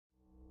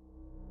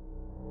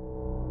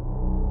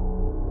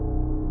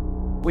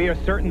We are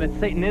certain that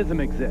Satanism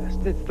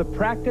exists. It's the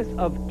practice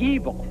of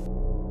evil.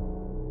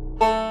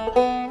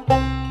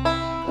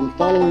 And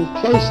following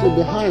closely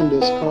behind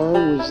this car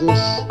was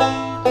this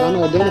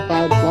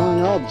unidentified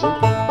flying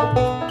object.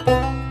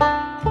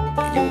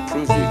 You will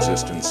prove the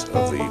existence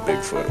of the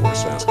Bigfoot or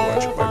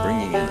Sasquatch by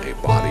bringing in a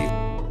body.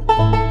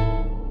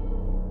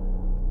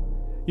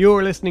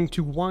 You're listening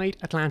to Wide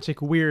Atlantic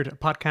Weird, a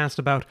podcast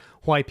about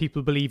why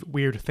people believe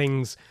weird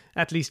things.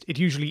 At least it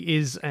usually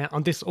is.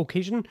 On this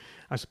occasion,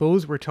 I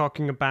suppose, we're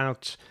talking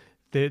about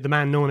the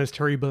man known as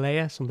Terry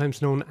Bollea,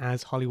 sometimes known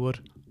as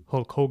Hollywood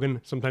Hulk Hogan,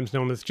 sometimes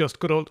known as just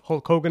good old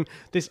Hulk Hogan.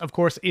 This, of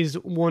course, is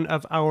one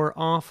of our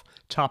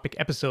off-topic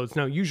episodes.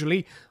 Now,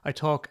 usually I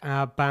talk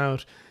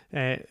about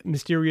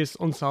mysterious,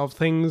 unsolved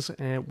things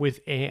with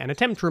an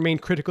attempt to remain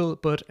critical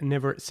but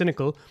never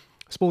cynical.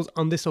 I suppose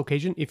on this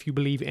occasion, if you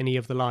believe any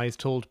of the lies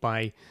told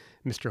by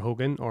Mr.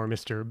 Hogan or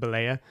Mr.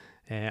 Bollea,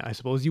 I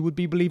suppose you would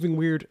be believing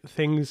weird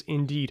things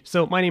indeed.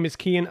 So my name is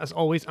Cian. As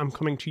always, I'm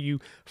coming to you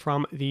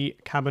from the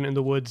cabin in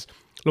the woods,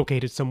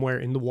 located somewhere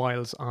in the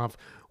wilds of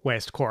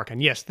West Cork. And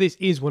yes, this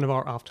is one of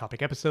our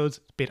off-topic episodes.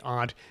 It's a bit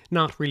odd,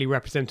 not really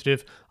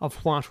representative of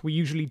what we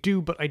usually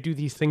do, but I do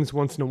these things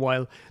once in a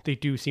while. They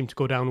do seem to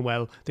go down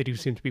well. They do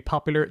seem to be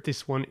popular.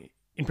 This one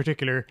in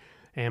particular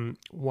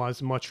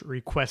was much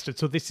requested.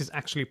 So this is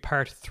actually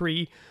part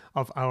 3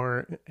 of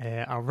our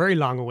very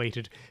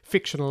long-awaited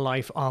fictional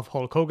life of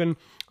Hulk Hogan.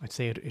 I'd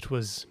say it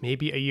was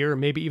maybe a year,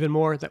 maybe even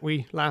more, that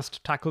we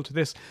last tackled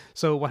this.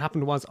 So what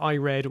happened was I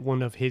read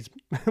one of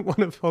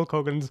Hulk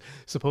Hogan's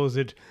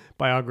supposed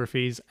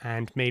biographies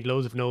and made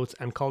loads of notes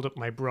and called up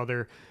my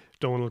brother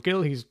Donald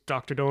Gill. He's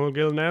Dr. Donald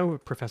Gill now,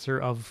 professor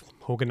of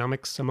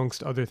Hoganomics,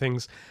 amongst other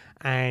things.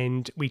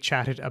 And we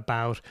chatted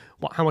about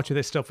how much of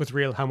this stuff was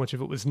real, how much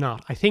of it was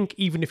not. I think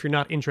even if you're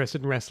not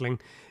interested in wrestling,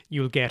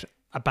 you'll get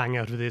a bang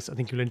out of this. I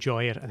think you'll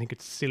enjoy it. I think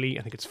it's silly.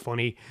 I think it's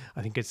funny.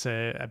 I think it's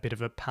a bit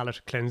of a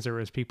palate cleanser,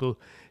 as people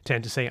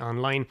tend to say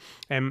online.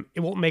 It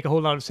won't make a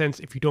whole lot of sense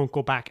if you don't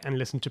go back and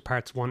listen to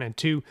parts 1 and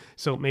 2.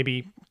 So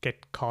maybe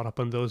get caught up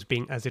on those,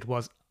 being as it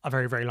was a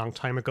very, very long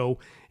time ago.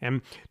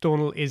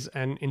 Donald is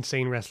an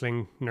insane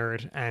wrestling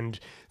nerd and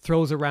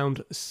throws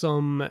around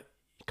some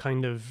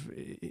kind of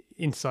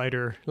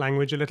insider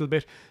language a little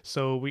bit.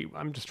 So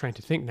I'm just trying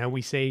to think now.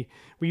 We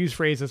use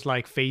phrases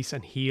like face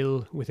and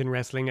heel within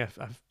wrestling. A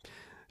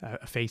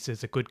face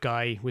is a good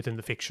guy within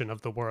the fiction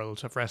of the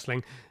world of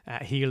wrestling.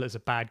 Heel is a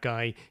bad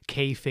guy.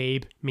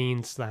 Kayfabe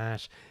means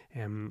that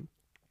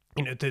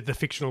the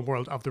fictional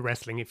world of the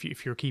wrestling.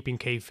 If you're keeping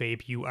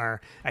kayfabe, you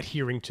are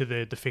adhering to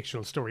the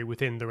fictional story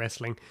within the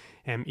wrestling.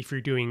 If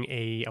you're doing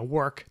a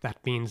work, that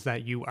means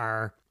that you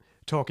are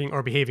talking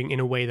or behaving in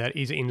a way that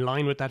is in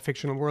line with that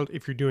fictional world.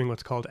 If you're doing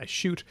what's called a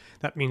shoot,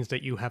 that means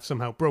that you have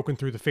somehow broken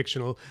through the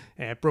fictional,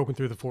 broken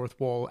through the fourth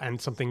wall, and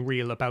something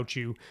real about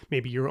you,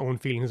 maybe your own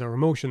feelings or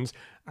emotions,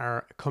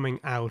 are coming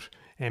out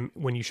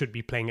when you should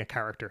be playing a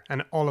character.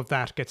 And all of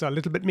that gets a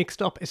little bit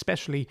mixed up,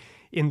 especially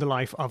in the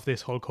life of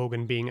this Hulk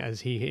Hogan, being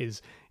as he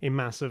is a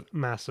massive,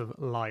 massive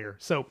liar.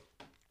 So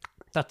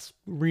that's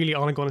really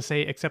all I'm going to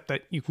say, except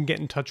that you can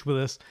get in touch with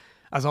us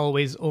as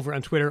always over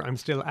on Twitter. I'm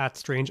still at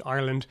Strange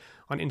Ireland.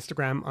 On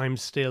Instagram, I'm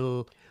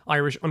still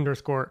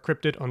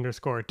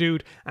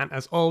Irish_cryptid_dude. And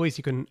as always,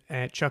 you can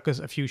chuck us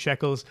a few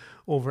shekels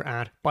over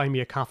at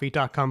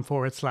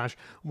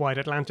buymeacoffee.com/Wide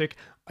Atlantic.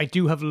 I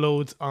do have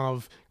loads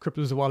of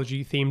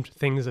cryptozoology themed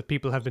things that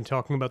people have been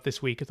talking about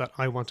this week that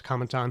I want to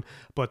comment on,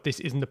 but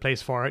this isn't the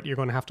place for it. You're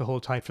going to have to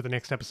hold tight for the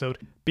next episode.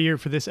 Beer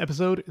for this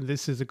episode,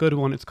 this is a good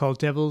one. It's called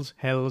Devil's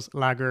Hell's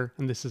Lager,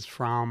 and this is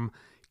from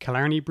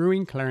Killarney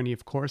Brewing. Killarney,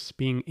 of course,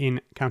 being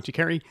in County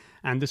Kerry,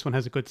 and this one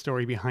has a good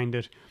story behind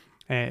it.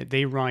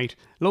 They write,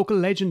 local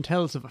legend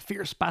tells of a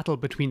fierce battle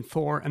between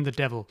Thor and the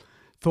devil.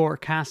 Thor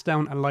cast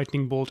down a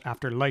lightning bolt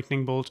after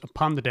lightning bolt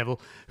upon the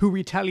devil, who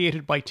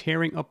retaliated by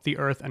tearing up the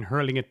earth and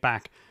hurling it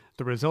back.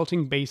 The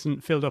resulting basin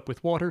filled up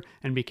with water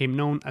and became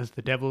known as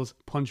the Devil's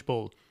Punch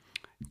Bowl.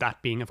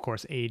 That being, of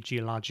course, a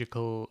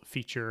geological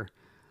feature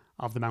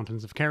of the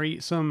mountains of Kerry.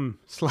 Some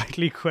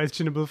slightly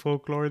questionable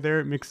folklore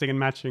there, mixing and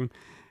matching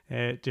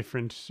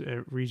different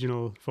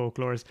regional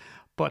folklores,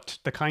 but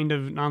the kind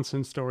of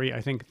nonsense story I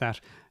think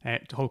that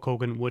Hulk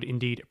Hogan would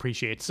indeed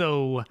appreciate.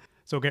 So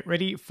get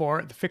ready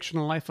for the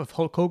fictional life of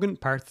Hulk Hogan,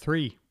 part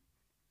 3.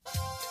 Oh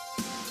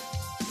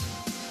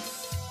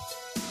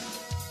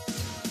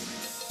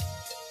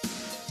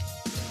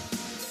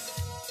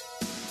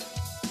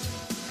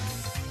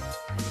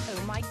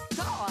my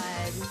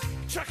God!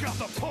 Check out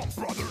the pump,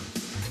 brother!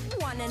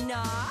 Wanna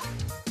know?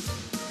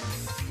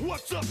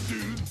 What's up,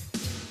 dude?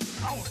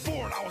 I was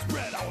born, I was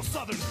bred, I was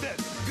southern fed.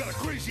 Got a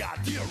crazy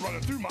idea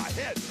running through my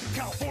head.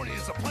 California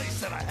is a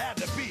place that I had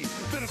to be.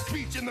 Then a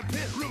speech in the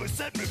pit really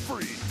set me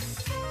free.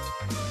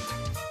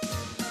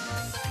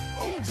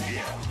 Oh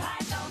yeah.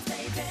 Pythons,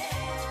 baby.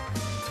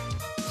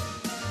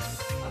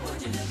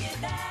 Would you look at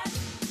that?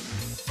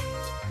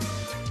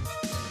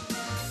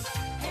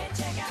 Hey,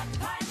 check out the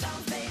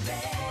pythons,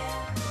 baby.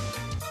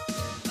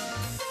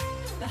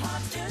 The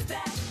heart's just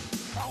back.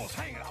 I was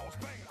hanging, I was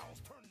banging, I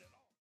was turning it on.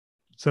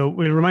 So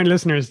we'll remind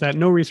listeners that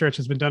no research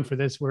has been done for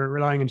this. We're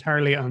relying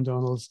entirely on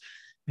Donald's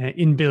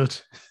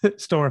inbuilt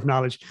store of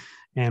knowledge,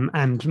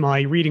 and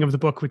my reading of the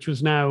book, which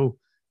was now,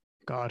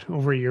 God,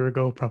 over a year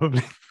ago,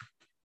 probably.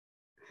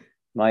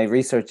 My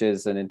research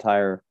is an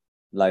entire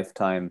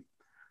lifetime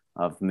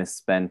of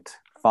misspent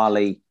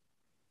folly.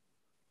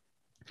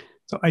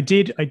 So I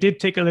did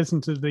take a listen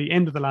to the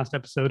end of the last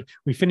episode.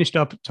 We finished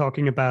up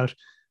talking about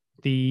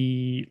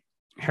the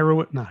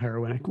not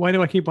heroin. Why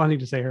do I keep wanting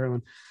to say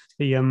heroin?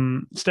 The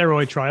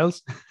steroid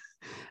trials.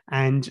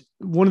 And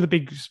one of the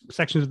big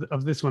sections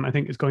of this one, I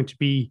think, is going to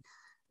be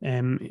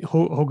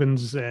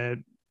Hogan's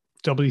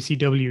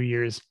WCW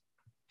years.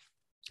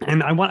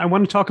 And I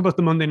want to talk about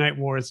the Monday Night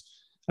Wars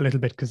a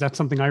little bit, because that's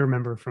something I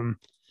remember from,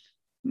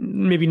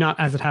 maybe not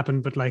as it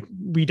happened, but like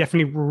we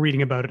definitely were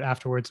reading about it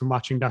afterwards and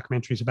watching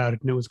documentaries about it,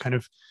 and it was kind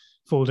of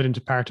folded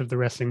into part of the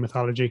wrestling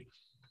mythology.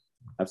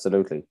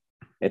 Absolutely.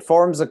 It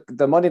forms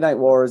the Monday Night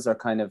Wars are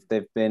kind of,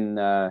 they've been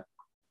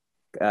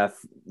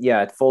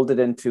it folded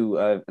into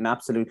an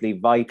absolutely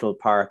vital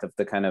part of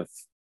the kind of,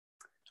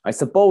 I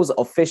suppose,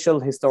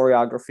 official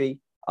historiography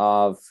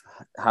of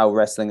how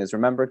wrestling is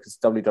remembered, because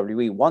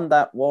WWE won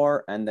that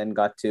war and then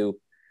got to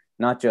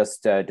not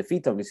just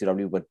defeat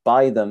WCW, but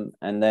buy them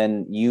and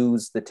then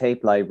use the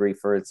tape library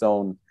for its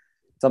own,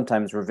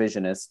 sometimes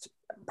revisionist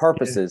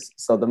purposes. Yeah.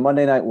 So the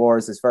Monday Night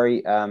Wars is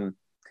very,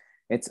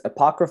 it's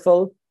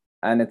apocryphal,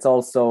 and it's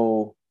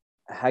also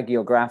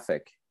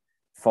hagiographic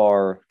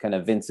for kind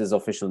of Vince's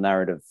official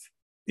narrative.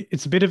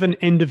 It's a bit of an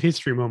end of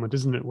history moment,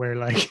 isn't it? Where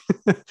like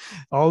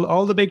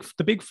all the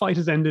big fight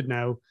has ended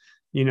now.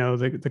 You know,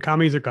 the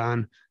commies are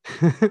gone.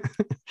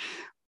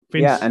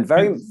 Yeah, and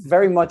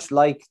very much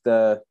like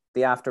the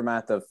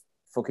aftermath of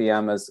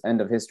Fukuyama's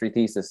end of history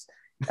thesis.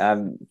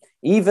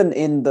 Even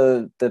in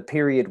the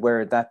period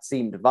where that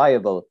seemed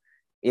viable,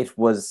 it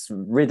was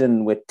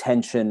ridden with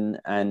tension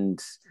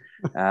and,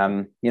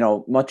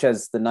 much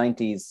as the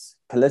 90s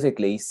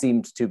politically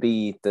seemed to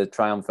be the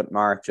triumphant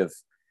march of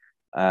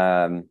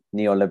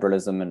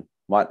neoliberalism and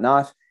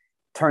whatnot,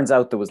 turns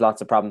out there was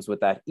lots of problems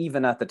with that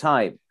even at the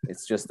time.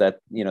 It's just that,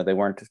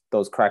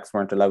 those cracks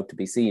weren't allowed to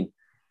be seen.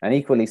 And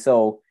equally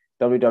so,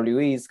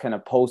 WWE's kind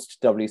of post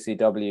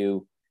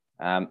WCW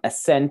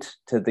ascent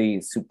to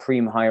the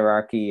supreme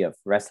hierarchy of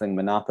wrestling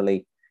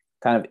monopoly,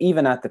 kind of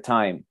even at the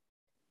time,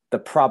 the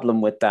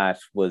problem with that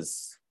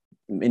was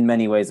in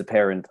many ways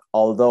apparent,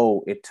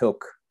 although it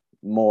took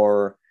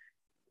more,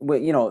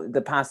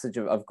 the passage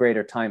of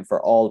greater time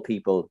for all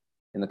people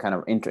in the kind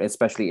of,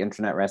 especially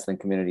internet wrestling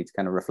community, to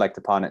kind of reflect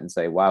upon it and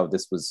say, wow,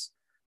 this was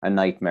a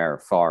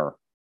nightmare for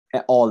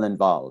all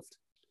involved.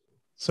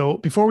 So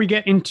before we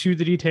get into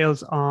the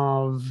details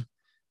of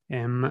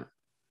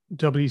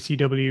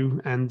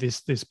WCW and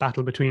this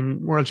battle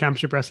between World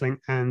Championship Wrestling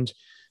and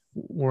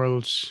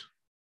World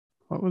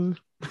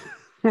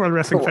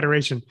Wrestling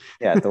Federation.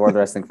 Yeah, the World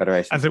Wrestling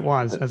Federation. as it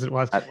was. At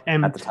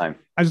the time.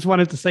 I just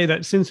wanted to say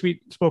that since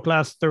we spoke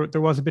last,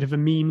 there was a bit of a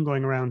meme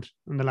going around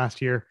in the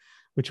last year,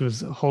 which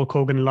was Hulk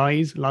Hogan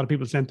lies. A lot of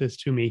people sent this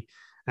to me,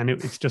 and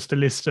it's just a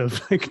list of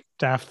like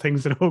daft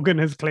things that Hogan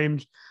has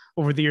claimed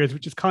over the years,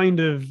 which is kind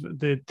of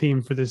the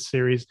theme for this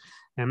series.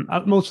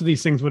 Most of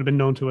these things would have been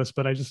known to us,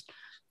 but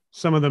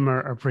some of them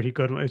are pretty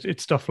good.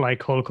 It's stuff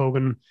like Hulk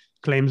Hogan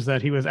claims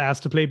that he was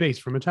asked to play bass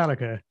for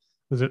Metallica,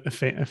 was a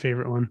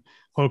favorite one.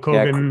 Hulk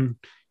Hogan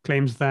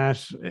claims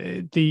that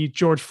the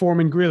George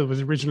Foreman grill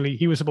was originally,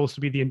 he was supposed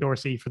to be the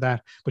endorsee for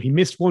that, but he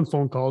missed one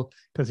phone call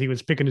because he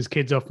was picking his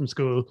kids up from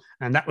school,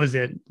 and that was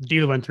it. The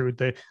deal went through.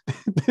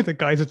 The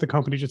guys at the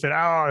company just said,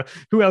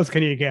 who else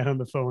can you get on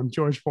the phone?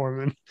 George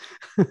Foreman.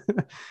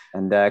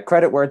 And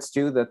credit where it's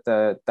due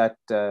that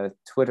that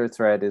Twitter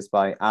thread is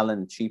by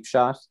Alan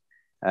Cheapshot,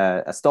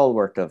 a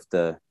stalwart of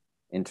the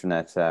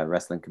internet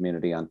wrestling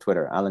community on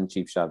Twitter. Alan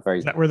Cheapshot,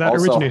 is that where that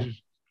originated?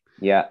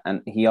 Yeah,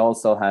 and he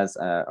also has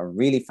a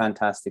really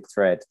fantastic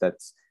thread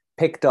that's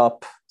picked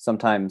up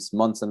sometimes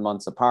months and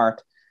months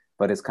apart,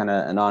 but it's kind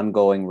of an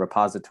ongoing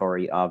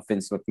repository of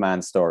Vince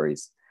McMahon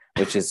stories,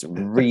 which is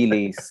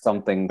really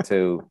something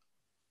to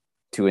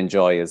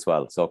enjoy as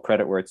well. So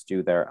credit where it's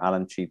due there,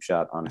 Alan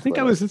Cheapshot on Twitter. I think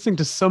I was listening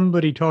to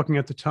somebody talking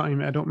at the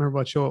time, I don't remember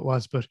what show it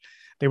was, but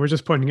they were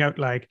just pointing out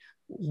like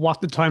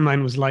what the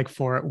timeline was like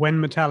for it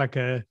when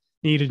Metallica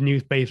needed a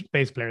new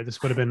bass player.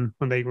 This would have been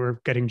when they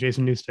were getting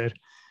Jason Newsted.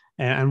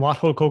 And what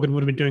Hulk Hogan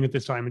would have been doing at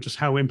this time, and just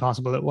how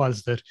impossible it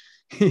was that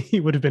he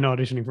would have been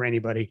auditioning for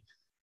anybody.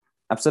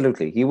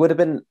 Absolutely. He would have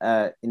been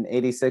in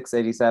 86,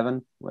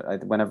 87,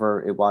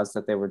 whenever it was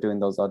that they were doing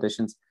those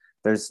auditions.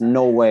 There's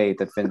no way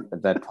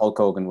that Hulk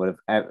Hogan would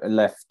have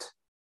left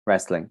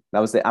wrestling. That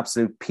was the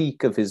absolute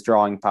peak of his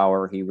drawing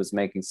power. He was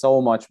making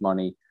so much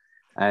money,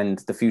 and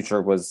the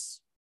future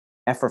was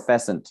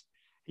effervescent.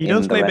 He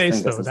does play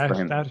bass, though.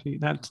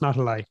 That's not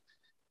a lie.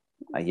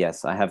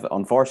 Yes, I have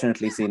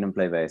unfortunately seen him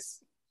play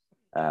bass.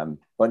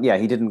 But yeah,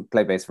 he didn't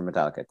play bass for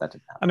Metallica. That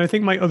didn't happen. And I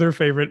think my other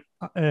favorite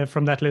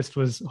from that list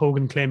was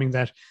Hogan claiming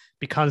that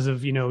because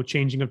of,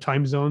 changing of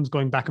time zones,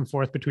 going back and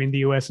forth between the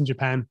US and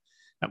Japan,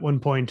 at one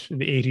point in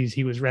the 80s,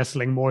 he was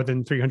wrestling more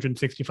than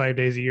 365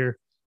 days a year.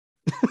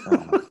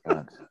 Oh my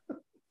God.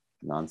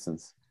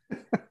 Nonsense.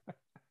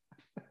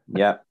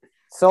 Yeah.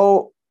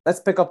 So let's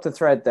pick up the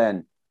thread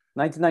then.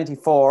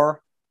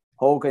 1994,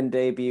 Hogan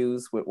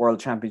debuts with World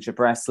Championship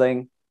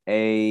Wrestling,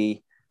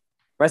 a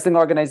wrestling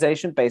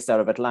organization based out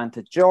of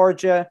Atlanta,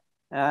 Georgia,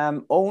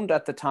 owned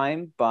at the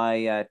time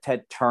by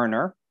Ted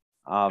Turner.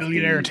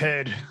 Billionaire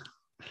Ted,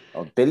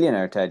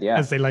 Billionaire Ted, yeah.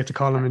 as they like to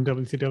call him in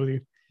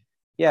WCW.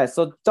 Yeah,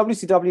 so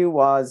WCW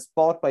was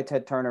bought by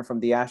Ted Turner from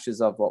the ashes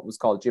of what was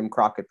called Jim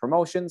Crockett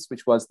Promotions,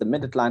 which was the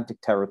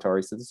Mid-Atlantic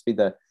territory. So this would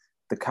be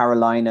the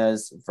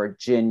Carolinas,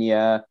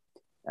 Virginia,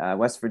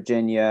 West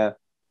Virginia,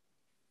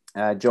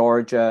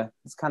 Georgia.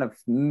 It's kind of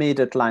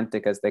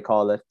Mid-Atlantic, as they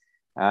call it.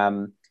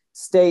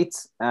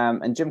 States,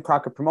 and Jim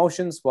Crockett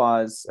Promotions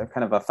was a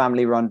kind of a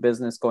family-run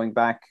business going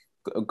back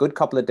a good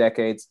couple of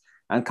decades,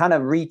 and kind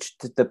of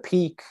reached the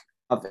peak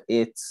of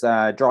its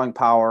drawing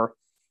power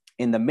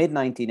in the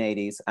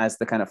mid-1980s as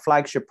the kind of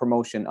flagship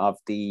promotion of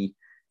the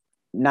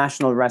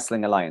National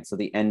Wrestling Alliance, so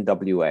the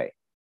NWA.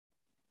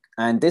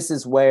 And this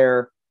is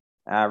where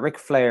Ric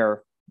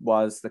Flair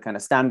was the kind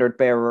of standard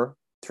bearer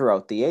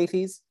throughout the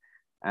 80s,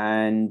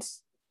 and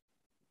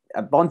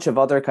a bunch of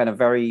other kind of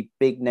very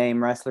big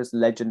name wrestlers,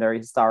 legendary,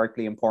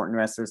 historically important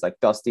wrestlers like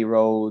Dusty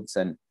Rhodes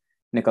and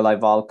Nikolai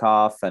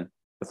Volkov and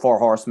the Four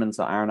Horsemen,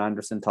 so Arn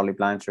Anderson, Tully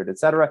Blanchard,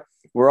 etc.,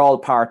 were all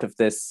part of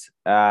this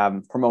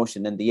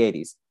promotion in the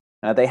 80s.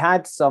 They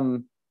had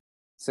some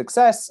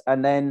success,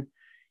 and then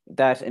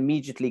that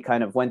immediately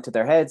kind of went to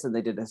their heads, and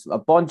they did a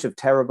bunch of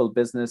terrible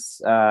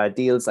business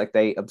deals. Like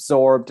they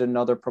absorbed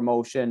another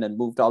promotion and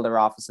moved all their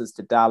offices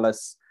to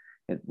Dallas,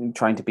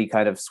 trying to be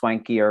kind of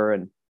swankier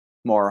and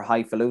more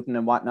highfalutin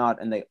and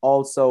whatnot. And they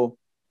also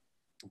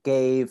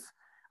gave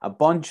a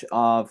bunch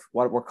of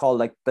what were called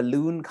like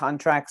balloon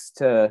contracts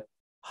to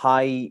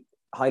highly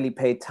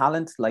paid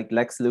talent like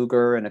Lex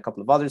Luger and a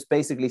couple of others,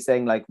 basically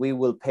saying like, we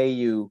will pay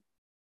you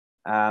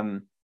a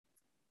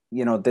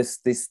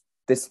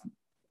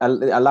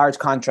large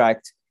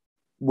contract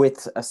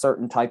with a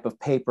certain type of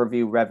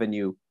pay-per-view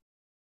revenue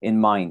in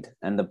mind.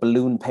 And the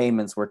balloon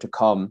payments were to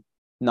come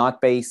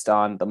not based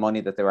on the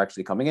money that they were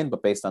actually coming in,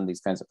 but based on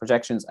these kinds of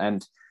projections.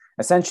 And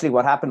essentially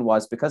what happened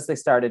was, because they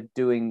started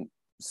doing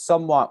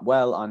somewhat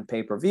well on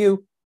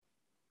pay-per-view,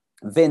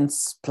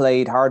 Vince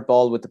played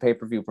hardball with the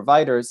pay-per-view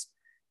providers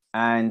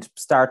and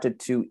started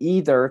to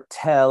either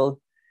tell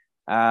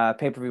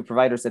pay-per-view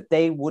providers that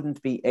they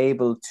wouldn't be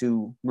able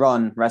to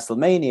run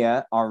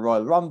WrestleMania or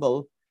Royal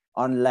Rumble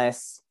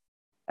unless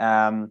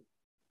the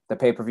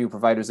pay-per-view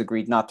providers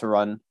agreed not to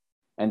run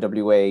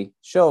NWA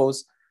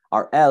shows,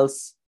 or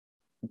else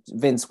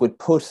Vince would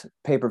put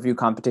pay-per-view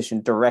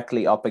competition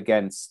directly up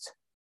against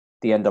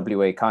the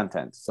NWA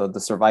content. So the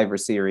Survivor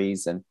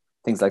Series and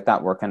things like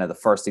that were kind of the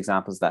first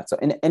examples of that. So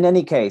in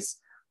any case,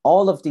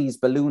 all of these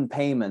balloon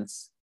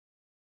payments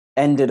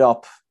ended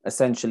up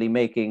essentially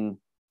making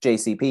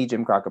JCP,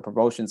 Jim Crockett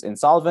Promotions,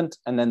 insolvent,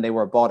 and then they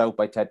were bought out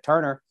by Ted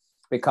Turner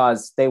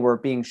because they were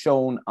being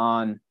shown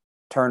on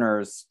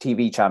Turner's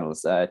TV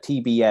channels.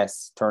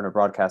 TBS, Turner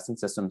Broadcasting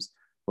Systems,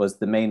 was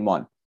the main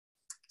one.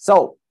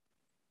 So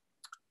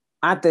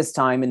at this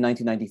time in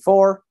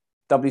 1994,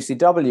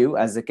 WCW,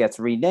 as it gets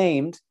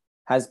renamed,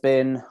 has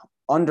been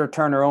under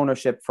Turner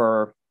ownership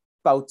for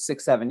about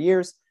 6-7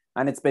 years,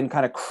 and it's been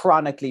kind of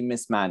chronically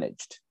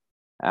mismanaged.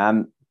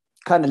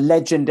 Kind of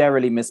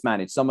legendarily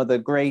mismanaged. Some of the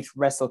great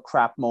wrestle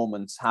crap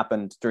moments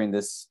happened during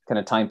this kind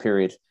of time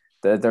period.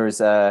 There's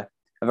a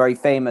very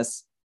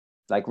famous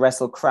like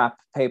wrestle crap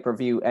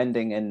pay-per-view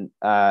ending in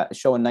a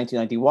show in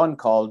 1991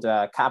 called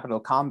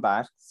Capital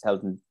Combat. It's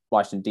held in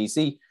Washington,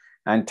 D.C.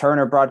 And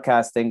Turner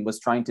Broadcasting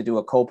was trying to do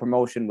a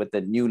co-promotion with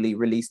the newly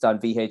released on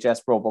VHS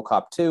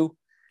RoboCop 2.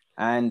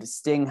 And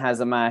Sting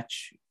has a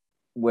match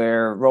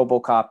where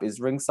RoboCop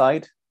is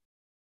ringside.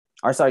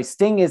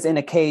 Sting is in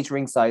a cage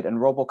ringside, and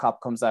RoboCop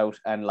comes out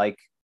and like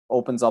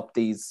opens up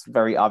these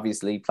very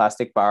obviously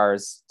plastic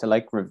bars to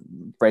like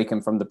break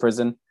him from the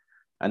prison.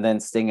 And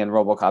then Sting and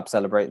RoboCop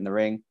celebrate in the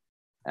ring.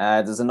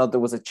 There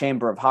was a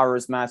Chamber of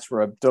Horrors match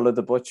where Abdullah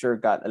the Butcher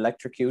got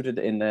electrocuted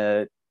in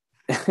an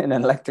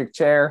electric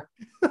chair.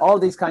 All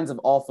these kinds of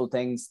awful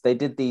things. They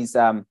did these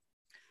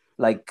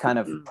like kind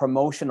of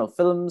promotional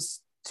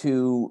films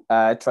to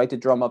try to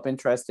drum up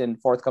interest in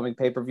forthcoming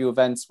pay-per-view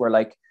events where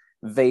like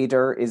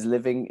Vader is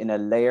living in a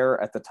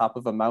lair at the top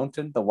of a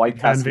mountain, the White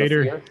Castle of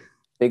Fear.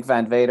 Big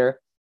Van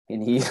Vader.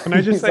 And Can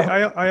I just say,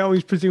 I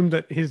always presumed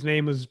that his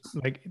name was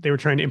like, they were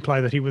trying to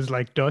imply that he was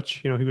like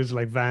Dutch, he was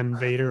like Van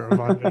Vader or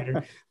Von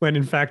Vader, when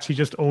in fact he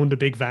just owned a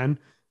big van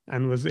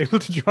and was able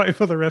to drive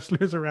other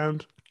wrestlers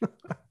around.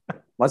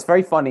 What's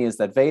very funny is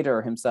that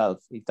Vader himself,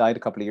 he died a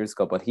couple of years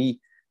ago, but he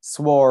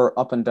swore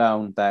up and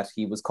down that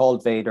he was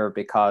called Vader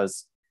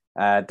because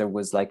there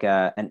was like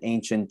an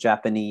ancient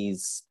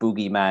Japanese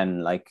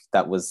boogeyman like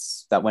that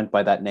went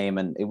by that name,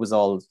 and it was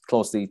all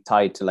closely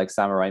tied to like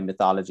samurai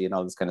mythology and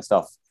all this kind of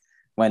stuff,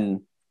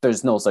 when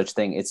there's no such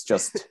thing. It's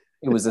just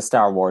it was a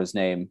Star Wars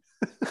name.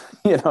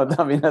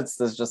 I mean, that's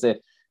just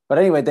it. But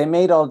anyway, they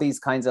made all these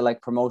kinds of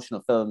like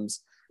promotional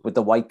films with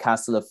the White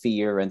Castle of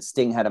Fear, and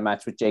Sting had a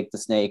match with Jake the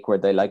Snake where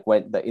they like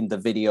went in the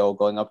video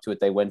going up to it.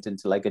 They went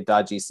into like a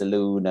dodgy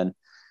saloon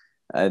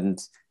and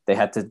they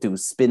had to do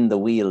spin the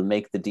wheel,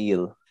 make the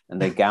deal,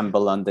 and they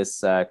gamble on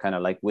this kind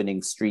of like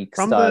winning streak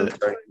style.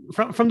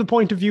 From the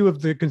point of view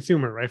of the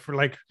consumer, right?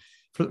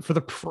 For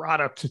the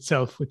product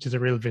itself, which is a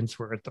real Vince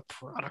word, the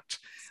product.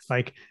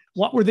 Like,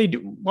 what were they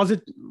do? Was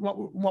it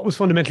what was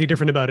fundamentally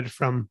different about it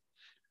from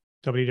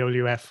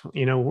WWF?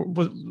 You know,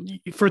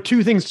 for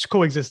two things to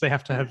coexist, they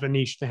have to have a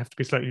niche. They have to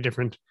be slightly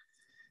different.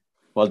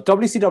 Well,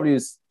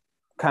 WCW's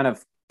kind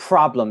of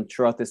problem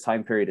throughout this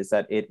time period is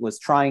that it was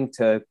trying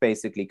to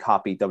basically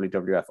copy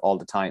WWF all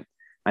the time,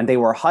 and they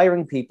were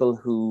hiring people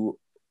who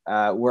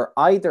were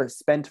either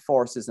spent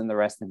forces in the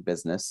wrestling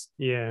business.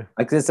 Yeah,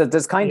 like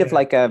there's kind of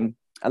like a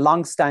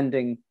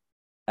long-standing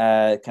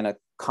kind of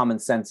common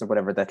sense or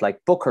whatever that like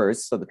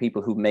bookers, so the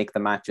people who make the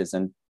matches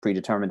and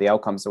predetermine the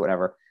outcomes or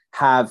whatever,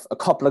 have a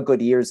couple of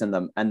good years in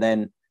them and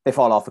then they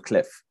fall off a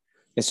cliff.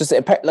 It's just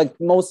like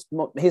most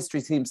history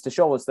seems to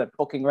show us that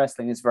booking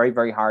wrestling is very,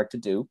 very hard to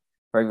do,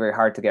 very, very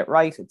hard to get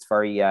right. It's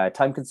very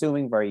time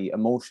consuming, very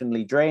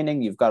emotionally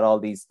draining. You've got all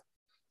these,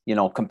 you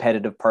know,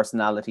 competitive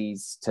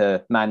personalities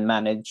to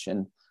manage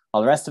and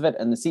all the rest of it.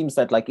 And it seems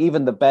that like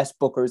even the best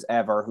bookers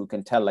ever who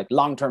can tell like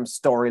long-term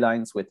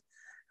storylines with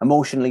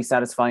emotionally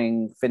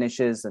satisfying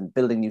finishes and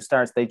building new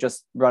stars, they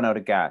just run out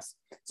of gas.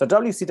 So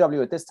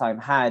WCW at this time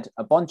had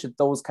a bunch of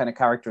those kind of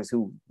characters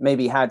who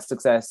maybe had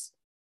success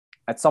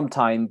at some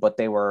time, but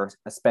they were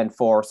a spent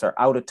force or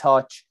out of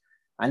touch.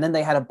 And then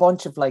they had a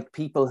bunch of like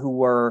people who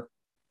were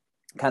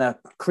kind of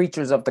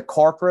creatures of the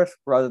corporate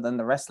rather than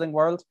the wrestling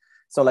world.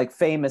 So like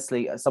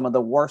famously, some of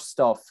the worst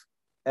stuff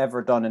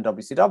ever done in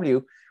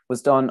WCW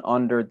was done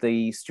under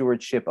the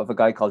stewardship of a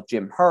guy called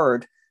Jim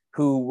Herd,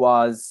 who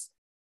was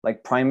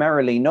like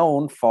primarily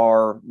known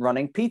for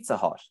running Pizza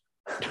Hut.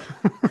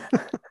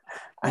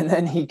 And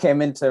then he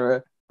came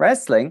into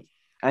wrestling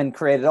and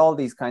created all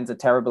these kinds of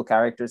terrible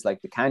characters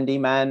like the Candy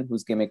Man,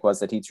 whose gimmick was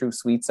that he threw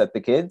sweets at the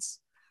kids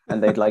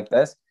and they'd like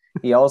this.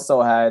 He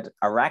also had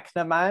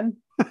Arachnaman,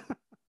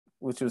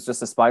 which was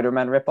just a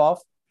Spider-Man ripoff.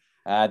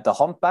 The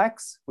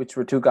Humpbacks, which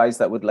were two guys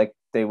that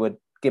they would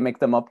gimmick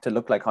them up to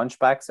look like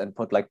hunchbacks and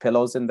put like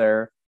pillows in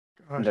their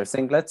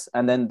singlets.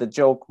 And then the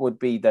joke would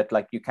be that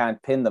like you can't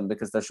pin them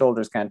because their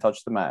shoulders can't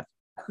touch the mat.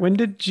 When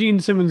did Gene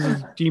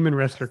Simmons' Demon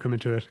Wrestler come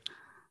into it?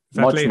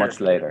 Much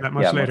later.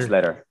 Much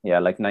later. Yeah,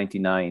 like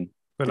 99.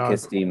 The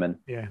Kiss Demon.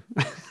 Yeah.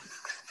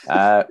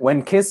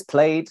 When Kiss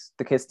played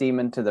the Kiss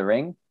Demon to the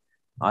ring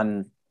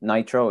on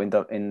Nitro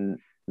in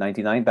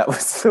 99, that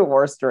was the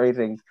worst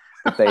rating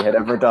that they had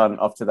ever done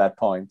up to that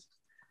point.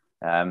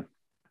 But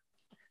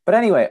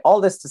anyway,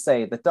 all this to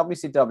say that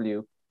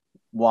WCW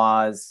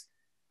was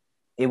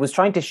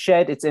trying to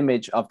shed its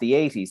image of the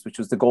 80s, which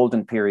was the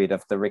golden period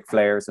of the Ric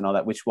Flairs and all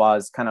that, which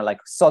was kind of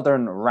like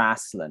Southern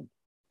wrestling.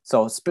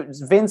 So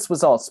Vince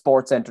was all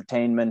sports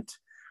entertainment.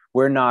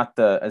 We're not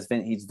as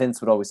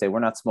Vince would always say, we're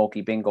not smoky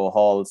bingo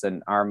halls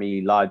and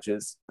army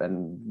lodges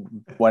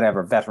and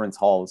whatever, veterans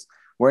halls.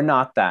 We're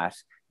not that.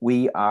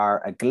 We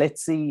are a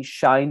glitzy,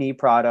 shiny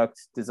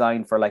product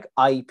designed for like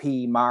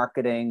IP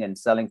marketing and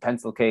selling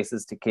pencil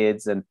cases to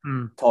kids and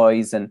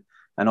toys and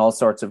all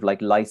sorts of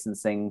like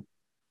licensing,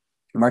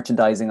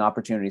 merchandising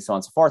opportunities, so on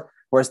and so forth.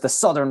 Whereas the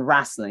Southern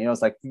wrestling, you know,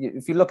 it's like,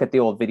 if you look at the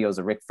old videos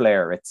of Ric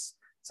Flair, it's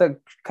a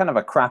kind of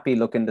a crappy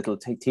looking little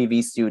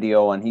TV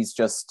studio, and he's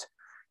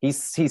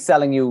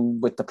selling you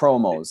with the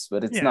promos,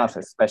 but it's not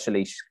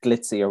especially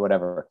glitzy or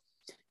whatever.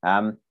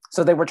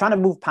 So they were trying to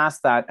move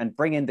past that and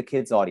bring in the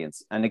kids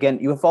audience. And again,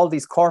 you have all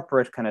these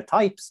corporate kind of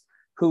types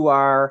who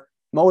are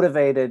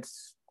motivated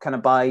kind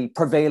of by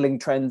prevailing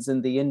trends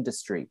in the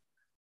industry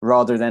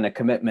rather than a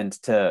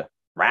commitment to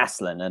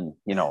wrestling and,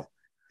 you know,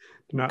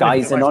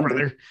 guys in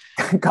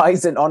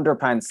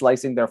underpants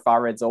slicing their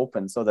foreheads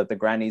open so that the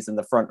grannies in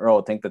the front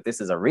row think that this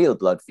is a real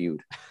blood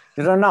feud.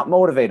 They're not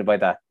motivated by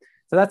that.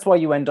 So that's why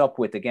you end up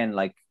with, again,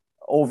 like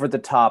over the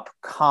top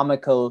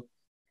comical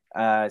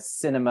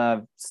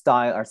cinema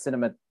style or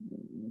cinematic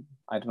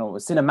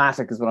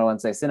is what I want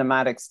to say.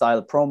 Cinematic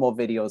style promo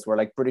videos where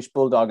like British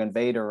Bulldog and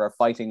Vader are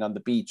fighting on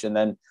the beach and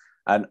then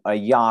a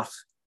yacht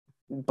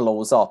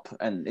blows up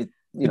and it,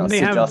 you know,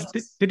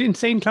 did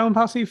Insane Clown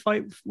Posse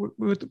fight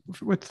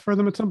for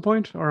them at some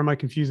point, or am I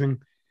confusing?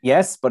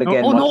 Yes, but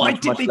again,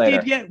 they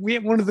did. Yeah,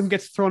 one of them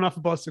gets thrown off a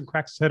bus and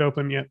cracks his head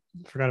open. Yeah,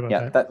 forgot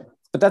about that.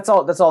 But that's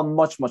all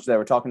much later.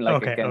 We're talking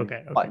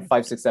like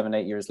 5, 6, 7,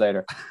 8 years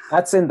later.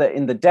 That's in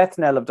the death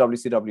knell of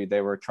WCW.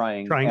 They were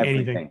trying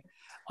everything.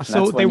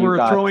 So they were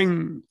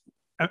throwing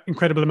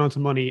incredible amounts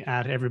of money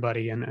at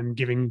everybody and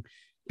giving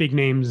big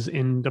names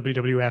in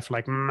WWF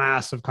like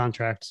massive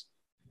contracts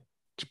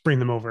to bring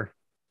them over.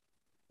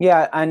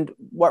 Yeah, and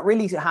what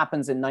really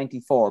happens in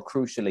 94,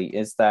 crucially,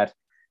 is that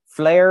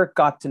Flair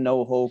got to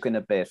know Hogan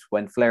a bit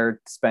when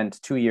Flair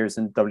spent 2 years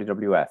in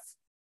WWF,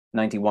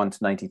 91 to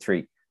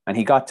 93, and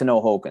he got to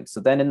know Hogan. So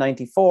then in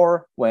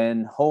 94,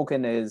 when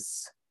Hogan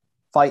is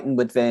fighting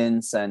with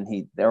Vince and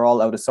they're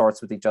all out of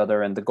sorts with each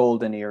other and the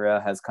golden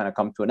era has kind of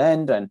come to an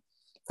end and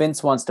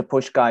Vince wants to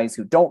push guys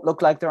who don't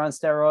look like they're on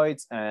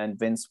steroids, and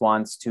Vince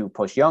wants to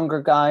push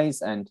younger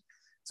guys. And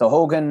so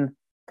Hogan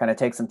kind of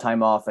takes some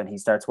time off, and he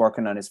starts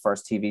working on his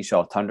first TV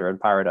show, Thunder in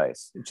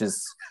Paradise, which is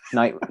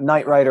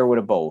Knight Rider with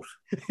a boat.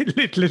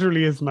 It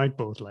literally is Night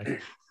Boat,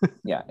 like.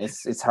 Yeah,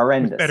 it's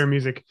horrendous. With better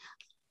music.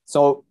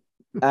 So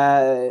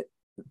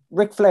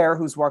Ric Flair,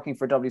 who's working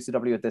for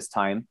WCW at this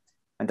time,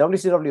 and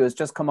WCW has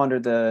just come under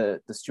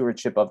the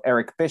stewardship of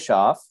Eric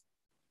Bischoff,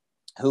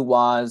 who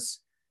was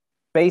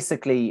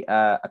basically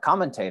a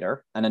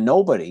commentator and a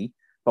nobody.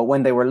 But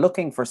when they were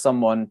looking for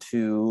someone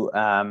to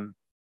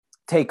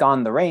take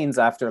on the reins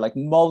after like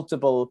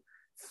multiple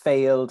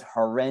failed,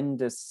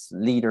 horrendous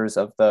leaders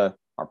of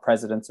or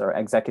presidents or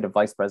executive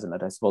vice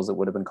president, I suppose it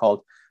would have been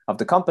called, of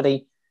the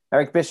company,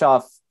 Eric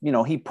Bischoff,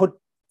 he put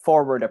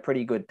forward a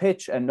pretty good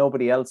pitch, and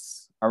nobody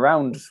else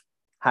around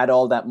had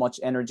all that much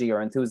energy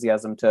or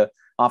enthusiasm to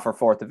offer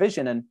fourth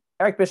division. And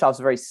Eric Bischoff's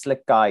a very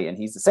slick guy, and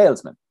he's a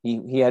salesman.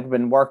 He had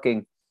been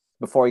working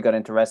before he got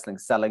into wrestling,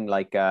 selling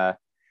like kind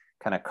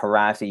of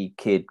Karate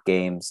Kid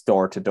games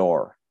door to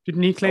door.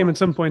 Didn't he claim at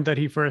some point that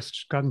he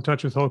first got in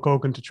touch with Hulk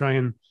Hogan to try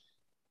and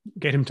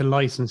get him to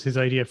license his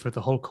idea for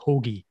the Hulk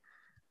Hoagie,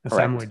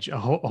 sandwich, a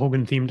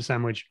Hogan themed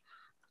sandwich?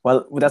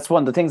 Well, that's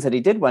one of the things that he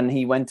did when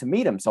he went to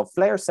meet him. So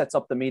Flair sets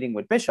up the meeting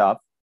with Bischoff,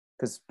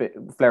 because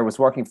Flair was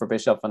working for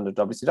Bischoff under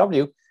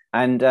WCW.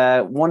 And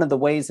one of the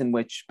ways in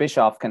which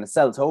Bischoff kind of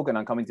sells Hogan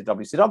on coming to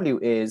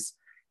WCW is,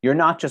 you're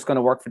not just going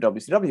to work for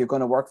WCW, you're going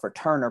to work for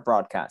Turner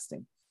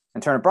Broadcasting.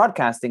 And Turner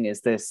Broadcasting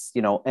is this,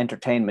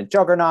 entertainment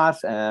juggernaut.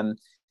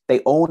 They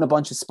own a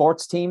bunch of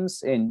sports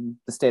teams in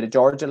the state of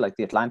Georgia, like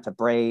the Atlanta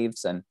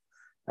Braves and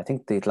I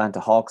think the Atlanta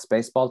Hawks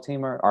baseball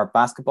team or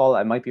basketball.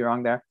 I might be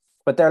wrong there.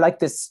 But they're like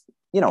this,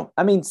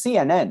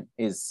 CNN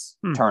is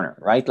Turner,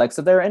 right? Like,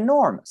 so they're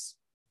enormous.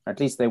 Or at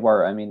least they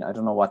were. I mean, I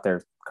don't know what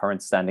their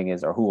current standing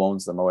is or who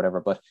owns them or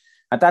whatever. But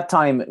at that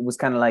time, it was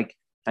kind of like,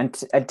 and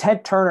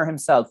Ted Turner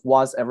himself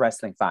was a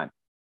wrestling fan.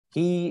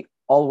 He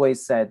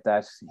always said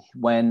that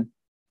when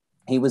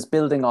he was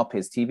building up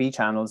his TV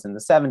channels in the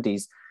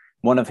 70s,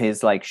 one of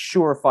his like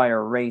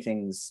surefire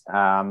ratings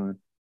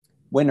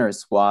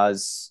winners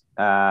was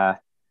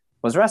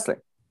wrestling.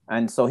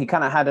 And so he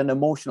kind of had an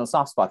emotional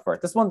soft spot for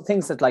it. That's one of the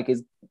things that like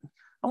is,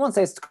 I won't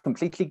say it's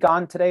completely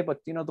gone today, but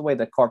the way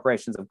that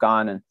corporations have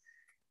gone and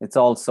it's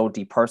all so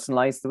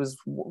depersonalized. There was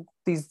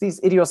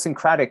these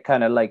idiosyncratic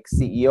kind of like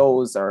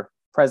CEOs or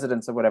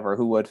presidents or whatever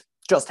who would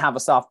just have a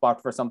soft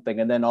spot for something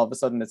and then all of a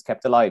sudden it's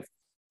kept alive.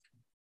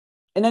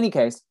 In any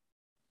case,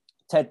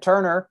 Ted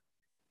Turner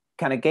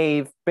kind of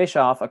gave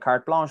Bischoff a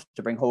carte blanche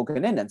to bring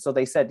Hogan in. And so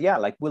they said, yeah,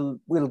 like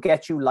we'll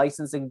get you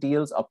licensing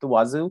deals up the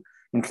wazoo,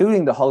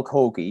 including the Hulk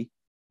Hoagie,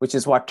 which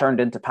is what turned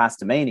into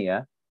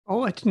Pastamania.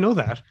 Oh, I didn't know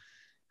that.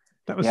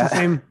 That was the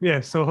same.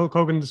 Yeah. So Hulk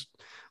Hogan's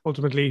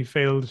ultimately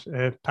failed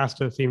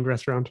pasta themed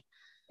restaurant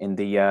in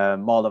the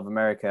Mall of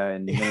America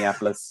in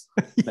Minneapolis,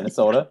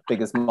 Minnesota,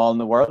 biggest mall in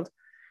the world.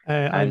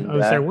 I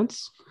was there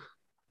once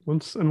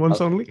and once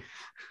only.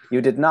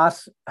 You did not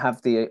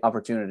have the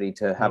opportunity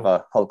to have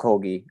a Hulk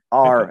Hoagie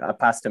or a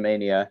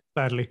Pastamania.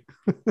 Badly.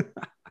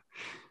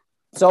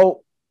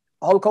 So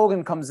Hulk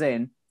Hogan comes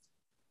in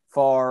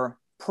for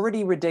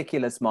pretty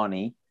ridiculous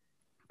money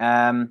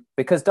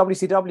because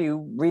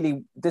WCW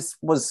really, this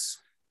was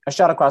a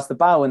shot across the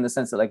bow in the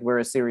sense that like we're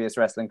a serious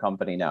wrestling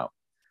company now.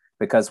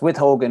 Because with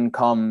Hogan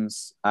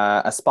comes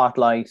a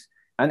spotlight.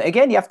 And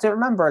again, you have to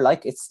remember,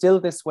 like, it's still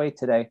this way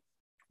today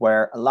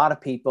where a lot of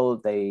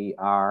people, they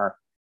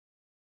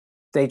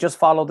just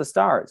follow the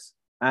stars.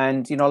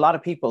 And, a lot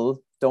of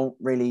people don't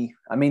really,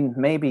 I mean,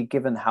 maybe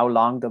given how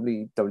long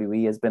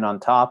WWE has been on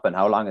top and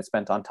how long it's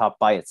spent on top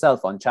by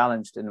itself,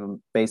 unchallenged in a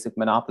basic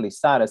monopoly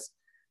status,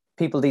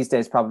 people these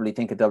days probably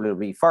think of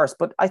WWE first.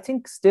 But I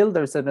think still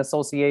there's an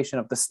association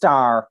of the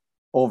star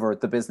over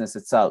the business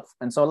itself.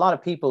 And so a lot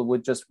of people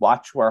would just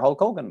watch where Hulk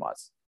Hogan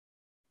was.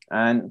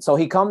 And so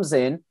he comes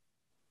in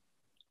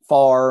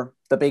for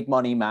the big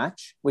money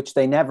match, which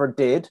they never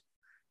did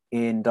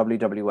in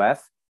WWF,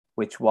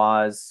 which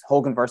was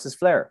Hogan versus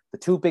Flair, the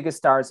two biggest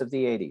stars of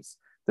the 80s.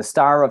 The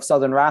star of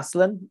Southern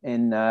wrestling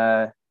in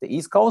the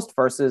East Coast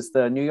versus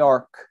the New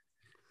York,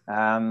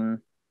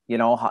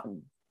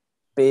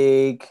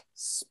 big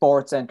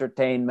sports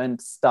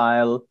entertainment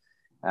style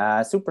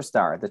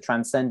superstar, the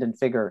transcendent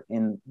figure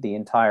in the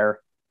entire,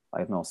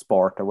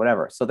 sport or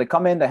whatever. So they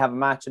come in, they have a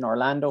match in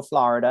Orlando,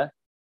 Florida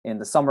in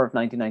the summer of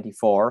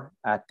 1994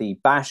 at the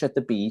Bash at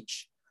the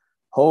Beach.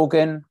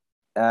 Hogan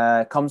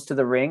comes to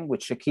the ring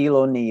with Shaquille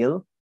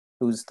O'Neal,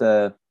 who's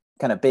the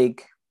kind of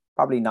big,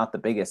 probably not the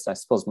biggest. I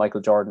suppose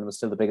Michael Jordan was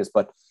still the biggest,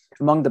 but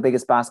among the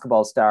biggest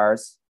basketball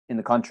stars in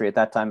the country at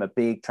that time, a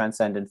big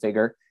transcendent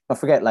figure. Don't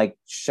forget, like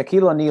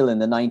Shaquille O'Neal in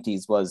the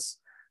 90s was,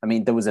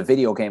 there was a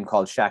video game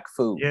called Shaq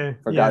Fu,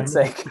 for God's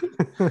sake.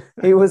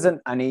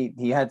 He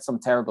he had some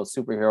terrible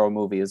superhero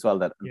movie as well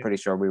that I'm pretty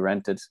sure we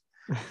rented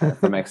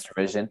from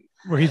Extravision.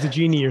 Where he's a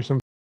genie or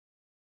something.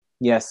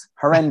 Yes,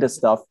 horrendous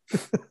stuff.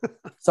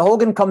 So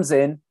Hogan comes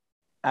in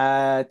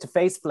to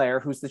face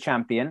Flair, who's the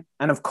champion.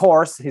 And of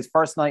course, his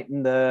first night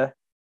in the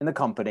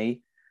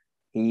company,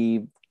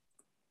 he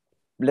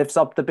lifts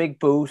up the big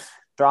boot,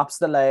 drops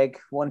the leg,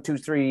 1, 2,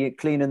 3,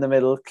 clean in the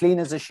middle, clean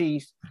as a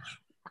sheet,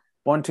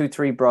 1, 2,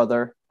 3,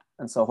 brother.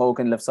 And so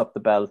Hogan lifts up the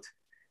belt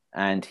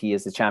and he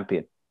is the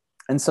champion.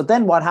 And so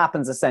then what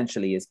happens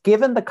essentially is,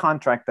 given the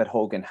contract that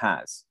Hogan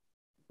has,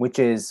 which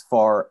is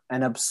for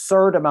an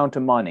absurd amount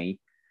of money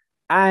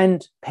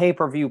and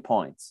pay-per-view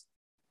points.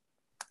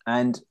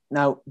 And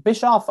now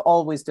Bischoff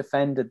always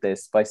defended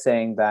this by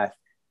saying that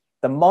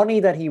the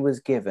money that he was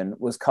given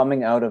was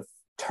coming out of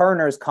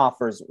Turner's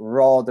coffers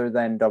rather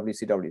than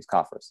WCW's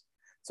coffers.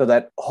 So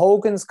that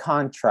Hogan's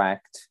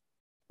contract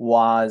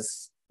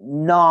was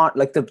not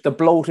like the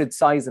bloated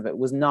size of it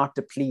was not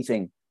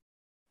depleting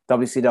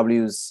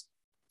WCW's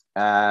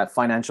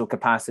financial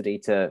capacity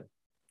to,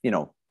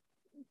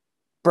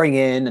 bring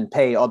in and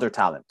pay other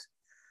talent.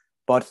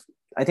 But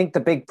I think the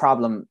big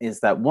problem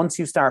is that once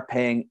you start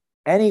paying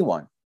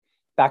anyone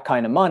that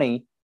kind of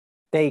money,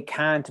 they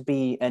can't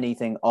be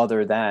anything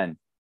other than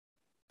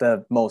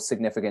the most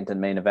significant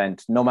and main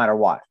event, no matter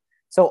what.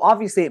 So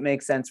obviously it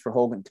makes sense for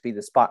Hogan to be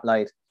the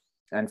spotlight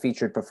and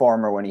featured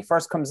performer when he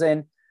first comes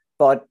in,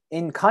 but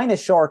in kind of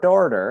short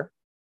order,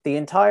 the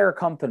entire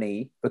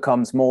company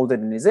becomes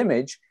molded in his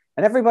image,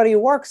 and everybody who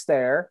works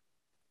there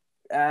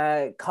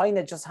kind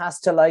of just has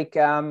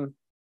to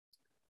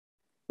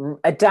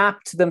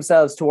adapt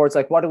themselves towards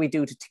what do we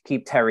do to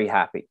keep Terry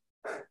happy?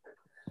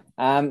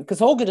 Because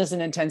Hogan is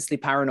an intensely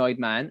paranoid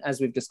man,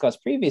 as we've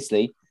discussed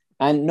previously,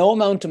 and no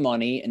amount of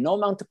money and no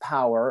amount of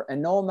power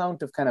and no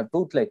amount of kind of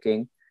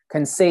bootlicking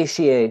can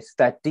satiate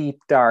that deep,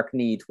 dark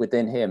need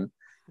within him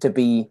to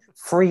be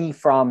free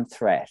from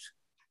threat.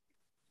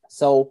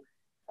 So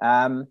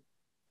in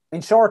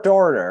short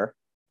order,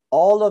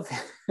 all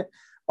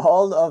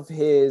of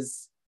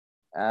his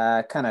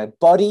kind of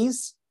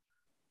buddies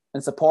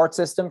and support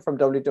system from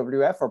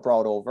WWF are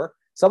brought over.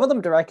 Some of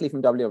them directly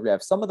from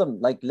WWF, some of them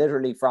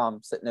literally from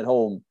sitting at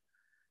home,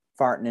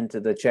 farting into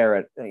the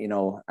chair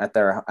at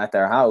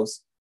their house,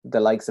 the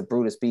likes of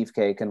Brutus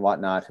Beefcake and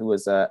whatnot, who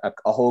was a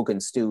Hogan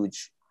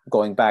stooge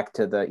going back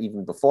to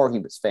even before he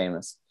was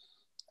famous.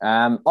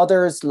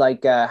 Others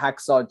like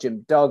Hacksaw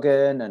Jim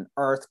Duggan and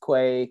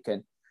Earthquake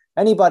and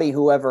anybody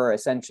who ever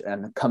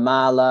and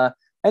Kamala,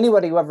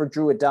 anybody who ever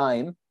drew a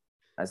dime,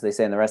 as they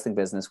say in the wrestling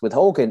business, with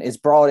Hogan is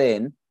brought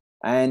in,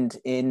 and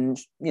in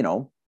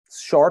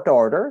short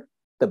order,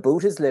 the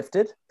boot is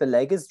lifted, the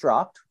leg is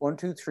dropped, 1,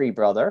 2, 3,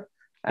 brother,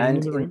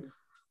 and in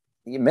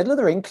the middle of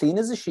the ring, clean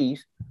as a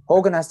sheet,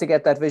 Hogan has to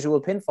get that visual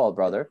pinfall,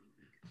 brother.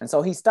 And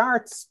so he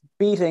starts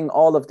beating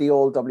all of the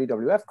old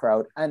WWF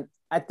crowd. And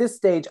at this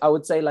stage, I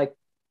would say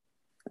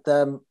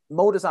the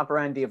modus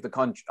operandi of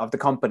the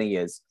company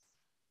is,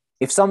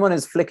 if someone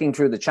is flicking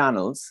through the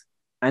channels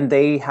and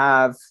they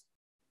have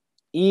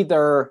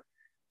either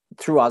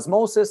through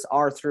osmosis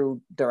or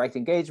through direct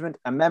engagement,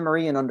 a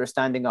memory and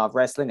understanding of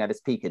wrestling at its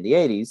peak in the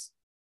 80s,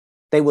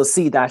 they will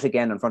see that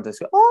again in front of us.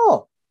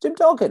 Oh, Jim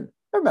Duggan,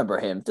 I remember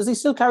him. Does he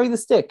still carry the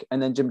stick?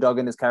 And then Jim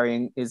Duggan is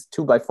carrying his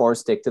 2x4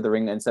 stick to the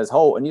ring and says,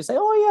 "Ho," and you say,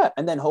 "Oh yeah."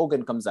 And then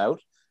Hogan comes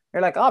out.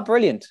 You're like, "Oh,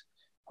 brilliant.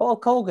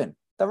 Hulk Hogan,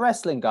 the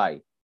wrestling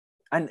guy."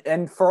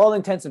 And for all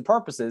intents and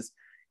purposes,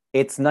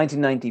 it's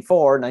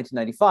 1994,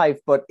 1995,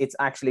 but it's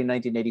actually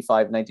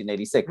 1985,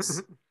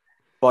 1986.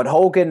 But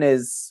Hogan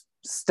is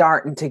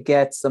starting to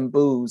get some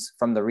boos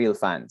from the real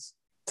fans.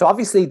 So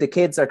obviously the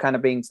kids are kind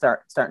of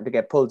starting to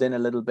get pulled in a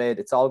little bit.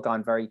 It's all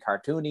gone very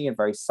cartoony and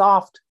very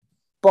soft.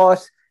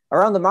 But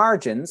around the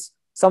margins,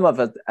 some of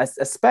it,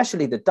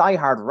 especially the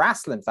diehard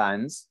wrestling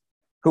fans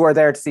who are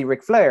there to see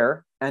Ric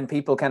Flair and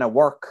people kind of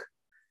work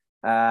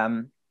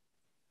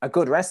a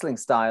good wrestling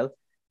style,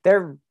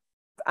 they're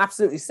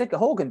absolutely sick of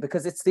Hogan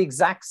because it's the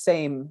exact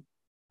same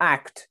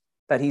act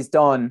that he's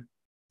done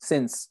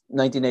since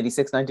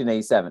 1986,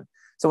 1987.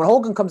 So when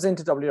Hogan comes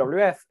into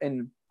WWF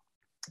in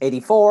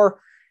 84,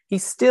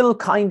 he's still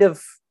kind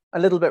of a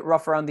little bit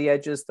rough around the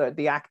edges.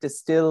 The act is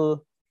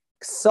still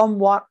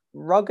somewhat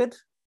rugged.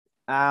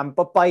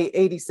 But by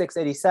 86,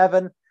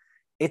 87,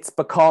 it's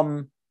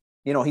become,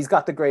 he's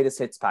got the greatest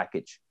hits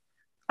package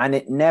and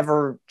it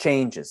never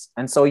changes.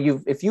 And so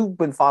if you've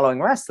been following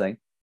wrestling,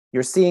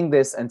 you're seeing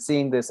this and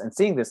seeing this and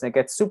seeing this, and it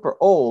gets super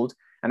old,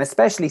 and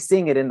especially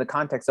seeing it in the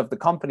context of the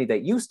company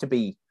that used to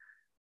be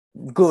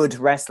good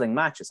wrestling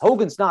matches.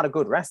 Hogan's not a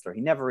good wrestler.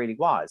 He never really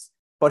was,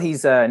 but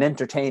he's an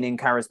entertaining,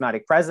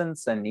 charismatic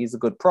presence, and he's a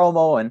good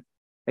promo. And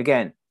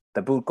again,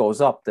 the boot goes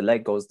up, the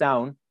leg goes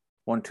down,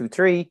 1, 2,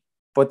 3,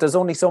 but there's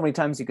only so many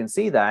times you can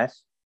see that,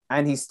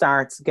 and he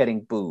starts getting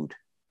booed.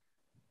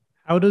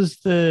 How does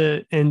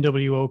the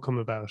NWO come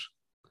about?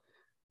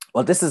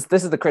 Well, this is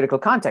the critical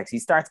context. He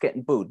starts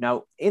getting booed.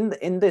 Now,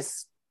 in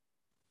this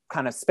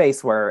kind of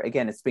space where,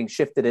 again, it's being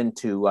shifted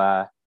into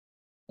a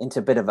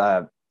bit of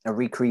a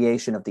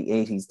recreation of the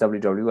 80s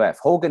WWF,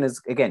 Hogan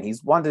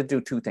he's wanted to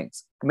do two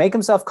things: make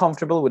himself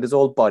comfortable with his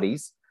old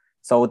buddies.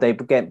 So they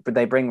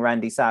bring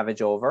Randy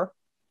Savage over.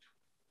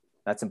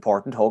 That's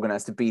important. Hogan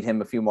has to beat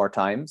him a few more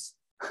times.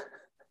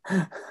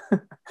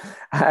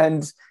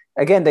 And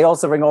again, they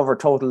also bring over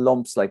total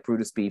lumps like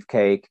Brutus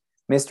Beefcake.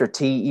 Mr.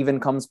 T even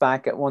comes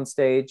back at one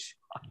stage.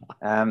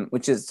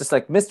 which is just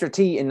like Mr.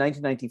 T in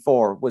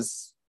 1994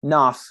 was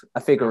not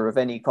a figure of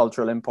any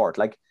cultural import.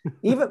 Like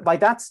even by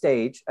that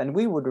stage, and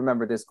we would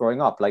remember this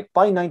growing up, like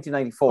by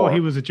 1994, he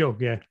was a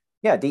joke, yeah.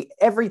 yeah, the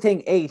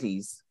everything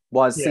 80s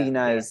was Yeah, seen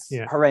as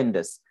yeah.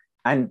 horrendous.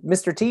 And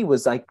Mr. T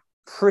was like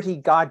pretty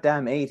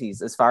goddamn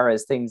 80s as far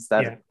as things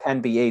that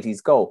can be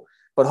 80s go.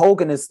 But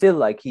Hogan is still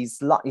like,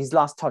 he's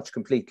lost touch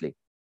completely.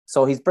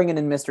 So he's bringing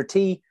in Mr.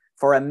 T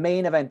for a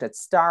main event at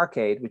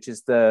Starrcade, which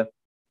is the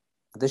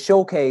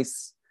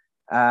showcase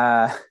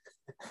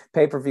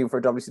pay-per-view for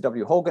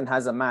WCW. Hogan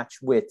has a match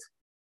with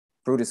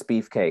Brutus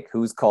Beefcake,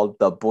 who's called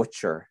The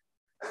Butcher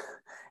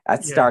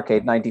at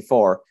Starrcade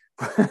 94.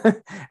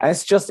 And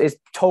it's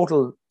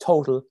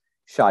total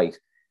shite.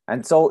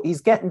 And so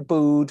he's getting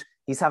booed.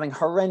 He's having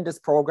horrendous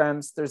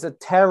programs. There's a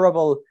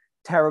terrible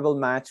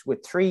match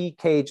with 3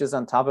 cages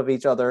on top of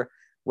each other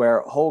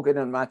where Hogan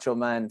and Macho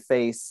Man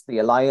face the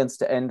Alliance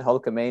to End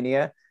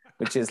Hulkamania,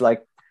 which is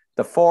like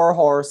the 4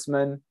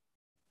 Horsemen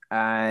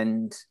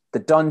and the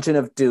Dungeon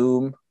of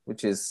Doom,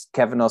 which is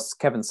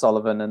Kevin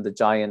Sullivan and the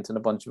Giant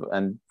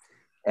and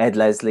Ed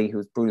Leslie,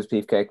 who's Brutus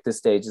Beefcake at this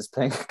stage, is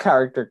playing a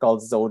character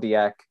called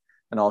Zodiac,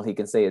 and all he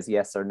can say is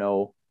yes or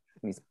no.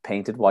 He's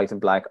painted white and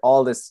black,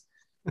 all this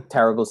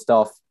terrible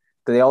stuff.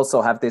 They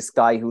also have this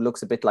guy who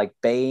looks a bit like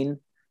Bane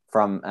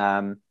from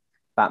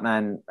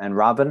Batman and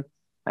Robin,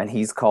 and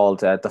he's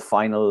called the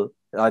Final.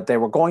 They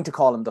were going to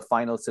call him the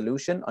Final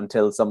Solution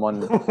until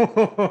someone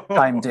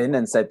chimed in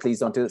and said, please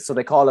don't do it. So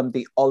they call him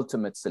the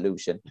Ultimate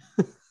Solution,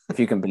 if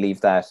you can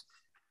believe that.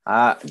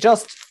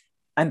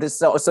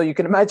 So you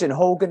can imagine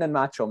Hogan and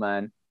Macho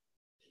Man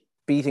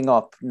beating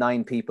up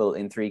 9 people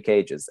in 3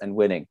 cages and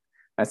winning.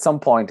 At some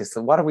point, it's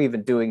what are we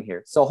even doing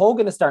here? So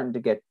Hogan is starting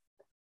to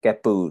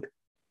get booed.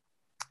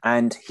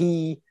 And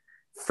he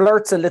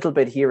flirts a little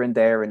bit here and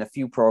there in a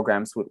few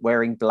programs with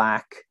wearing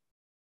black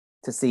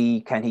to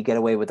see can he get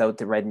away without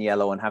the red and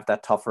yellow and have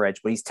that tougher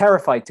edge. But he's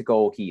terrified to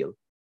go heel,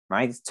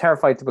 right? He's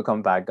terrified to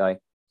become bad guy.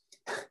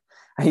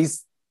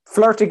 He's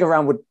flirting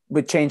around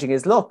with changing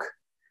his look,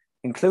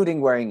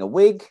 including wearing a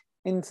wig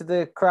into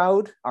the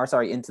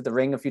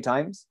ring a few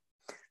times.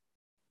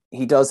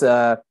 He does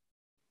a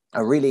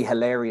really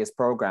hilarious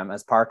program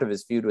as part of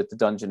his feud with the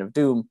Dungeon of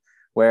Doom,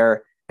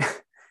 where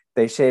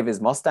they shave his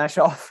mustache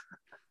off,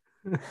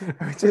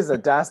 which is a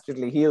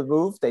dastardly heel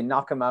move. They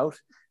knock him out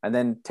and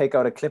then take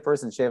out a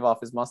clippers and shave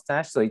off his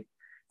mustache. So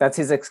that's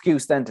his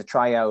excuse then to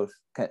try out,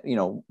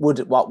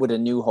 what would a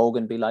new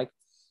Hogan be like?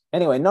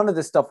 Anyway, none of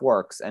this stuff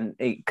works. And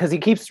because he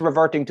keeps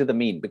reverting to the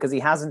mean, because he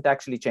hasn't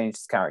actually changed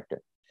his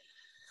character.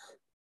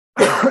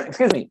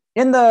 Excuse me.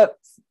 In the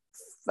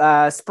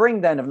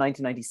spring then of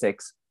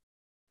 1996,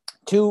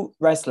 2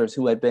 wrestlers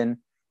who had been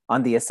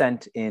on the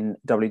ascent in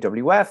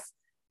WWF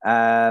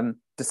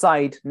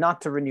decide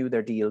not to renew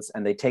their deals,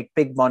 and they take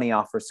big money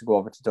offers to go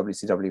over to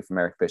WCW from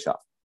Eric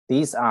Bischoff.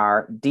 These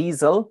are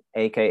Diesel,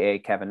 aka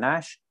Kevin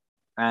Nash,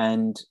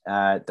 and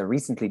the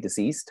recently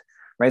deceased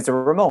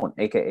Razor Ramon,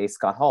 aka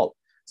Scott Hall.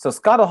 So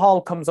Scott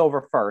Hall comes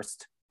over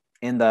first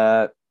in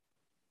the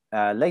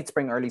late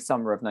spring, early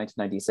summer of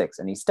 1996,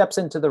 and he steps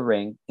into the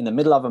ring in the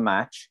middle of a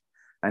match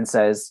and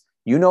says,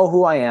 "You know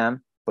who I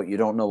am, but you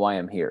don't know why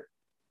I'm here."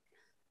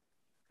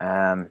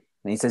 And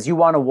he says, "You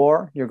want a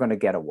war? You're going to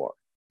get a war.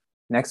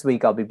 Next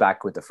week, I'll be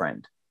back with a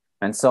friend."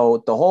 And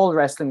so the whole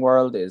wrestling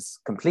world is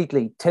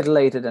completely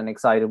titillated and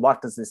excited.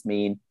 What does this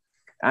mean?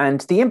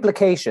 And the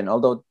implication,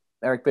 although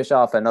Eric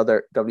Bischoff and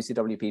other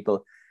WCW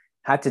people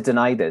had to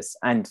deny this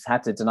and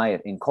had to deny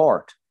it in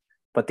court,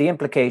 but the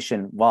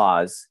implication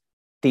was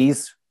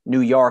these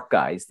New York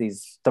guys,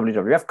 these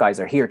WWF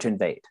guys are here to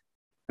invade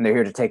and they're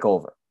here to take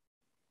over.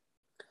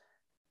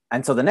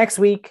 And so the next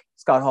week,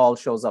 Scott Hall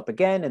shows up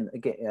again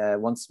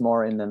and once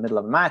more in the middle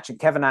of a match, and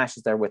Kevin Nash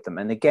is there with them.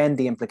 And again,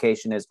 the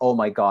implication is, oh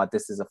my God,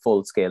 this is a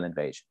full-scale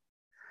invasion.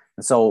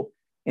 And so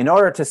in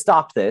order to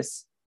stop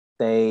this,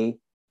 they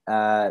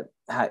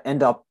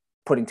end up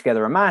putting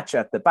together a match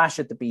at the Bash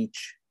at the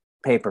Beach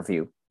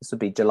pay-per-view. This would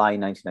be July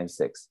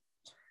 1996.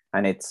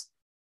 And it's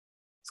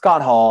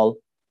Scott Hall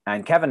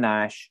and Kevin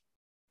Nash,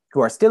 who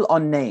are still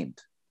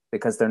unnamed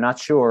because they're not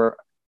sure.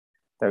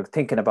 They're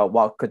thinking about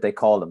what could they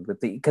call them,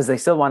 because they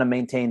still want to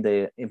maintain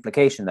the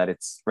implication that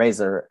it's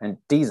Razor and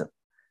Diesel.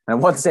 And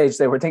at one stage,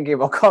 they were thinking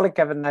about calling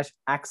Kevin Nash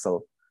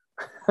Axel.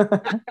 Were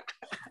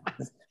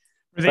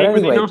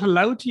they not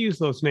allowed to use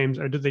those names,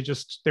 or did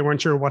they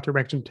weren't sure what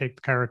direction to take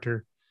the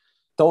character?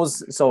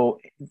 So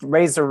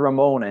Razor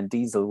Ramon and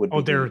Diesel would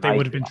be. They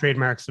would have been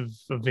trademarks of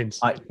Vince.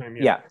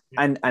 Yeah.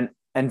 And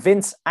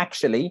Vince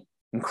actually,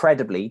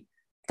 incredibly,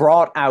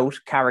 brought out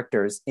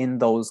characters in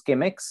those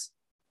gimmicks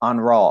on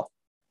Raw.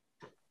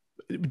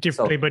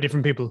 Played by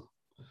different people.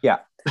 Yeah.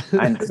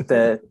 And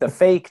the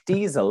fake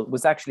Diesel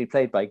was actually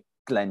played by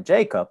Glenn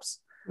Jacobs,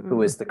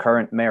 who is the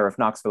current mayor of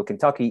Knoxville,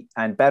 Kentucky,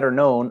 and better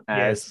known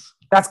as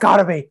That's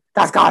Gotta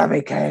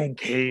Be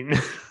Kane.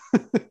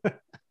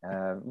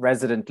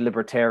 Resident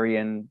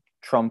libertarian,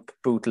 Trump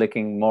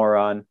bootlicking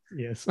moron.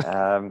 Yes.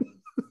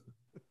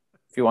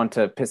 If you want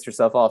to piss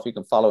yourself off, you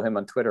can follow him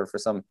on Twitter for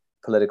some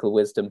political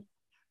wisdom.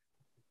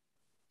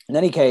 In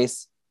any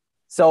case,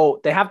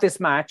 so they have this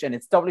match, and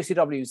it's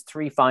WCW's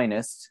three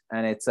finest,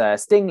 and it's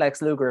Sting,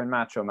 Lex Luger, and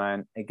Macho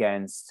Man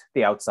against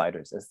the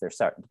Outsiders, as they're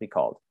starting to be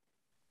called.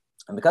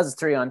 And because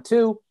it's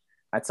 3-on-2,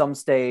 at some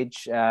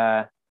stage,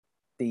 the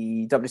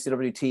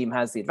WCW team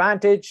has the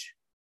advantage.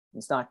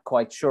 It's not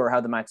quite sure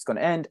how the match is going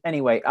to end.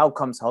 Anyway, out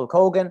comes Hulk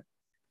Hogan,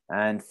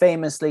 and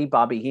famously,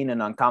 Bobby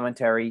Heenan on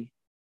commentary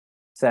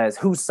says,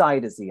 "Whose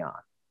side is he on?"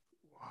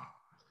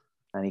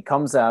 And he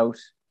comes out,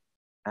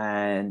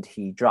 and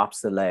he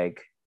drops the leg,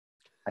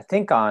 I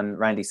think on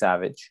Randy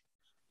Savage,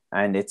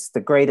 and it's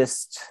the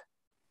greatest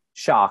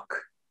shock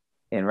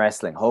in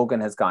wrestling.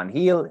 Hogan has gone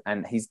heel,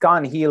 and he's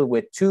gone heel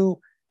with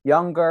two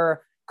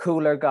younger,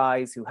 cooler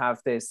guys who have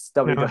this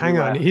WWF. Now, hang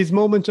on. His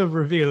moment of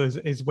reveal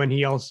is when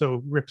he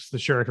also rips the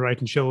shirt, right,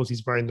 and shows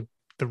he's wearing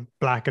the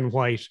black and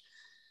white.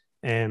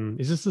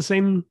 Is this the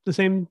same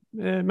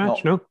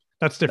match? No,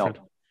 that's different.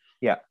 No.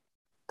 Yeah,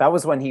 that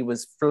was when he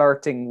was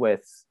flirting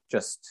with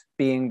just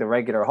being the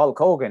regular Hulk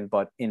Hogan,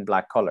 but in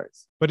black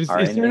colors. But is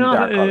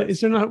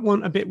there not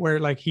one a bit where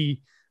like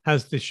he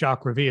has this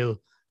shock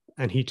reveal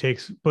and he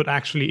takes, but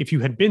actually if you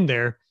had been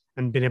there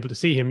and been able to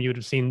see him, you would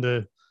have seen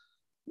the,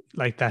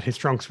 like that his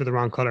trunks were the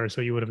wrong color.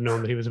 So you would have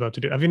known that he was about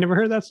to do. Have you never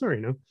heard that story?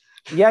 No?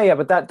 Yeah.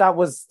 But that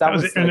was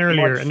an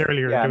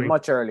earlier.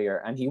 Much earlier.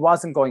 And he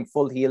wasn't going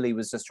full heel. He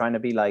was just trying to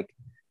be like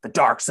the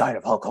dark side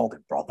of Hulk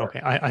Hogan, brother.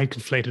 Okay. I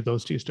conflated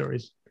those two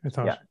stories.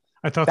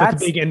 I thought that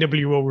the big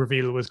NWO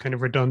reveal was kind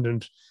of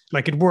redundant.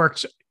 Like it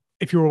worked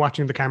if you were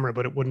watching the camera,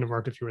 but it wouldn't have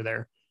worked if you were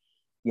there.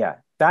 Yeah,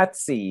 that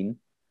scene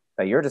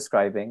that you're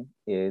describing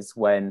is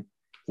when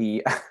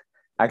he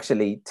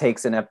actually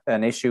takes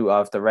an issue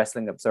of the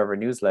Wrestling Observer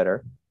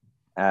newsletter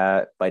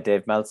by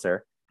Dave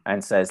Meltzer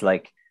and says,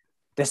 like,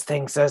 this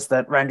thing says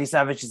that Randy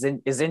Savage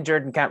is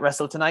injured and can't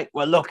wrestle tonight.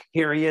 Well, look,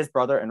 here he is,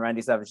 brother. And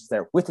Randy Savage is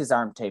there with his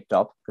arm taped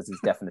up because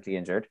he's definitely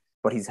injured.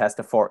 But he has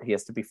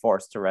to be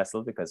forced to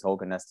wrestle because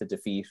Hogan has to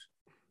defeat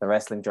the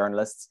wrestling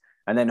journalists.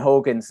 And then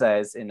Hogan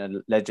says in a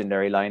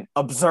legendary line,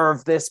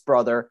 "Observe this,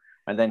 brother."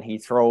 And then he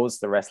throws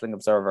the Wrestling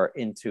Observer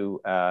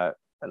into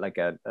like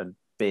a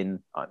bin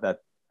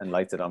and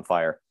lights it on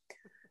fire.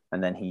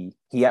 And then he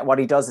what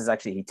he does is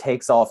actually he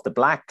takes off the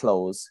black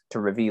clothes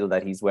to reveal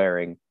that he's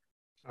wearing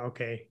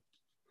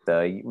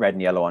the red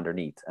and yellow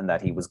underneath, and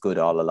that he was good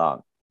all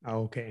along.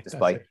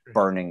 Despite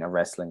burning a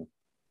wrestling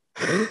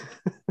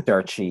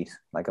dirt sheet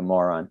like a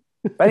moron.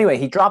 But anyway,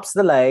 he drops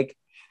the leg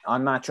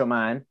on Macho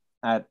Man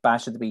at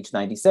Bash at the Beach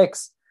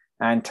 96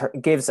 and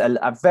gives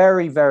a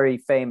very, very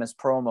famous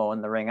promo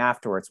in the ring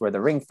afterwards, where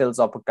the ring fills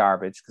up with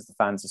garbage because the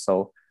fans are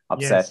so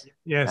upset.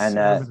 Yes.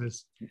 And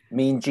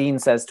Mean Gene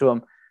says to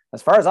him,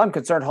 "As far as I'm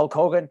concerned, Hulk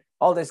Hogan,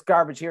 all this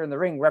garbage here in the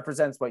ring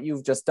represents what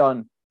you've just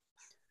done."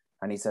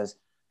 And he says,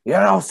 "You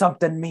know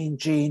something, Mean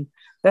Gene?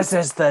 This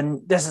is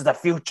the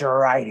future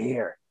right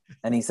here."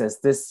 And he says,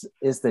 "This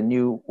is the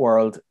New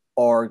World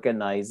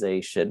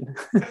Organization."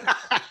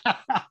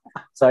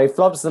 So he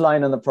flops the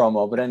line on the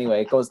promo, but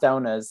anyway, it goes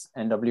down as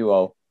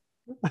NWO.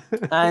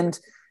 And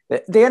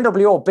the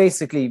NWO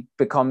basically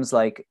becomes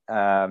like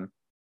a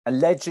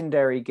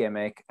legendary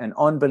gimmick, an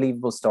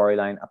unbelievable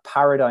storyline, a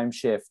paradigm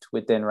shift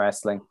within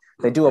wrestling.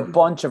 They do a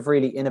bunch of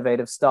really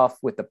innovative stuff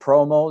with the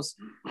promos,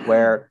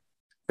 where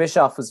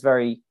Bischoff was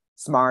very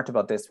smart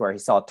about this, where he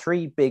saw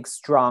three big,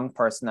 strong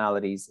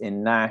personalities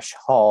in Nash,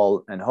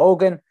 Hall, and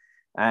Hogan.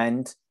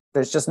 And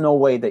there's just no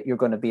way that you're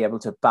going to be able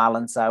to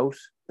balance out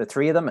the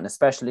three of them, and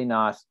especially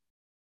not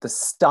the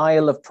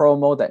style of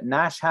promo that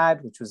Nash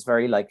had, which was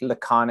very like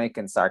laconic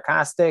and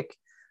sarcastic.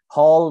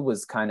 Hall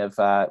was kind of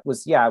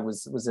was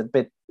a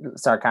bit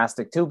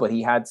sarcastic too, but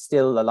he had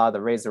still a lot of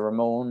the Razor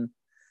Ramon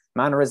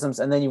mannerisms.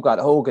 And then you've got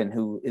Hogan,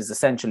 who is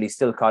essentially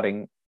still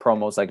cutting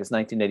promos like it's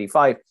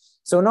 1985.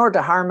 So in order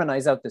to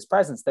harmonize out this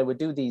presence, they would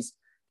do these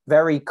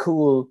very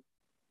cool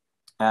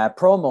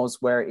promos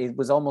where it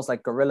was almost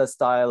like guerrilla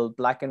style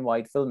black and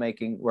white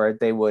filmmaking, where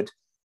they would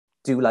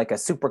do like a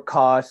super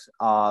cut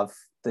of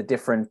the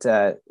different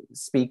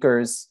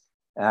speakers.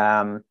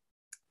 Again,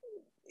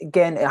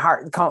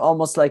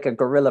 almost like a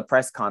guerrilla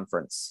press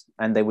conference.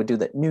 And they would do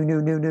the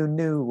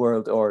new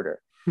world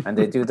order. And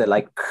they do the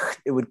like,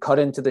 it would cut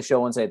into the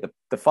show and say,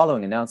 the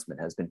following announcement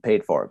has been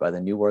paid for by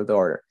the New World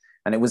Order.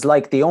 And it was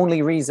like the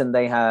only reason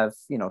they have,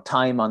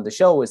 time on the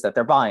show is that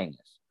they're buying it.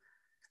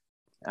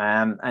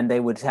 And they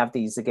would have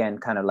these, again,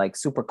 kind of like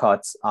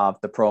supercuts of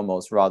the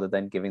promos rather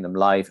than giving them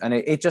live. And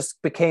it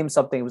just became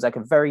something, it was like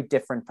a very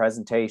different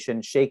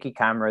presentation, shaky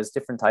cameras,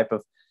 different type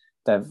of,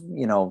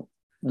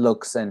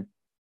 looks. And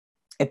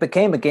it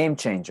became a game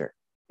changer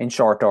in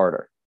short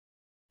order.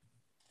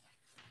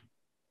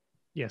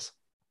 Yes.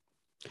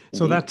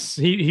 So that's,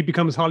 he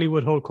becomes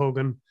Hollywood Hulk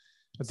Hogan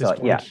at this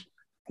point. Yeah.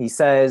 He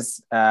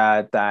says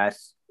that,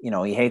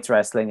 he hates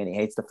wrestling and he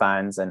hates the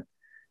fans, and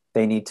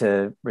they need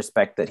to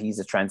respect that he's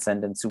a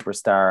transcendent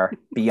superstar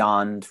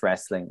beyond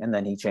wrestling. And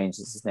then he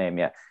changes his name.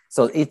 Yeah.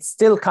 So it's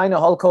still kind of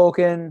Hulk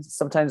Hogan.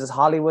 Sometimes it's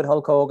Hollywood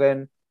Hulk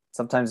Hogan.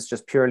 Sometimes it's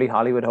just purely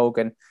Hollywood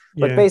Hogan.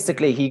 But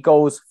basically he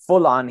goes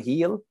full on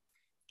heel.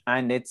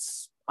 And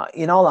it's,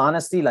 in all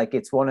honesty, like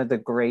it's one of the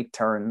great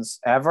turns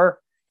ever.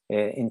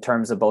 in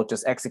terms of both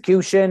just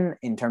execution,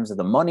 in terms of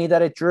the money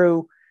that it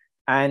drew.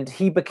 And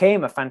he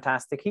became a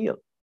fantastic heel.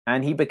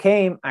 And he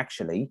became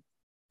actually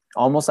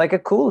almost like a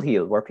cool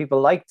heel where people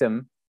liked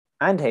him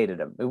and hated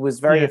him. It was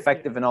very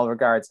effective in all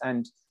regards.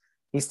 And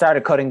he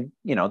started cutting,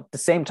 the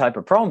same type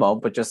of promo,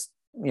 but just,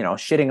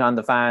 shitting on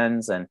the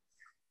fans and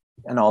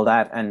all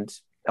that. And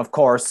of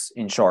course,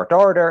 in short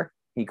order,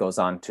 he goes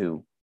on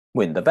to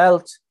win the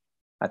belt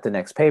at the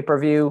next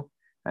pay-per-view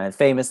and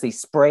famously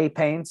spray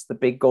paints the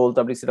big gold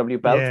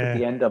WCW belt with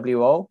the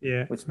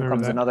NWO, which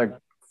becomes another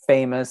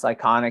famous,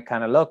 iconic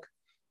kind of look.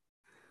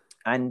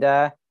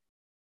 And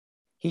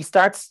he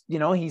starts,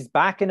 he's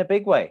back in a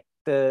big way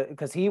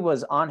because he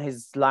was on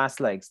his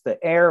last legs.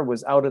 The air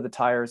was out of the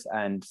tires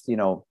and,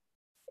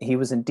 he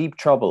was in deep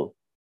trouble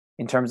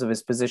in terms of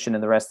his position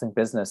in the wrestling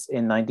business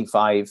in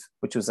 95,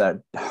 which was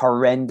a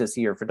horrendous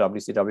year for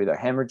WCW. They're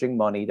hemorrhaging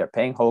money. They're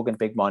paying Hogan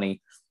big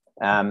money.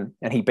 And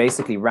he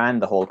basically ran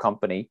the whole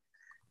company.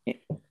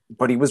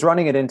 But he was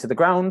running it into the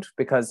ground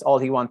because all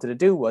he wanted to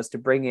do was to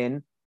bring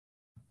in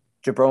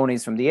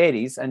jabronis from the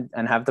 80s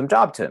and have them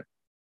job to him.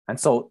 And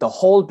so the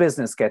whole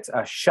business gets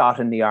a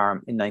shot in the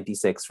arm in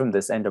 96 from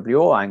this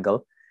NWO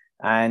angle.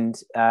 And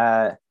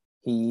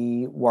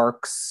he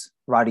works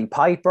Roddy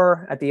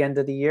Piper at the end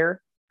of the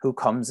year, who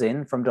comes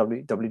in from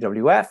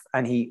WWF.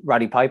 And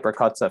Roddy Piper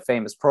cuts a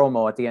famous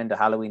promo at the end of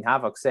Halloween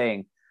Havoc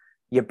saying,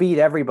 "You beat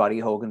everybody,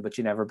 Hogan, but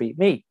you never beat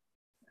me."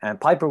 And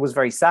Piper was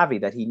very savvy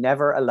that he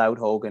never allowed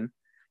Hogan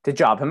to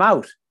job him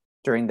out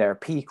during their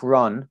peak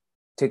run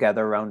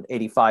together around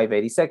 85,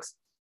 86.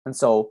 And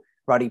so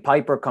Roddy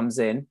Piper comes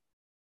in,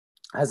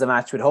 has a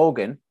match with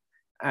Hogan,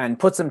 and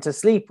puts him to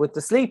sleep with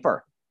the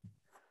sleeper.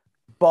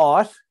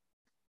 But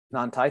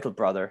non-title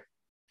brother.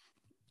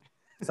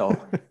 So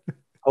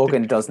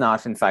Hogan does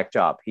not, in fact,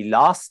 job. He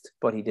lost,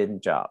 but he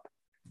didn't job.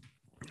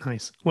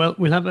 Nice. Well,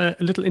 we'll have a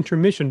little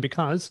intermission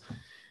because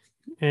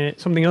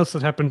something else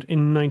that happened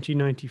in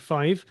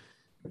 1995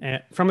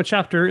 from a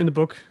chapter in the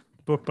book.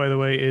 The book, by the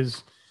way,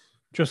 is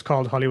just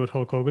called Hollywood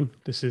Hulk Hogan.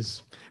 This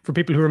is for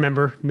people who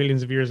remember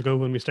millions of years ago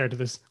when we started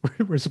this.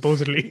 We're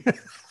supposedly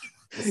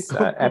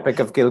Epic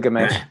of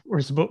Gilgamesh.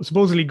 We're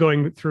supposedly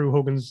going through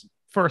Hogan's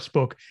first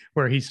book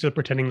where he's still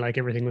pretending like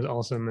everything was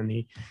awesome,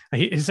 and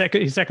his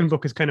second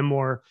book is kind of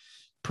more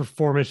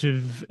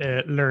performative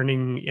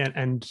learning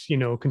and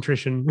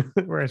contrition,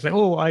 where it's like,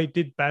 oh, I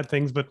did bad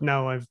things, but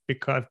now I've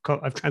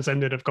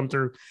transcended, I've come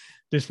through.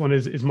 This one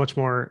is much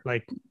more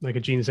like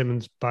a Gene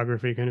Simmons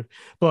biography kind of.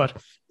 But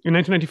in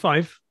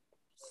 1995,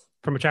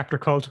 from a chapter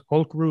called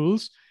Hulk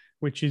Rules,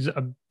 which is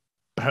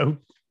about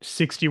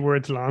 60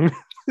 words long,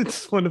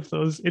 it's one of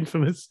those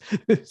infamous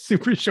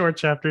super short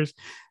chapters.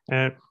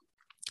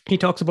 He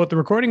talks about the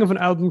recording of an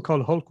album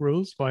called Hulk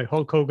Rules by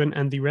Hulk Hogan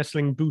and the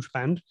Wrestling Boot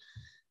Band.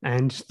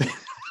 And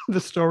the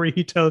story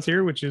he tells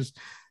here, which is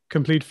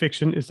complete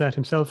fiction, is that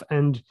himself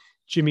and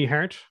Jimmy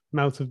Hart,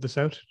 Mouth of the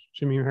South,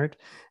 Jimmy Hart,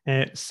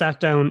 sat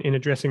down in a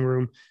dressing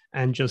room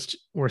and just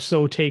were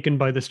so taken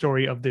by the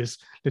story of this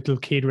little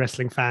kid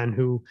wrestling fan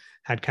who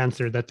had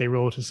cancer that they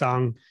wrote a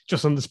song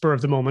just on the spur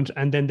of the moment.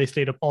 And then they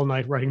stayed up all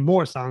night writing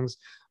more songs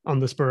on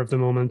the spur of the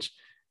moment,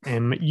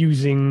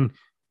 using...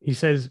 He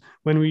says,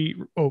 when we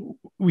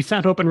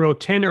sat up and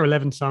wrote 10 or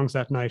 11 songs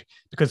that night,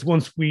 because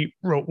once we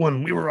wrote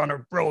one, we were on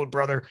a roll,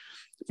 brother.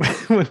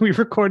 When we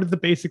recorded the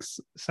basics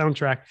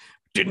soundtrack,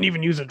 didn't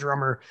even use a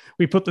drummer.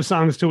 We put the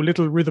songs to a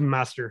little rhythm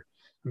master,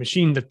 a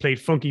machine that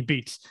played funky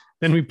beats.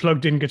 Then we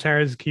plugged in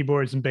guitars,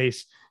 keyboards, and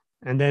bass.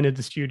 And then at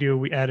the studio,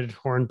 we added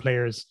horn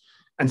players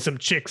and some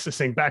chicks to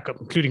sing backup,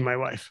 including my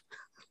wife.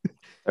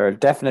 There are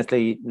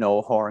definitely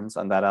no horns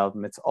on that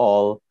album. It's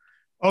all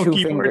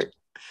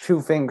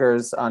two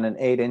fingers on an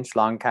 8-inch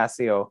long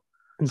Casio.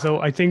 And so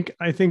I think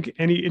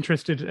any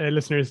interested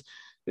listeners,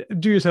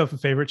 do yourself a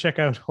favor, check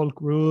out Hulk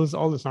Rules.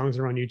 All the songs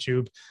are on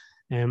YouTube.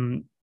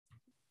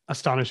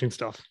 Astonishing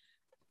stuff.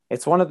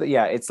 It's one of the,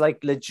 it's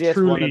like legit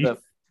truly one of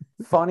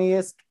the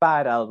funniest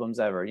bad albums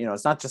ever.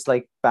 It's not just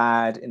like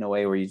bad in a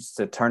way where you just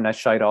turn that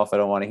shite off, I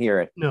don't want to hear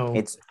it. No.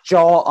 It's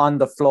jaw on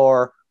the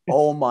floor.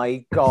 Oh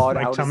my God.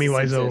 Like Tommy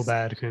Wiseau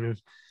bad kind of.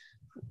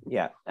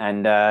 Yeah.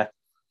 And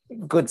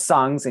good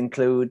songs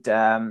include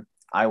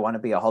I Want to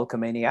Be a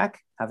Hulkamaniac,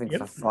 having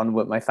fun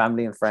with my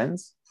family and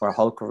friends, where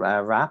Hulk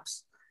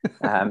raps.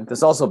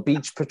 There's also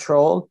Beach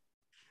Patrol,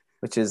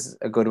 which is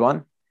a good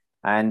one.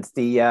 And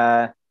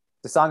the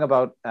song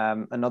about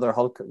another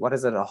Hulk, what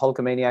is it, a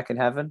Hulkamaniac in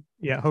Heaven?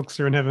 Yeah,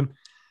 Hulkster in Heaven.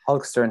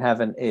 Hulkster in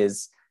Heaven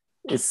is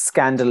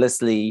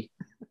scandalously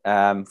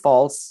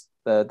false.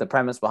 The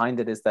premise behind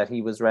it is that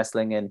he was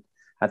wrestling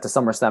at the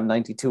SummerSlam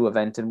 92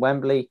 event in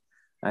Wembley,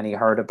 and he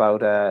heard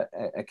about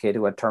a kid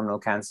who had terminal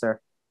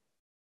cancer.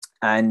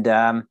 And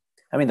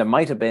there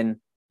might have been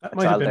a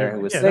child there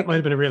who was sick. That might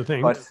have been a real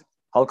thing. But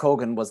Hulk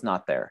Hogan was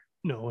not there.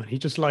 No, he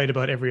just lied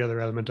about every other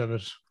element of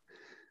it.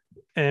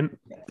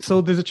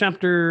 So there's a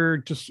chapter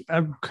just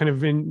kind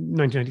of in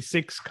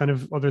 1996, kind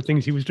of other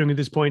things he was doing at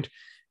this point,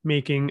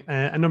 making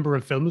a number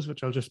of films,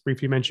 which I'll just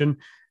briefly mention.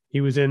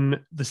 He was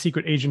in The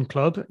Secret Agent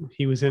Club.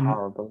 He was in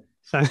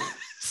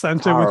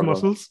Santa with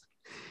Muscles.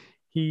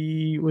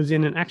 He was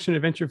in an action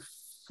adventure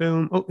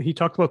film. Oh, he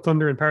talked about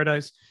Thunder in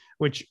Paradise,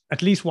 which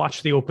at least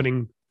watch the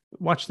opening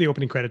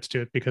credits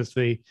to it because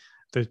the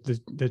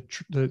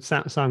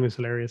song is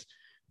hilarious.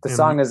 The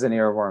song is an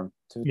earworm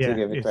to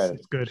give it credit.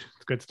 It's good.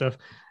 It's good stuff.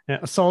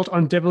 Assault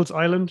on Devil's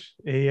Island,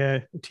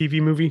 a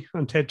TV movie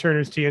on Ted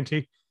Turner's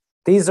TNT.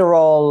 These are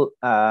all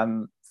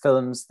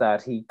films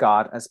that he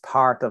got as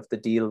part of the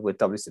deal with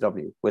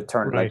WCW, with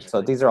Turner. Right.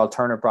 So these are all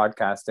Turner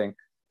Broadcasting,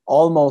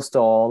 almost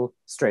all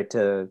straight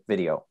to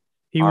video.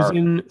 He was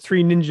in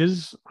Three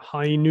Ninjas,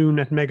 High Noon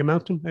at Mega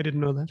Mountain. I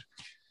didn't know that.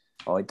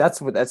 Oh,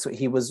 that's what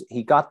he was.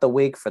 He got the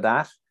wig for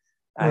that,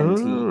 and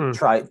he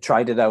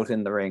tried it out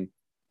in the ring.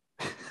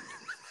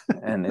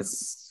 And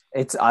it's.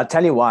 I'll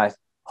tell you what.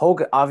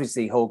 Hogan's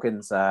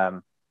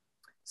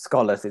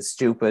skullet is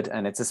stupid,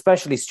 and it's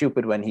especially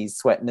stupid when he's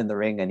sweating in the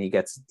ring and he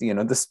gets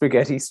the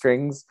spaghetti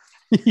strings.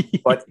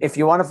 But if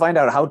you want to find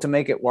out how to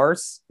make it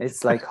worse,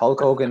 it's like Hulk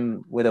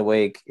Hogan with a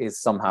wig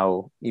is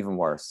somehow even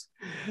worse.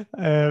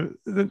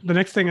 The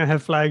next thing I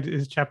have flagged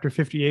is chapter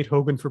 58,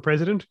 Hogan for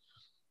President,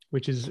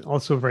 which is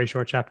also a very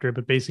short chapter,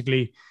 but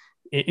basically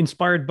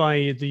inspired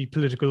by the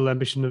political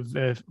ambition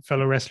of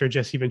fellow wrestler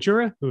Jesse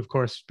Ventura, who of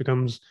course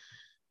becomes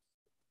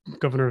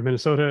governor of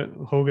Minnesota.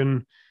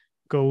 Hogan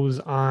goes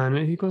on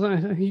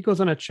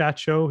a chat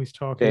show. He's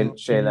talking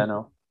Jay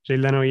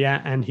Leno,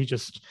 yeah, and he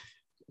just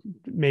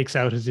makes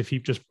out as if he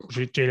just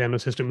Jay Leno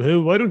says to him,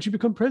 "Oh, why don't you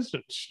become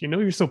president?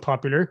 You're so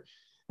popular."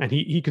 And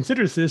he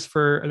considers this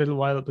for a little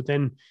while, but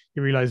then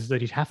he realizes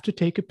that he'd have to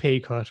take a pay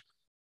cut,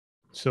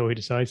 so he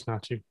decides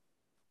not to.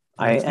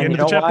 And you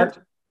know what?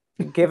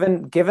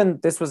 Given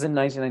this was in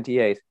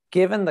 1998,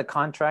 given the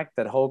contract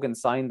that Hogan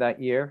signed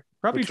that year,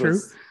 probably true.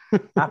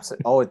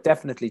 Absolutely, it's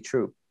definitely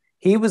true.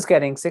 He was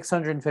getting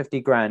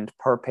 $650,000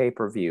 per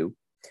pay-per-view,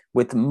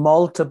 with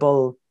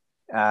multiple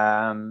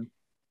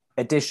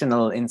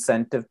additional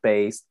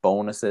incentive-based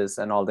bonuses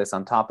and all this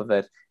on top of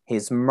it.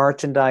 His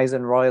merchandise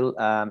and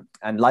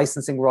and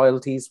licensing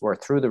royalties were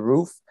through the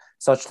roof,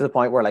 such to the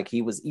point where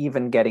he was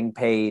even getting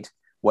paid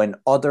when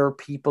other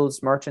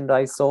people's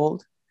merchandise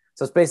sold.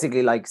 So it's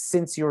basically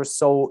since you're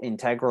so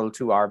integral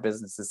to our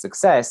business's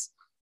success,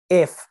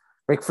 if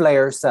Ric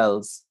Flair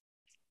sells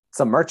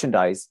some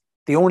merchandise,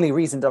 the only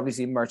reason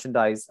WC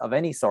merchandise of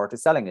any sort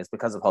is selling is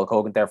because of Hulk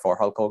Hogan. Therefore,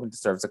 Hulk Hogan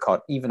deserves a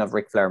cut, even of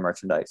Ric Flair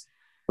merchandise,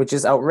 which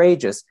is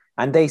outrageous.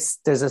 And there's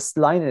a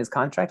line in his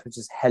contract, which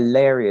is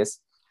hilarious,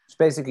 which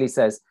basically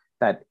says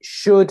that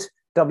should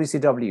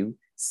WCW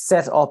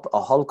set up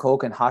a Hulk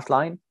Hogan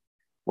hotline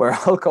where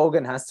Hulk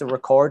Hogan has to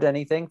record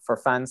anything for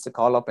fans to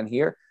call up and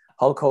hear,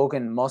 Hulk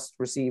Hogan must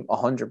receive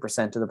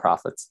 100% of the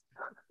profits.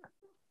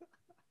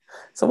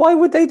 So why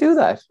would they do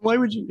that? Why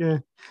would you? Yeah.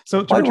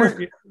 So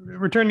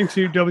returning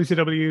to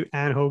WCW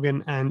and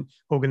Hogan and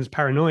Hogan's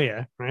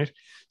paranoia, right?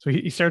 So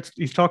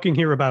he's talking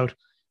here about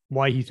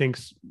why he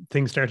thinks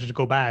things started to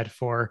go bad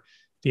for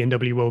the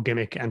NWO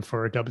gimmick and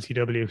for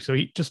WCW. So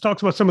he just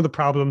talks about some of the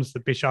problems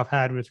that Bischoff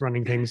had with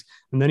running things.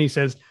 And then he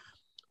says,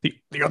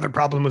 the other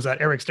problem was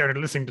that Eric started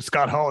listening to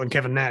Scott Hall and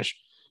Kevin Nash.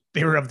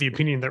 They were of the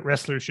opinion that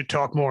wrestlers should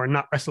talk more and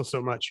not wrestle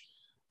so much.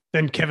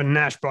 Then Kevin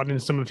Nash brought in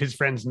some of his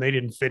friends and they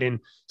didn't fit in.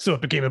 So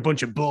it became a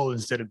bunch of bull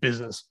instead of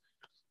business.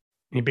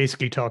 And he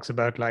basically talks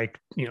about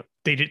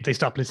they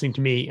stopped listening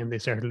to me and they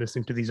started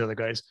listening to these other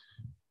guys.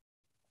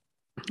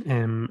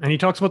 And he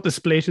talks about the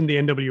split in the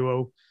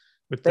NWO.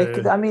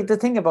 The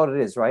thing about it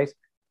is, right,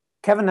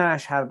 Kevin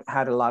Nash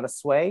had a lot of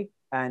sway,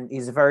 and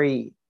he's a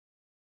very,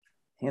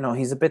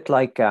 he's a bit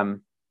like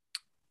kind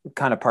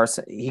of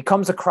person. He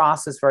comes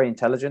across as very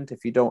intelligent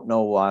if you don't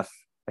know what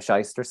a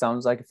shyster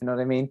sounds like, if you know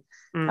what I mean.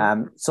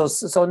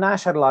 So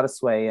Nash had a lot of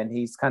sway, and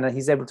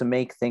he's able to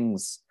make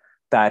things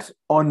that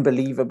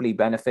unbelievably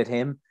benefit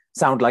him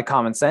sound like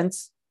common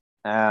sense.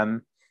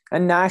 And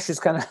Nash is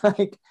kind of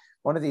like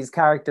one of these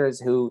characters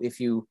who, if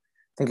you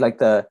think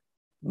the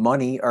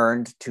money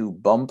earned to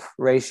bump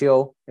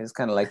ratio, is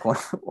kind of like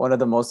one of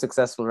the most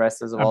successful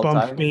wrestlers of all time. A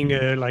bump being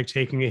like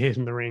taking a hit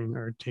in the ring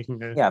or taking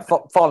a...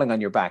 falling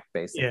on your back,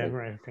 basically. Yeah,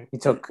 right, okay. He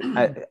took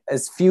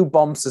as few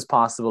bumps as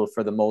possible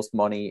for the most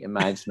money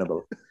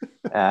imaginable.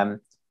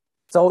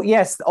 So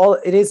yes,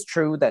 it is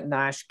true that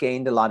Nash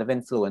gained a lot of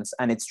influence,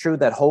 and it's true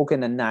that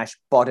Hogan and Nash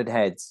butted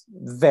heads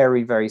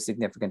very, very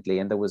significantly,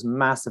 and there was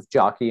massive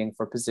jockeying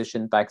for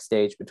position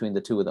backstage between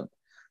the two of them.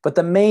 But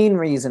the main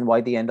reason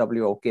why the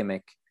NWO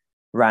gimmick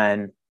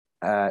ran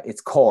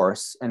its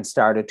course and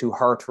started to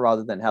hurt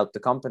rather than help the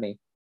company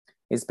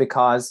is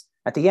because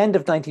at the end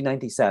of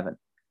 1997,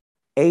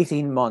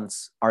 18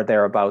 months or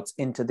thereabouts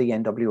into the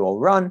NWO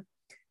run,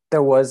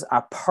 there was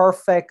a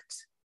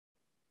perfect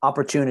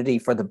opportunity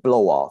for the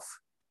blow-off,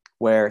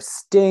 where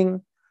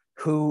Sting,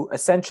 who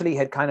essentially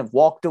had kind of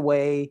walked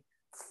away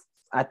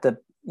at a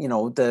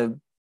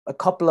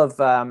couple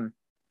of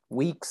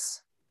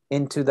weeks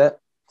into the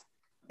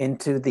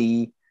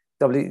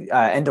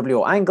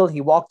NWO angle,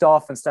 he walked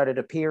off and started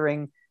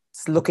appearing,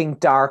 looking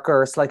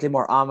darker, slightly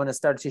more ominous,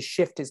 started to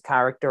shift his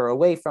character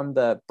away from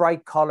the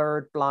bright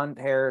colored, blonde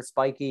hair,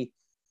 spiky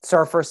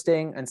surfer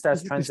Sting, and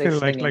starts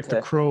transitioning like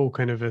the Crow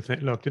kind of a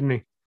thing, look, didn't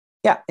he?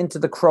 Yeah, into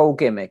the Crow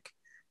gimmick.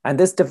 And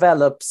this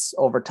develops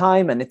over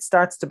time, and it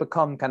starts to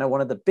become kind of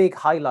one of the big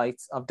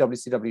highlights of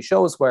WCW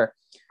shows, where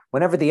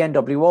whenever the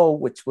NWO,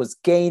 which was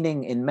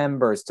gaining in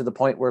members to the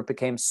point where it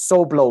became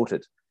so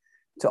bloated,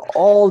 to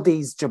all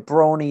these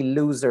jabroni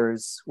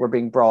losers were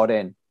being brought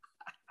in.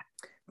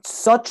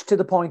 Such to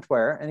the point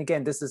where, and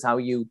again, this is how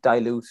you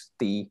dilute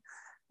the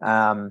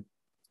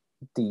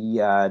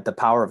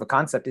power of a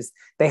concept, is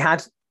they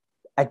had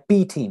a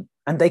B team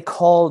and they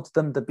called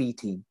them the B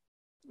team.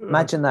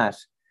 Imagine that.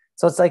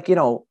 So it's like, you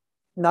know,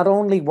 not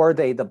only were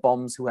they the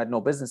bums who had no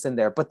business in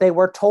there, but you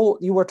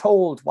were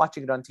told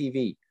watching it on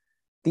TV,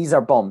 these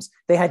are bums.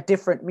 They had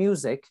different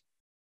music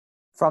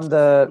from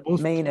the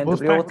main NWO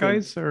Wolfpack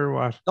guys or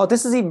what? No,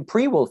 this is even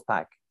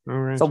pre-Wolfpack. All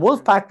right. So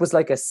Wolfpack was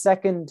like a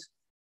second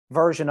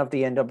version of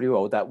the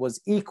NWO that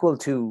was equal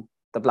to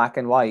the black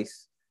and white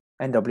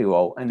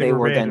NWO, and they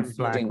were red then and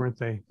black, feuding weren't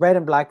they? red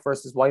and black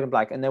versus white and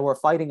black, and they were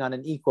fighting on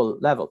an equal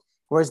level.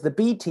 Whereas the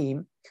B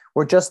team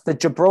were just the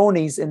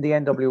jabronis in the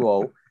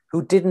NWO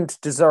who didn't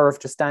deserve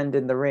to stand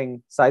in the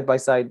ring side by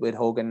side with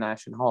Hogan,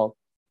 Nash, and Hall.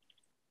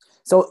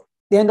 So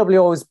the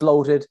NWO was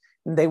bloated,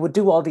 and they would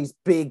do all these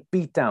big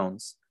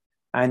beatdowns.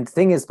 And the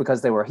thing is,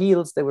 because they were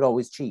heels, they would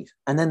always cheat.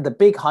 And then the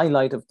big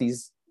highlight of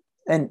these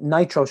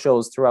Nitro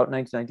shows throughout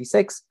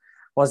 1996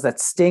 was that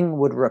Sting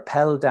would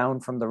rappel down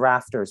from the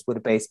rafters with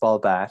a baseball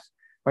bat,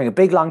 wearing a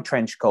big long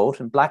trench coat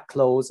and black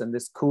clothes and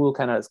this cool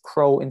kind of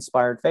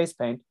Crow-inspired face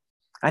paint.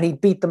 And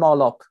he'd beat them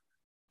all up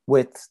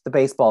with the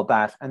baseball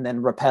bat and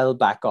then rappel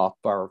back up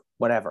or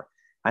whatever.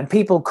 And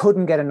people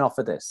couldn't get enough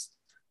of this.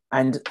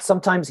 And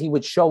sometimes he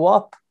would show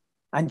up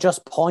and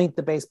just point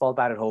the baseball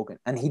bat at Hogan.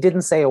 And he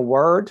didn't say a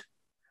word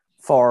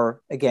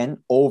for, again,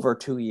 over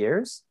 2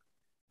 years.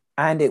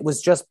 And it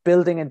was just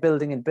building and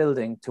building and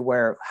building to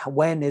where,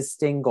 when is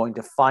Sting going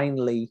to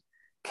finally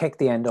kick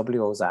the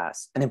NWO's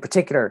ass? And in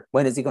particular,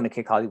 when is he going to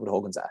kick Hollywood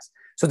Hogan's ass?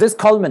 So this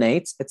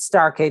culminates at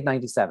Starrcade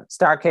 97.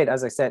 Starrcade,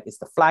 as I said, is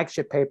the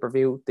flagship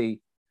pay-per-view, the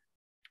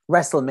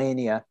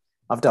WrestleMania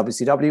of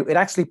WCW. It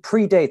actually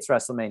predates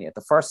WrestleMania.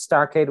 The first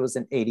Starrcade was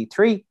in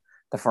 83.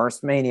 The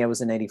first Mania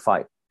was in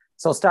 85.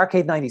 So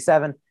Starrcade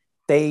 97,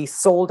 they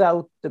sold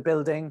out the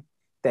building.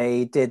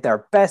 They did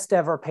their best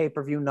ever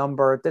pay-per-view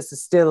number. This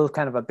is still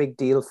kind of a big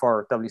deal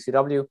for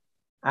WCW.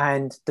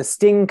 And the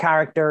Sting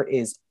character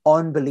is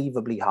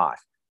unbelievably hot.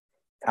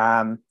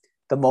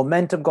 The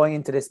momentum going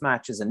into this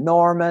match is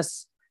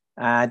enormous.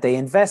 They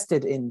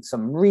invested in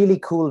some really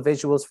cool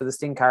visuals for the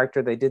Sting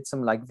character. They did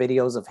some like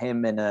videos of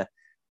him in a,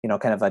 you know,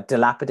 kind of a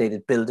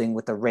dilapidated building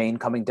with the rain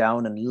coming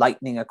down and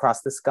lightning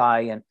across the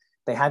sky. And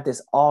they had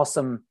this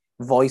awesome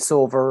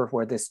voiceover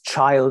where this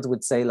child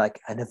would say like,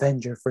 "An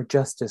Avenger for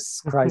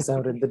Justice cries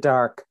out in the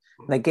dark."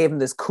 And they gave him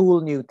this cool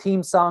new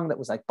theme song that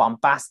was like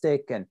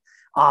bombastic and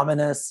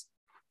ominous.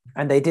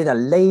 And they did a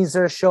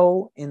laser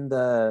show in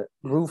the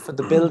roof of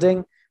the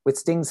building with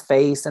Sting's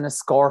face and a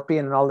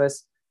scorpion and all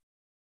this.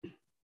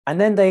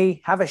 And then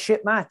they have a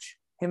shit match,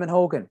 him and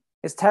Hogan.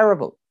 It's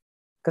terrible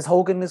because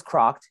Hogan is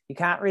crocked. He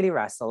can't really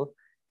wrestle.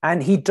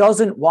 And he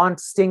doesn't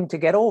want Sting to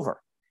get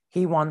over.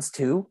 He wants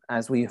to,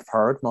 as we've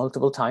heard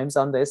multiple times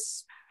on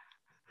this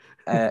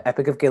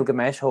Epic of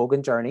Gilgamesh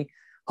Hogan journey,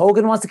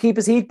 Hogan wants to keep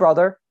his heat,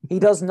 brother. He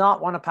does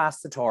not want to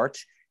pass the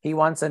torch. He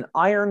wants an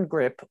iron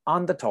grip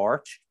on the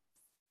torch.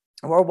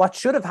 Or what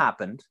should have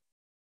happened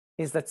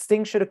is that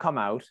Sting should have come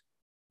out,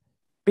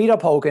 beat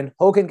up Hogan.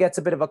 Hogan gets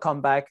a bit of a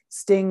comeback.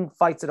 Sting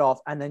fights it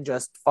off and then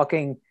just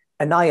fucking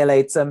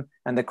annihilates him.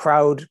 And the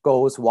crowd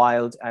goes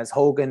wild as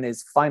Hogan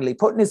is finally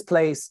put in his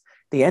place.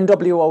 The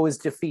NWO is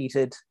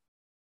defeated.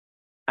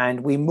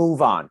 And we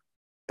move on.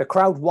 The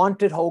crowd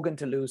wanted Hogan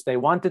to lose. They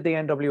wanted the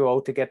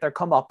NWO to get their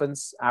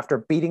comeuppance after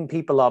beating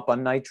people up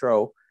on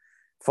Nitro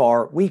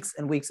for weeks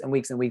and weeks and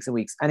weeks and weeks and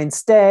weeks. And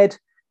instead,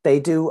 they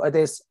do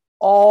this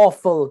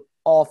awful,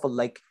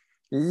 like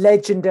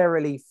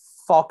legendarily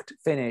fucked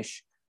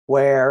finish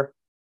where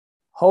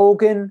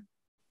Hogan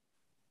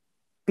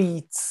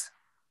beats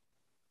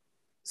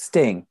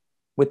Sting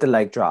with the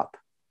leg drop,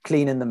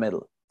 clean in the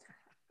middle.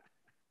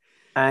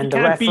 And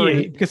the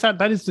referee, because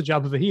that is the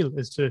job of a heel,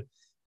 is to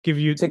give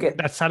you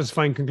that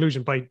satisfying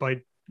conclusion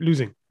by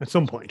losing at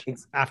some point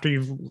after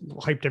you've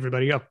hyped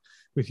everybody up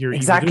with your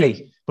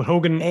exactly. But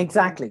Hogan,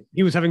 exactly,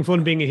 he was having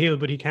fun being a heel,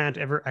 but he can't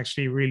ever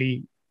actually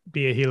really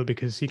be a heel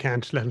because he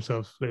can't let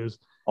himself lose.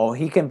 Oh,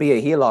 he can be a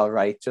heel, all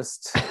right,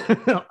 just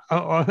out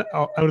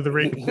of the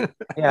ring.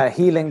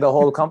 Healing the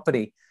whole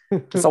company.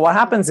 So what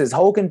happens is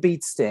Hogan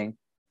beats Sting,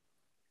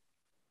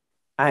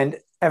 and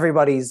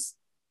everybody's,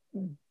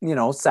 you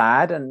know,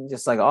 sad and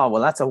just like, oh,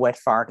 well, that's a wet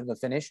fart of a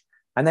finish.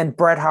 And then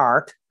Bret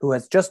Hart, who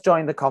has just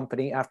joined the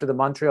company after the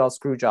Montreal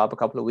Screwjob a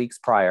couple of weeks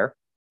prior,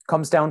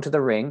 comes down to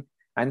the ring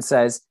and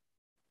says,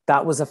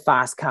 that was a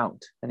fast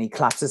count. And he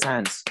claps his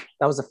hands.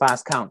 That was a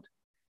fast count.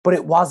 But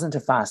it wasn't a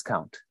fast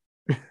count.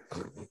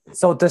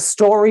 So the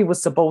story was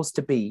supposed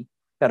to be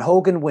that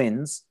Hogan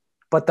wins,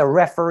 but the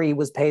referee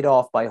was paid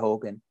off by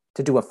Hogan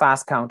to do a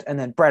fast count. And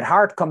then Bret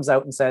Hart comes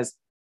out and says,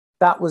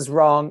 that was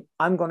wrong.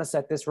 I'm going to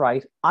set this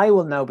right. I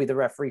will now be the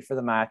referee for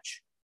the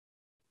match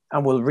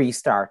and we'll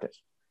restart it.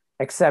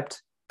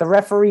 except the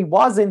referee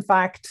was in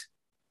fact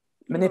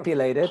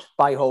manipulated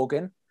by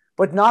Hogan,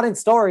 but not in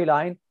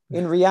storyline,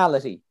 in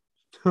reality.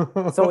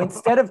 So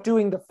instead of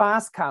doing the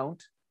fast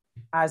count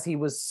as he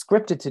was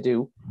scripted to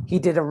do, he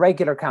did a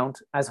regular count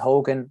as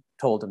Hogan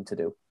told him to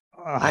do.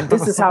 And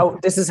this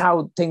is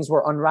how things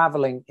were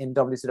unraveling in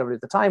WCW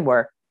at the time,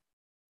 where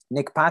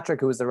Nick Patrick,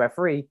 who was the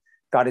referee,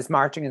 got his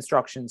marching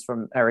instructions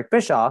from Eric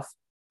Bischoff,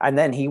 and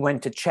then he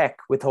went to check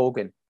with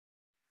Hogan.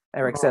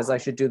 Eric says, I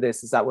should do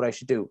this. Is that what I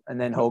should do? And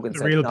then Hogan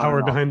said, real no, power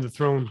no, no. behind the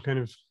throne, kind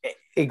of.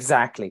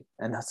 Exactly.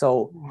 And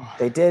so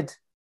they did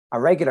a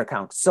regular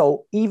count.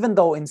 So even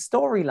though in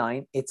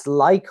storyline, it's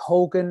like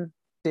Hogan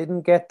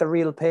didn't get the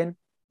real pin,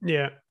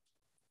 Yeah.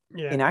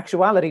 in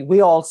actuality,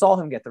 we all saw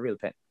him get the real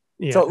pin.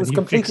 Yeah, So it was and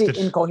he completely fixed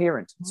it.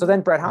 incoherent. So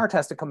then Bret Hart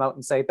has to come out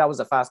and say, that was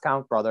a fast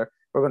count, brother.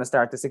 We're going to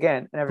start this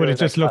again. And But it everyone's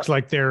just like, looks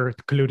like they're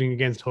colluding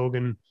against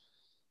Hogan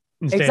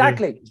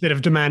Exactly. instead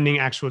of demanding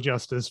actual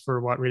justice for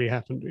what really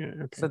happened.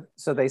 Yeah, okay.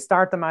 So they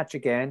start the match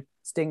again.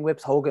 Sting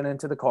whips Hogan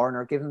into the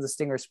corner, gives him the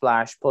Stinger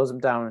splash, pulls him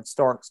down, and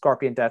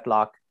Scorpion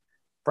Deathlock.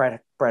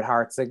 Bret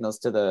Hart signals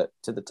to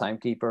the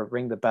timekeeper,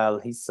 ring the bell.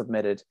 He's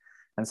submitted,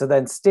 and so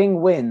then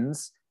Sting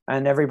wins,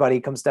 and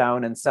everybody comes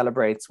down and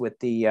celebrates with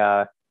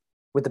the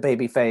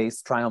baby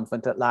face,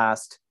 triumphant at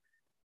last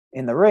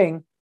in the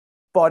ring.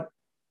 But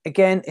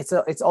again,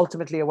 it's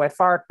ultimately a wet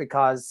fart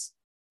because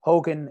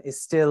Hogan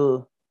is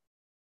still.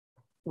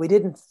 We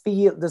didn't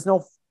feel there's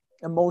no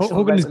emotional.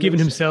 Hogan has given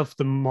resolution. himself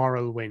the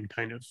moral win,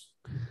 kind of.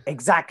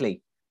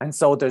 Exactly. And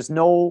so there's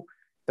no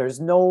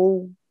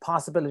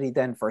possibility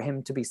then for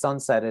him to be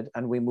sunsetted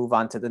and we move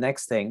on to the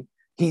next thing.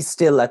 He's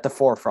still at the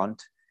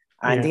forefront.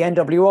 And the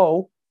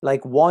NWO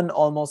won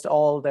almost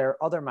all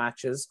their other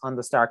matches on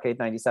the Starrcade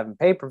 97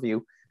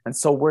 pay-per-view. And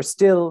so we're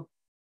still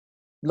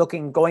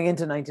going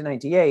into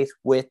 1998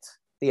 with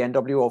the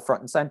NWO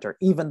front and center,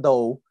 even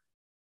though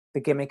the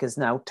gimmick is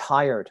now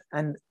tired.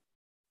 And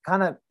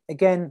kind of,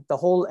 again, the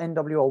whole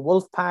NWO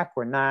Wolfpack,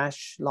 where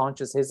Nash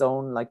launches his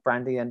own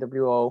brandy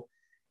NWO,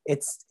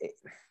 it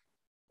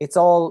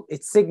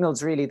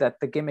signals really that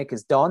the gimmick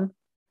is done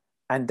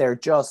and they're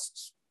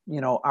just,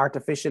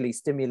 artificially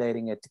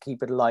stimulating it to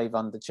keep it alive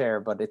on the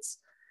chair, but it's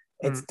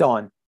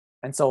done.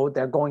 And so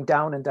they're going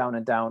down and down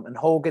and down, and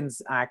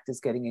Hogan's act is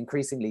getting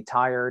increasingly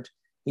tired.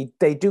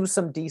 They do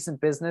some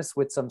decent business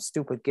with some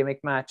stupid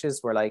gimmick matches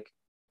where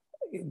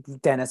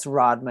Dennis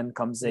Rodman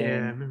comes in. Yeah,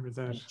 I remember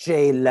that.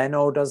 Jay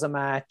Leno does a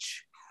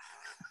match.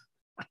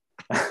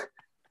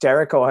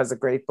 Jericho has a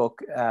great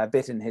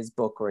bit in his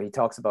book where he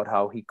talks about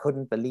how he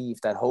couldn't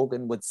believe that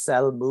Hogan would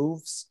sell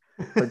moves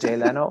for Jay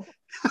Leno.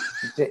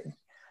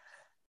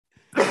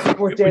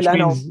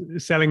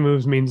 Means selling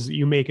moves means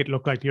you make it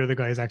look like the other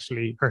guy is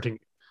actually hurting you,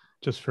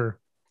 just for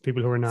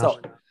people who are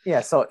not.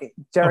 So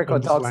Jericho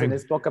Up on talks this in line.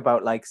 his book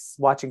about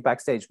watching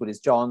backstage with his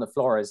jaw on the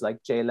floor as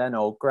Jay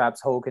Leno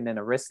grabs Hogan in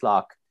a wrist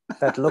lock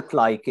that looked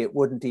like it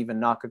wouldn't even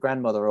knock a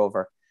grandmother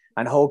over.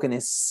 And Hogan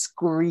is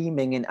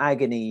screaming in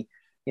agony,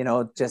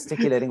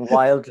 gesticulating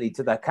wildly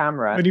to that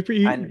camera. But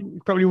he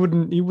probably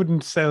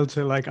wouldn't sell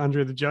to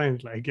Andre the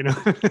Giant,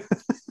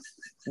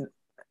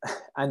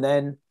 And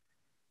then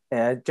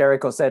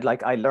Jericho said,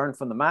 I learned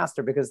from the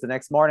master because the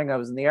next morning I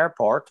was in the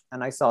airport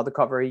and I saw the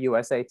cover of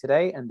USA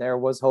Today, and there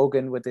was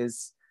Hogan with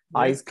his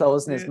eyes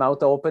closed and his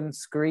mouth open,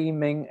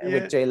 screaming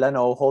with Jay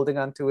Leno holding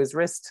onto his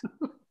wrist.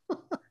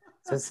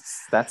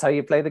 That's how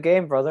you play the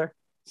game, brother.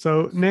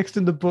 So next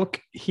in the book,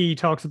 he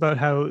talks about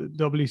how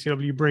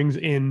WCW brings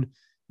in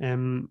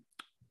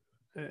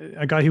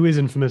a guy who is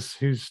infamous,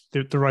 who's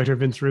the writer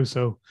Vince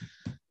Russo.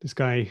 This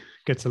guy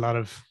gets a lot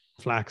of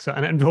flack. So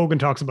and Hogan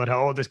talks about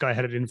how this guy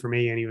had it in for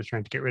me and he was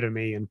trying to get rid of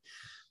me. And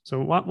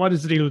so what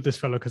is the deal with this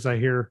fellow? Because I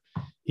hear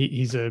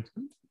he's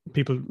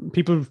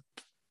people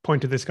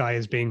point to this guy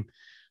as being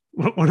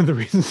one of the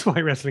reasons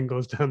why wrestling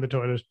goes down the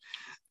toilet.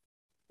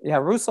 Yeah,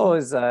 Russo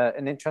is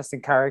an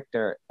interesting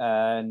character,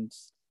 and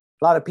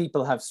a lot of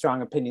people have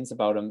strong opinions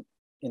about him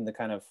in the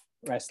kind of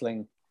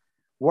wrestling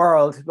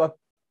world. But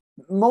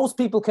most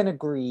people can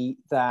agree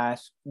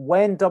that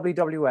when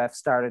WWF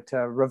started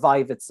to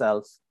revive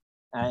itself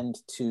and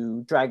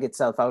to drag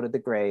itself out of the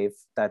grave,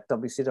 that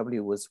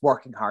WCW was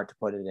working hard to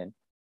put it in,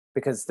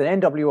 because the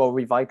NWO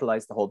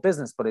revitalized the whole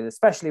business, but it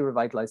especially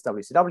revitalized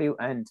WCW.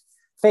 And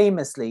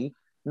famously,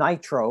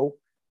 Nitro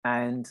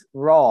and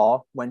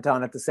Raw went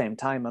on at the same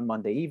time on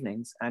Monday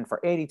evenings, and for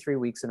 83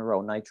 weeks in a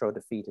row, Nitro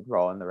defeated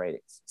Raw in the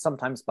ratings,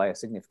 sometimes by a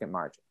significant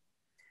margin.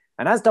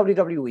 And as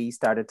WWE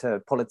started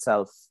to pull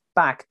itself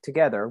back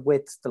together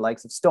with the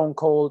likes of Stone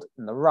Cold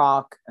and The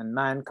Rock and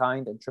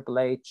Mankind and Triple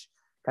H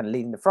kind of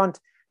leading the front,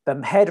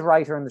 the head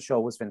writer on the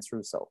show was Vince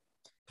Russo.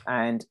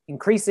 And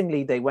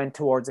increasingly, they went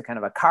towards a kind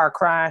of a car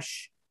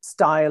crash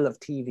style of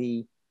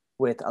TV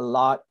with a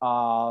lot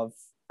of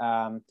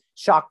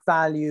shock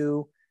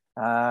value,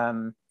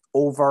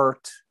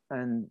 overt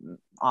and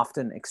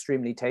often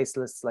extremely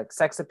tasteless,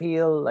 sex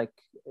appeal,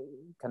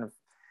 kind of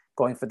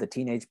going for the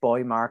teenage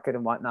boy market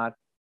and whatnot.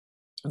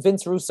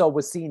 Vince Russo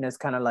was seen as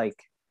kind of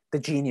the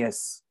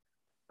genius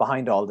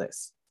behind all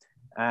this.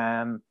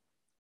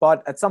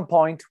 But at some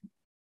point,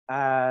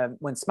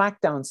 when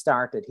SmackDown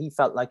started, he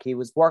felt like he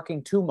was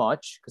working too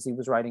much because he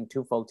was writing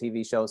 2 full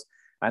TV shows,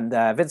 and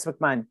Vince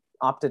McMahon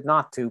opted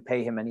not to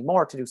pay him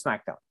anymore to do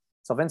SmackDown.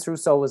 So Vince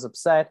Russo was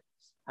upset,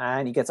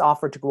 and he gets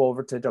offered to go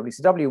over to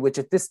WCW, which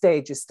at this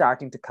stage is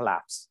starting to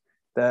collapse.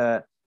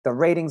 The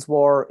ratings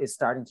war is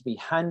starting to be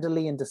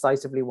handily and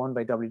decisively won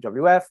by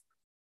WWF.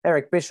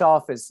 Eric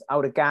Bischoff is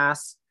out of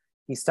gas.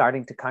 He's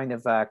starting to kind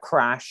of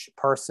crash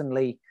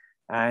personally.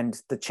 And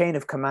the chain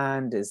of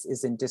command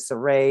is in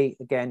disarray.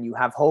 Again, you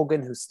have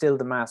Hogan, who's still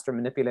the master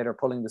manipulator,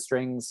 pulling the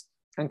strings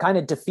and kind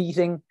of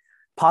defeating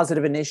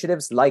positive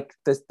initiatives like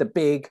the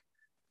big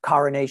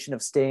coronation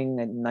of Sting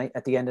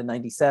at the end of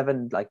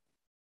 97. Like,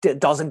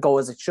 doesn't go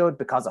as it should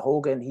because of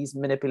Hogan. He's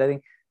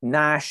manipulating.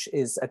 Nash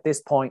is at this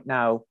point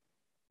now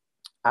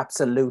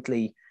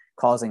absolutely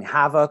causing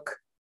havoc.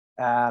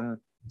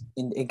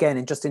 In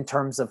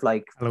terms of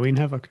like Halloween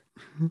Havoc.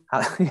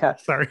 Yeah,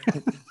 Sorry.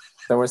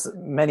 there was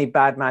many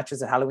bad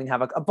matches at Halloween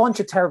Havoc. A bunch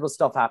of terrible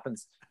stuff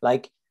happens.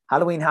 Like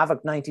Halloween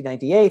Havoc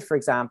 1998, for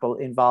example,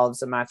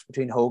 involves a match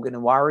between Hogan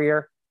and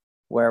Warrior,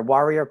 where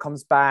Warrior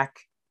comes back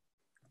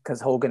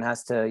because Hogan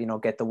has to,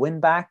 get the win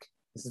back.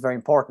 This is very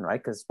important,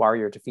 right? Because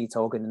Warrior defeats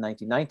Hogan in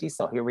 1990.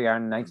 So here we are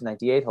in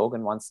 1998.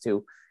 Hogan wants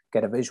to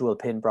get a visual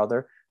pin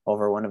brother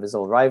over one of his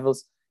old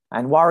rivals.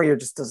 And Warrior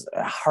just does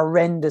a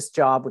horrendous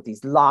job with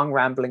these long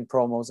rambling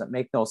promos that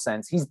make no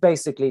sense. He's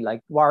basically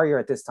like, Warrior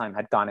at this time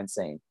had gone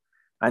insane.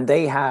 And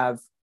they have,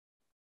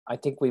 I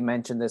think we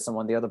mentioned this on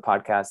one of the other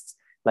podcasts,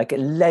 like a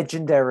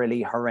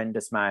legendarily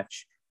horrendous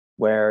match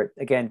where,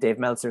 again, Dave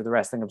Meltzer, the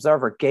Wrestling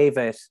Observer, gave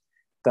it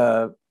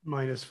the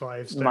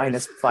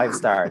 -5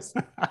 stars.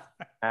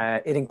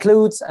 It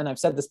includes, and I've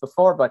said this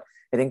before, but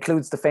it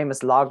includes the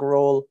famous log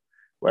roll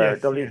where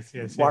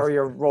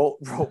Warrior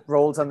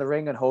rolls on the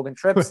ring and Hogan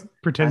trips.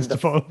 Pretends to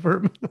fall over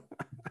him.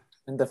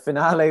 And the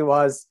finale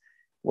was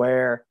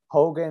where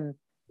Hogan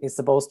is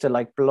supposed to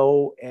like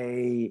blow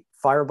a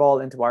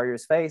fireball into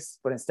Warrior's face,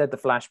 but instead the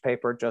flash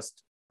paper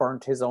just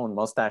burnt his own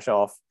mustache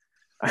off.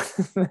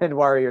 And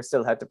Warrior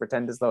still had to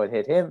pretend as though it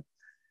hit him.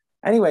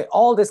 Anyway,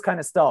 all this kind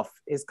of stuff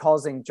is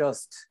causing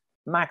just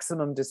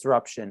maximum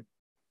disruption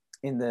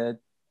in the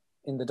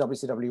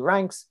WCW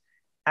ranks,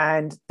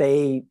 and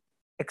they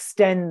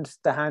extend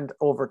the hand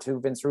over to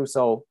Vince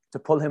Russo to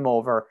pull him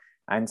over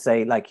and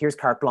say, like, here's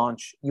carte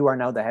blanche. You are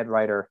now the head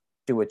writer.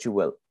 Do what you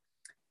will.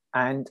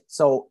 And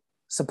so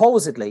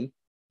supposedly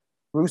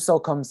Russo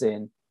comes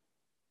in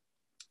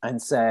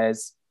and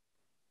says,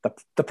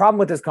 the problem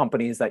with this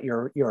company is that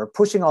you're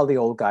pushing all the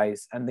old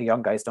guys and the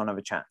young guys don't have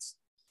a chance.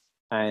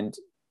 And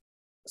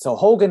so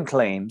Hogan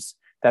claims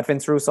that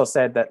Vince Russo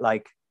said that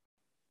like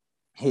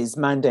his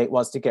mandate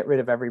was to get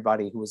rid of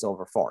everybody who was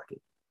over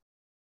 40.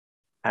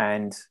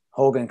 And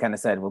Hogan kind of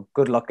said, well,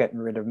 good luck getting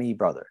rid of me,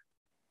 brother.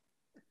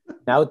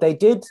 Now, they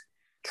did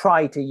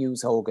try to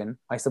use Hogan,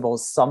 I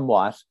suppose,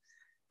 somewhat.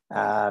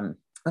 I'm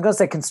going to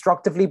say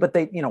constructively, but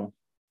they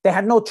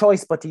had no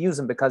choice but to use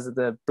him because of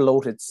the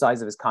bloated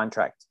size of his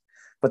contract.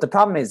 But the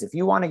problem is, if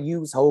you want to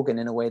use Hogan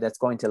in a way that's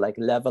going to like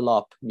level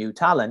up new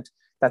talent,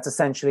 that's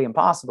essentially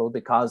impossible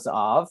because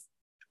of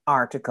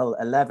Article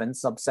 11,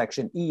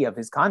 subsection E of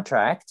his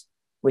contract,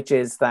 which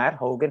is that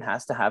Hogan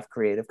has to have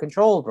creative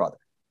control, brother.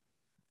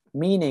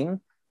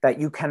 Meaning that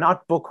you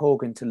cannot book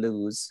Hogan to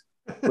lose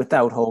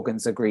without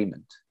Hogan's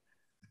agreement.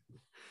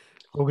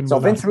 So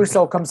Vince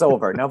Russo comes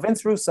over. Now,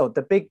 Vince Russo,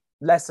 the big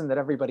lesson that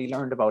everybody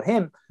learned about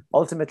him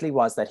ultimately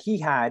was that he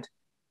had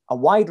a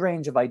wide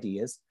range of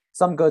ideas,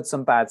 some good,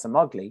 some bad, some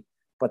ugly,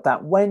 but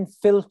that when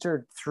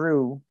filtered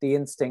through the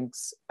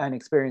instincts and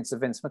experience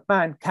of Vince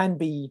McMahon can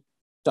be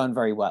done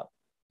very well.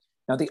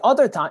 Now, the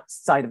other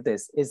side of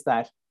this is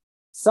that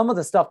some of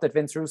the stuff that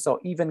Vince Russo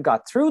even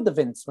got through the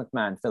Vince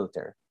McMahon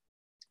filter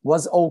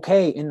was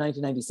okay in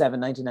 1997,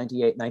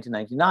 1998,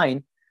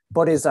 1999,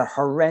 but is a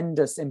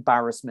horrendous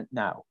embarrassment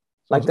now.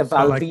 Like the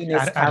Val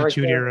Venus character.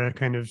 Attitude Era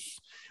kind of,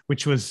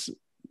 which was,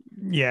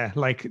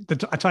 like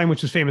a time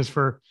which was famous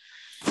for,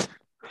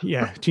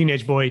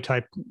 teenage boy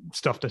type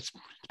stuff that's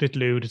a bit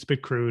lewd, it's a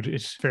bit crude,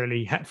 it's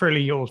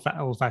fairly old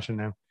fashioned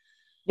now.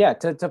 Yeah,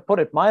 to put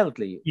it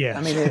mildly. Yeah,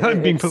 I mean,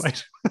 I'm being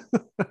polite.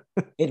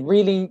 It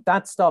really,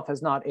 that stuff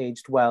has not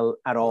aged well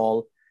at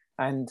all.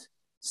 And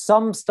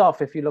some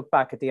stuff, if you look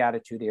back at the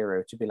Attitude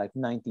Era, to be like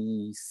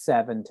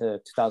 97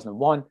 to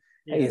 2001,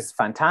 is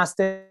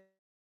fantastic.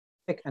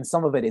 And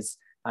some of it is,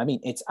 I mean,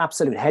 it's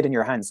absolute head in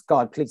your hands.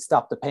 God, please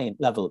stop the pain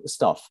level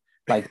stuff.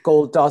 Like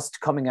Gold Dust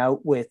coming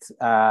out with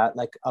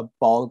like a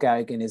ball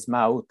gag in his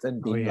mouth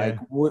and being like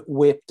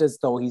whipped as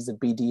though he's a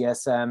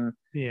BDSM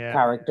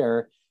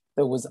character.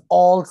 There was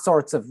all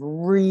sorts of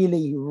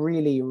really,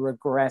 really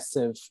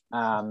regressive.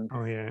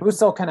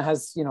 Russo kind of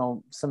has,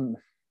 some,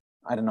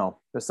 I don't know.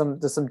 There's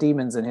some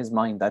demons in his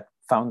mind that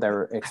found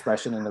their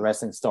expression in the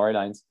wrestling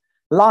storylines.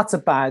 Lots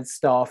of bad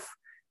stuff.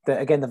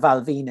 The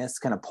Val Venus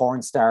kind of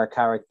porn star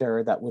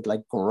character that would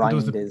like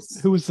grind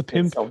who was the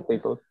pimp?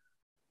 People.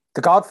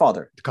 The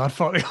Godfather. The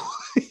Godfather.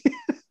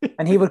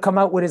 And he would come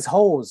out with his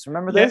hose.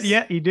 Remember this?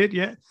 Yeah, he did.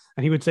 Yeah,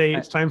 and he would say,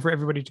 "It's time for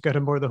everybody to get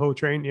on board the whole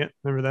train." Yeah,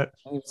 remember that?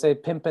 And he'd say,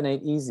 "Pimpin'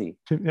 ain't easy."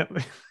 Yeah.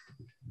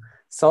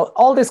 So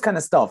all this kind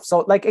of stuff.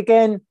 So like,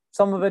 again,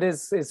 some of it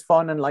is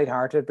fun and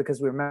lighthearted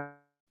because we remember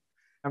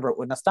it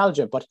with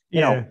nostalgia, but you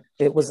know,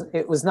 it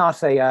was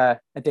not a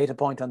data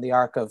point on the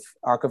arc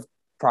of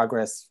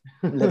progress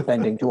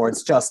bending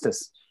towards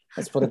justice.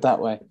 Let's put it that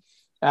way.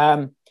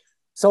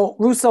 So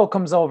Russo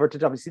comes over to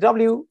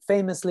WCW.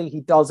 Famously, he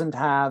doesn't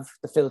have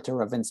the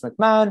filter of Vince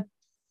McMahon,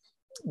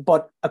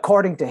 but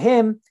according to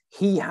him,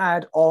 he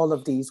had all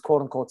of these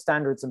quote unquote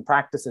standards and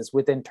practices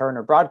within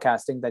Turner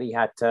Broadcasting that he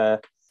had to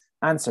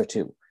answer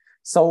to.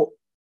 So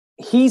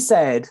he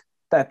said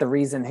that the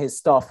reason his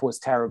stuff was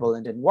terrible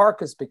and didn't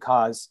work is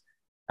because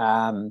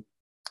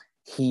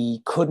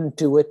he couldn't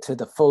do it to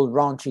the full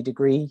raunchy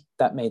degree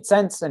that made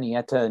sense, and he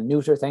had to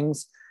neuter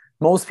things.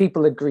 Most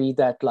people agree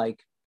that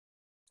like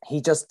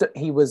he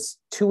was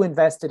too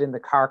invested in the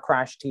car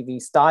crash TV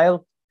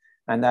style,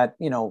 and that,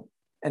 you know,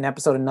 an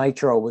episode of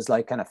Nitro was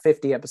like kind of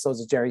 50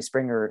 episodes of Jerry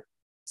Springer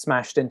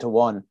smashed into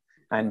one,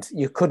 and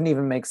you couldn't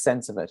even make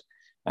sense of it.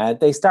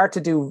 They start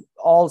to do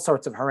all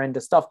sorts of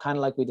horrendous stuff, kind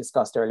of like we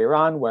discussed earlier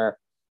on, where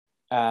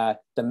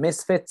the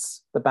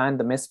Misfits, the band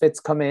The Misfits,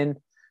 come in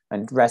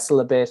and wrestle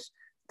a bit.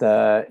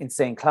 The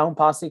Insane Clown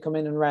Posse come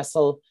in and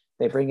wrestle.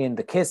 They bring in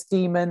the Kiss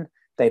Demon.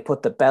 They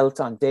put the belt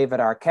on David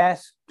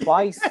Arquette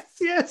twice.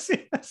 Yes.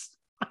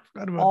 I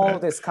forgot about all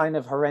that. this kind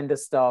of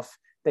horrendous stuff.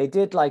 They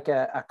did like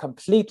a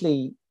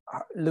completely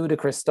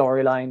ludicrous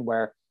storyline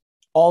where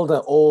all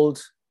the old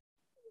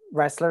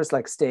wrestlers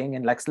like Sting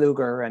and Lex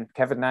Luger and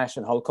Kevin Nash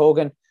and Hulk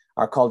Hogan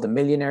are called the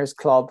Millionaires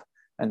Club,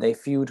 and they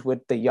feud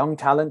with the young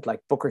talent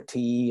like Booker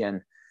T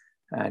and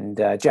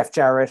Jeff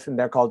Jarrett, and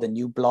they're called the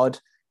New Blood.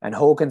 And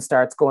Hogan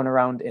starts going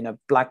around in a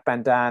black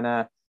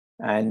bandana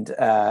and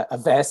a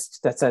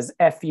vest that says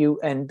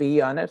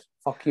FUNB on it,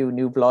 fuck you,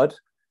 New Blood.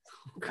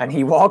 And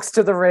he walks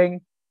to the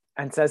ring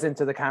and says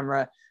into the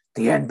camera,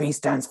 "The NB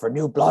stands for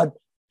New Blood.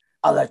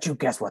 I'll let you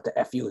guess what the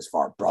FU is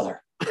for,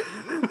 brother."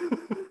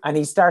 And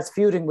he starts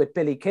feuding with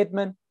Billy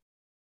Kidman.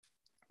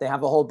 They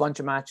have a whole bunch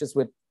of matches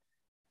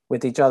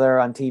with each other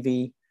on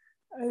TV.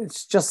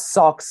 It just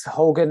sucks.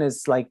 Hogan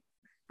is like,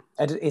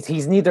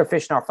 he's neither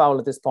fish nor fowl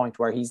at this point,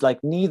 where he's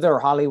like neither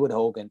Hollywood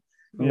Hogan,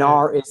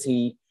 nor is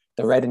he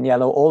the red and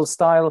yellow old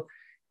style.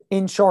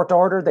 In short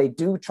order, they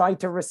do try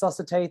to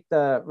resuscitate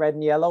the red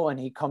and yellow, and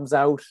he comes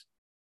out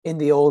in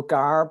the old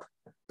garb,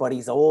 but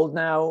he's old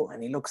now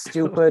and he looks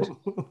stupid.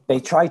 They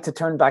try to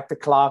turn back the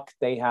clock.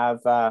 They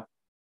have,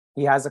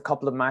 he has a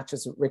couple of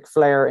matches with Ric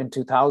Flair in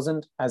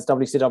 2000 as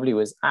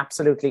WCW is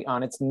absolutely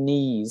on its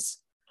knees,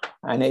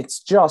 and it's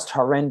just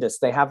horrendous.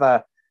 They have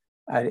a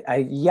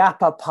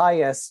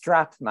Yapapaya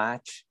strap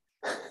match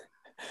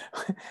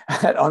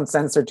at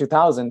Uncensored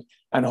 2000,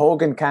 and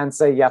Hogan can't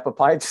say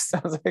Yapapaya. It just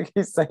sounds like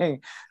he's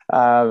saying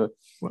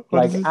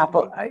like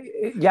apple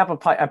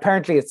Yapapaya.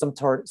 Apparently it's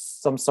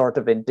some sort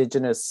of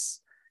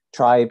indigenous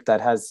tribe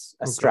that has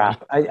a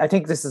strap. I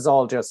think this is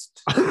all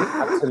just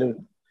absolute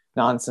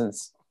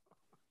nonsense.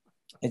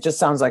 It just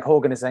sounds like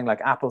Hogan is saying like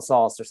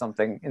applesauce or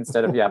something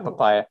instead of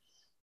Yapapaya.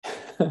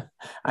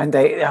 And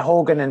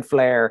Hogan and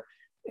Flair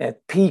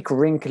at peak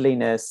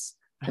wrinkliness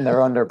in their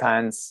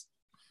underpants,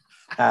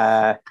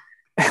 and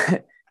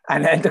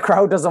the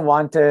crowd doesn't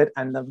want it.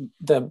 And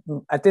the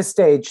at this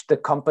stage, the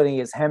company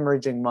is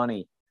hemorrhaging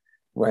money.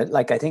 Where,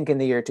 like, I think in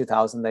the year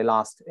 2000, they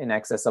lost in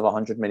excess of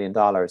 $100 million,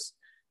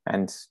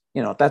 and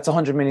you know that's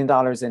 $100 million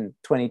in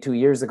 22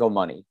 years ago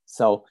money.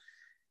 So,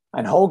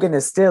 and Hogan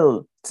is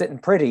still sitting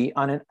pretty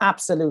on an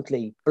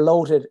absolutely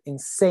bloated,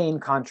 insane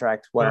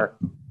contract where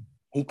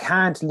he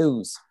can't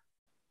lose.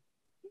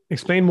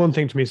 Explain one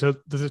thing to me. So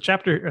there's a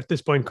chapter at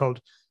this point called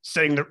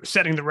setting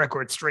the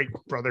record straight,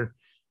 brother.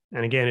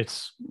 And again,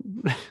 it's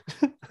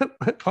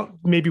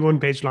maybe one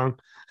page long,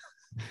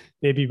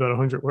 maybe about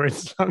 100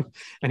 words long.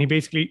 And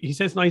he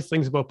says nice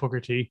things about Booker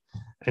T.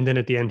 And then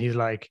at the end, he's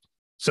like,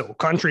 so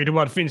contrary to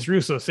what Vince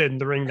Russo said in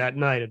the ring that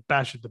night at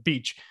Bash at the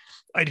Beach,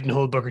 I didn't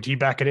hold Booker T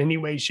back in any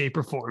way, shape,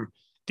 or form.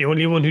 The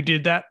only one who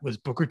did that was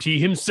Booker T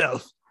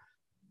himself.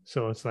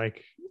 So it's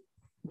like,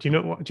 do you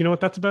know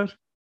what that's about?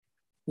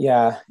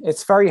 Yeah,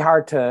 it's very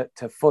hard to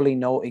fully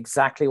know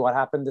exactly what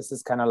happened. This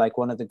is kind of like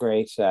one of the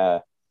great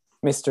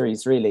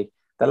mysteries, really.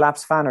 The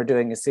Laps Fan are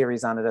doing a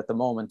series on it at the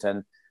moment,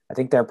 and I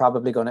think they're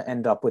probably going to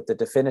end up with the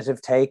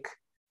definitive take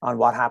on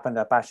what happened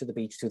at Bash at the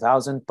Beach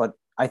 2000. But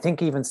I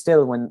think even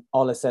still, when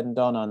all is said and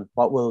done on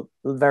what will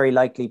very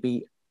likely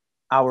be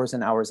hours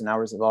and hours and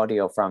hours of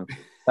audio from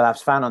the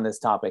Laps Fan on this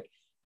topic,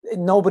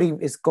 nobody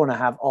is going to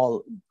have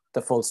all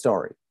the full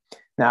story.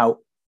 Now,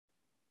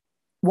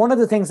 one of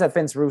the things that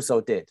Vince Russo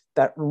did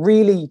that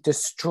really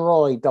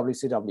destroyed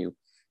WCW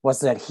was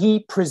that he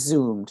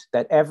presumed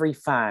that every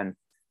fan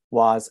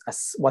was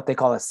what they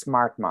call a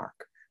smart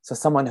mark. So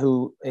someone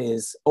who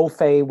is au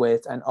fait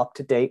with and up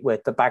to date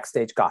with the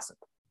backstage gossip,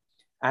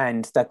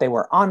 and that they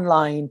were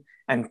online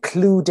and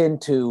clued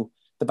into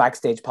the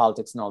backstage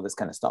politics and all this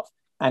kind of stuff.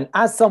 And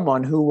as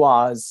someone who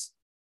was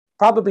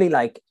probably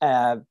like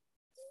a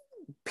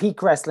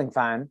peak wrestling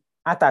fan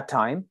at that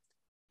time,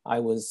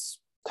 I was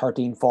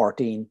 13,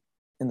 14,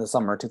 in the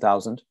summer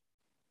 2000,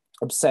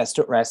 obsessed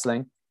with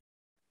wrestling.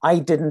 I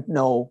didn't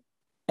know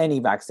any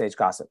backstage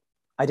gossip.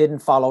 I didn't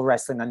follow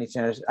wrestling on the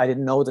internet. I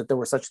didn't know that there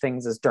were such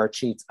things as dirt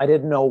sheets. I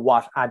didn't know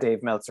what a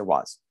Dave Meltzer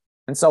was.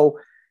 And so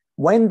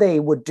when they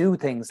would do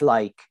things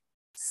like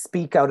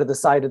speak out of the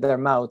side of their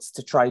mouths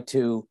to try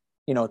to,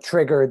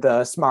 trigger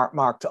the smart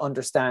mark to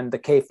understand the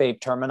kayfabe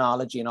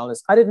terminology and all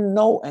this, I didn't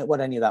know what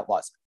any of that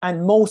was.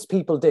 And most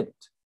people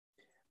didn't.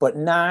 But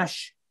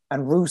Nash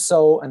and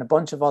Russo and a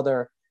bunch of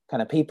other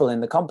kind of people in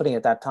the company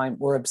at that time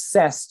were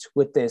obsessed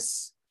with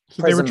this.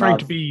 So they were trying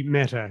to be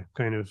meta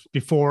kind of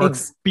before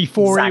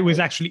exactly. It was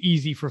actually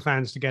easy for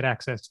fans to get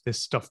access to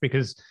this stuff,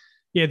 because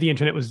the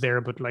internet was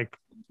there, but like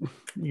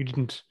you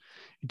didn't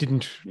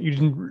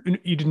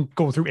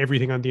go through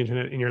everything on the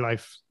internet in your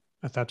life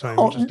at that time.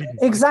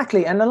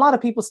 Exactly. And a lot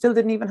of people still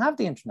didn't even have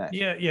the internet.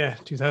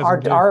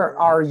 2000.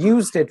 Or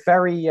used it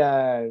very,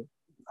 I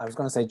was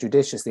going to say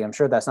judiciously. I'm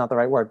sure that's not the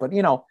right word, but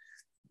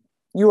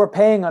you were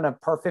paying on a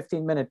per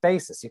 15-minute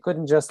basis. You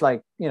couldn't just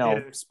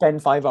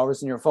spend 5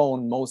 hours on your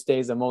phone most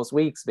days and most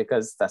weeks,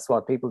 because that's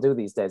what people do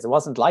these days. It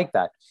wasn't like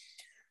that.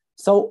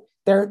 So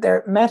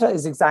their meta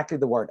is exactly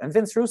the word. And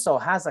Vince Russo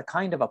has a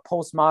kind of a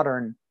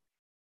postmodern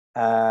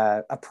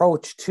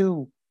approach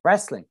to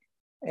wrestling,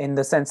 in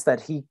the sense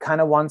that he kind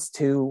of wants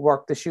to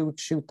work the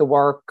shoot the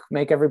work,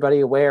 make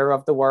everybody aware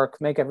of the work,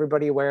 make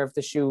everybody aware of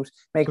the shoot,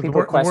 make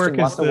people question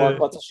what's the work,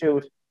 what's the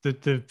shoot.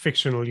 The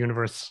fictional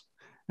universe,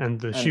 and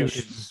the shoot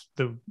is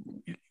the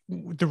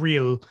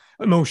real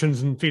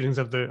emotions and feelings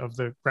of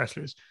the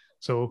wrestlers.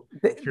 So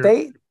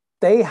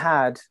they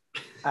had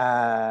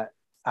a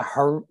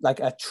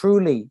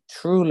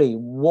truly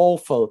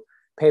woeful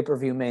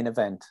pay-per-view main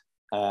event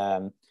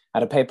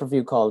at a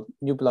pay-per-view called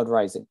New Blood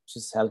Rising, which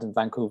is held in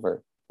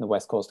Vancouver, the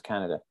west coast of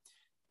Canada,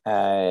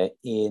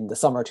 in the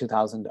summer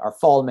 2000 or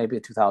fall maybe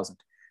 2000.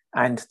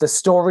 And the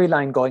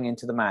storyline going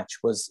into the match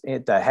was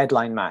the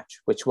headline match,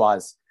 which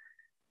was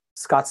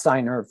Scott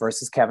Steiner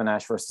versus Kevin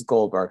Nash versus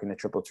Goldberg in a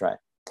triple threat.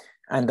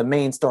 And the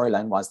main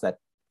storyline was that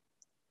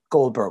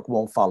Goldberg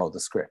won't follow the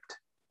script.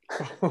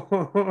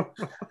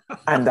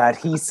 And that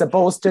he's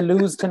supposed to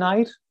lose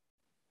tonight,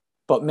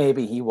 but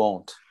maybe he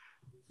won't.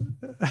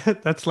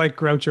 That's like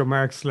Groucho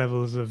Marx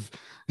levels of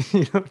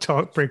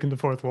talk, breaking the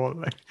fourth wall.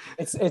 Like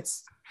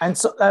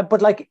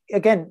but like,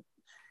 again,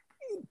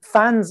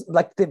 fans,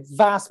 like the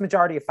vast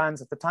majority of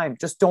fans at the time,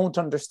 just don't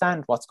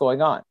understand what's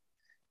going on.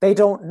 They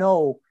don't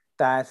know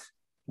that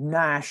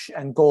Nash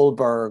and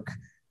Goldberg,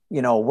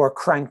 were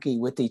cranky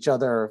with each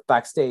other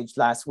backstage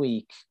last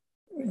week,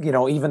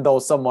 even though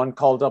someone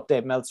called up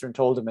Dave Meltzer and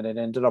told him, and it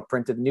ended up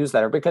printed in the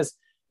newsletter, because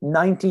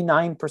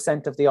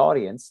 99% of the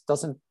audience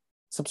doesn't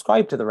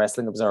subscribe to the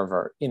Wrestling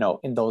Observer,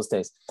 in those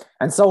days.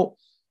 And so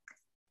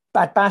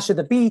at Bash at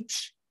the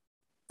Beach,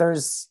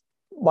 there's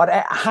what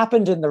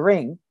happened in the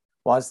ring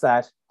was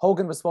that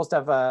Hogan was supposed to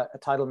have a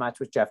title match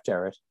with Jeff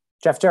Jarrett.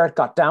 Jeff Jarrett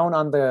got down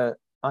on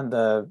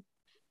the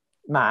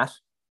mat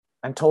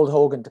and told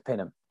Hogan to pin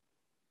him.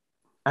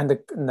 And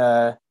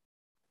the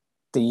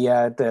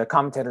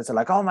commentators are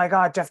like, "Oh my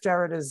God, Jeff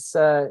Jarrett is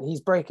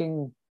he's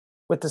breaking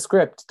with the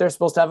script. They're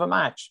supposed to have a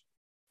match."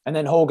 And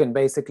then Hogan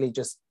basically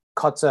just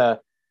cuts a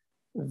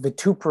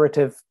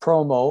vituperative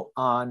promo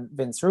on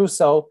Vince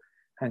Russo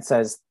and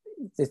says,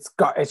 it's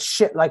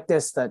shit like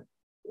this that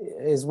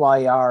is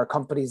why our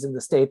company's in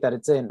the state that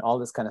it's in, all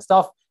this kind of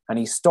stuff. And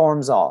he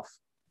storms off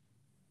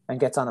and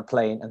gets on a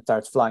plane and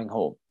starts flying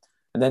home.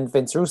 And then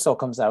Vince Russo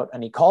comes out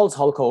and he calls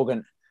Hulk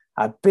Hogan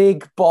a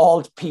big,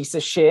 bald piece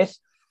of shit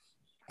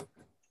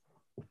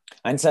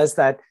and says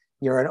that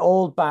you're an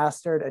old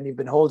bastard and you've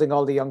been holding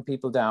all the young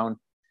people down,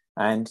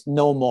 and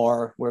no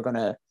more, we're going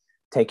to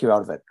take you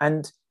out of it.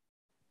 And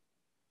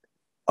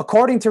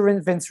according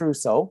to Vince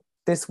Russo,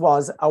 this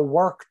was a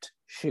worked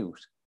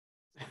shoot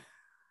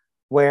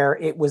where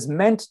it was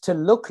meant to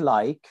look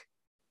like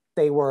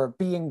they were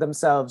being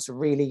themselves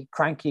really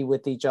cranky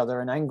with each other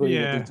and angry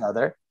with each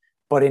other.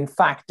 But in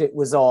fact, it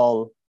was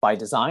all by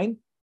design.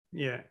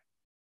 Yeah.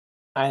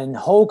 And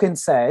Hogan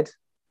said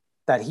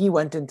that he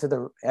went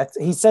into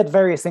he said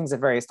various things at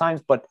various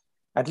times, but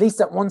at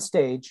least at one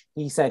stage,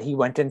 he said he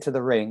went into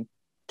the ring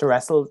to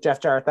wrestle Jeff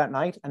Jarrett that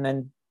night and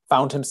then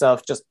found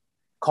himself just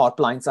caught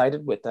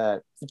blindsided with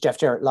Jeff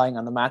Jarrett lying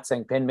on the mat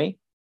saying, "Pin me."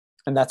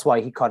 And that's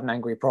why he cut an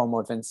angry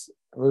promo at Vince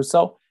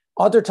Russo.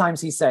 Other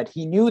times he said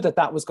he knew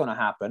that was going to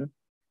happen.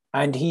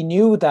 And he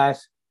knew that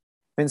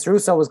Vince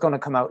Russo was going to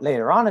come out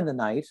later on in the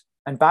night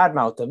and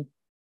badmouth him.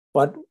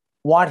 But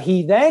what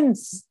he then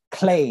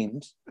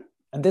claimed,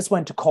 and this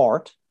went to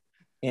court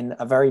in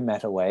a very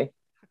meta way,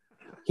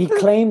 he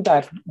claimed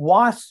that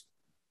what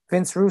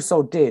Vince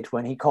Russo did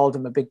when he called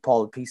him a big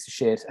bald piece of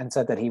shit and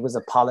said that he was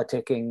a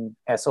politicking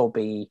SOB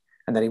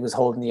and that he was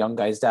holding the young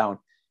guys down,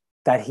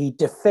 that he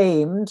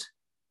defamed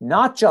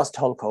not just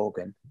Hulk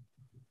Hogan,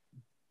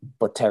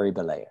 but Terry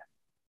Bollea.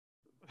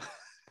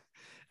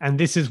 And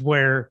this is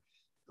where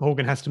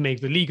Hogan has to make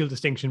the legal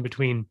distinction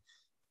between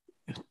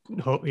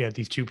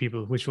these two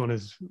people. One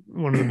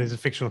of them is a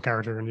fictional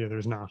character and the other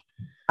is not.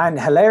 And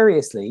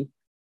hilariously,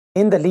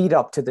 in the lead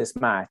up to this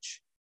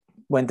match,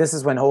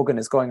 when Hogan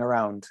is going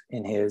around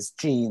in his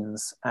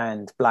jeans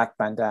and black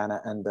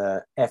bandana and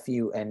the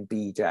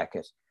FUNB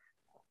jacket,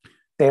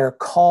 they're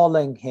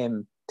calling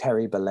him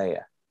Terry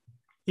Bollea.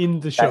 In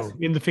the show,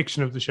 in the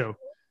fiction of the show.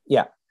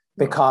 Yeah,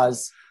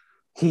 because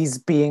he's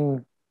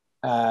being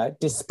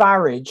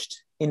disparaged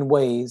in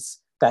ways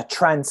that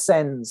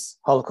transcends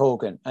Hulk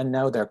Hogan. And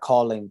now they're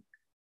calling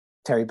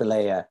Terry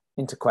Bollea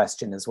into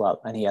question as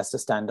well. And he has to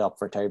stand up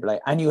for Terry Bollea.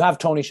 And you have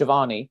Tony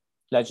Schiavone,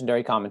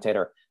 legendary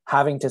commentator,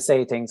 having to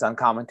say things on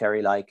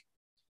commentary like,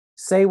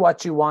 say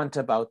what you want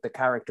about the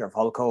character of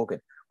Hulk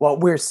Hogan. What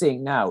we're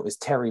seeing now is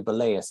Terry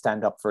Bollea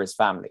stand up for his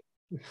family.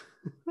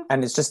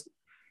 And it's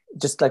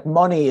just like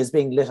money is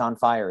being lit on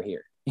fire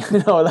here.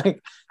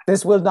 Like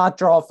this will not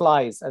draw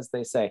flies, as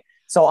they say.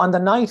 So on the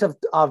night of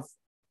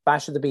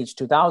Bash at the Beach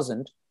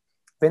 2000,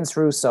 Vince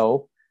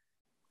Russo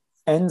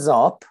ends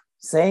up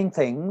saying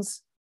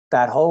things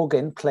that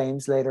Hogan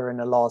claims later in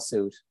a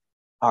lawsuit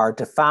are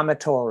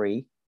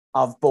defamatory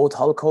of both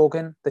Hulk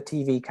Hogan, the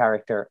TV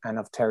character, and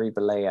of Terry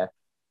Bollea,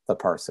 the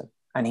person.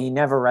 And he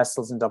never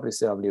wrestles in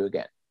WCW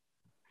again.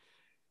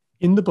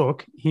 In the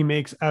book, he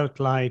makes out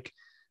like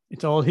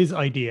it's all his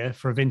idea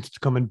for Vince to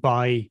come and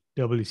buy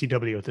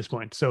WCW at this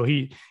point. So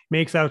he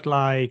makes out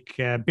like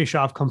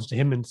Bischoff comes to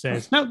him and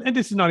says, "No,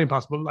 this is not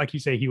impossible." Like you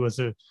say, he was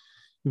a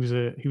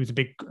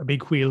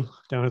big wheel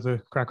down at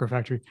the Cracker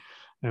Factory.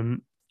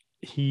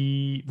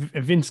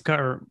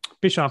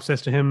 Bischoff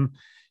says to him,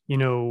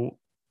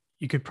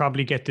 you could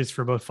probably get this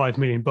for about $5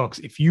 million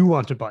if you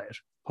want to buy it,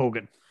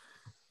 Hogan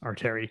or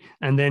Terry.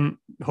 And then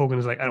Hogan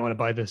is like, I don't want to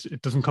buy this.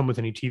 It doesn't come with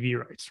any TV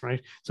rights,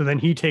 right? So then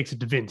he takes it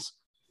to Vince.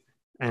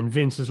 And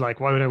Vince is like,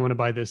 why would I want to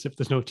buy this if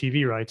there's no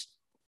TV rights?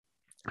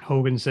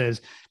 Hogan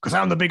says, because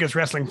I'm the biggest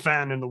wrestling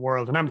fan in the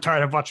world and I'm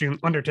tired of watching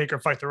Undertaker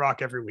fight The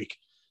Rock every week.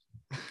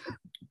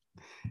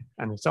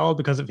 And it's all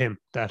because of him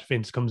that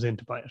Vince comes in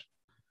to buy it.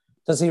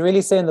 Does he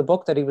really say in the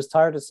book that he was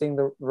tired of seeing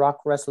The Rock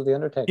wrestle The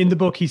Undertaker? In the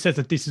book, he says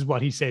that this is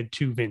what he said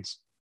to Vince.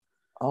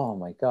 Oh,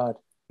 my God.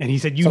 And he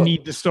said, you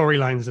need the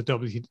storylines that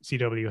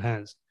WCW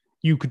has.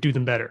 You could do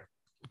them better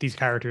with these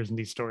characters and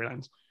these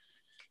storylines.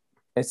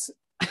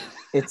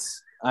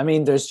 I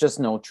mean, there's just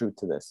no truth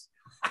to this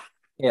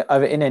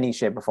in any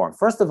shape or form.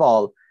 First of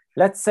all,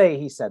 let's say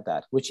he said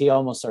that, which he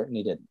almost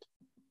certainly didn't.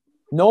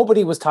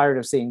 Nobody was tired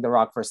of seeing The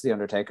Rock versus The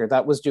Undertaker.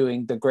 That was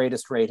doing the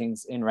greatest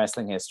ratings in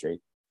wrestling history.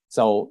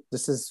 So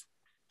this is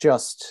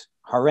just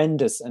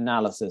horrendous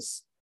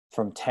analysis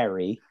from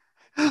Terry.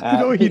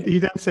 He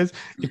then says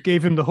it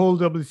gave him the whole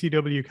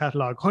WCW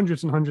catalog,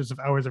 hundreds and hundreds of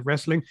hours of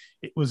wrestling.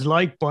 It was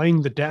like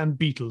buying the damn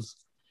Beatles.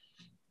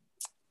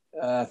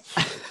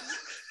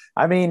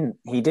 I mean,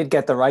 he did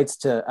get the rights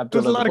to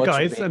Abdullah. There's a lot the of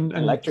Butcher guys, and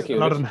a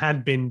lot of them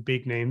had been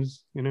big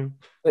names,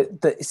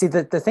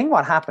 The thing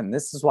what happened,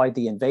 this is why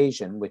the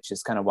invasion, which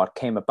is kind of what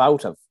came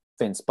about of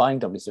Vince buying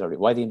WCW,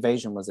 why the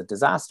invasion was a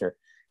disaster,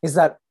 is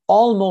that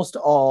almost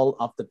all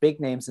of the big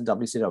names in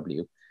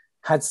WCW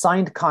had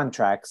signed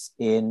contracts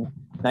in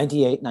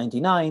 98,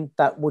 99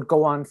 that would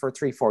go on for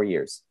 3-4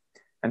 years.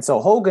 And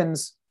so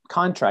Hogan's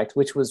contract,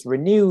 which was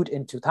renewed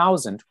in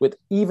 2000 with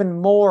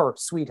even more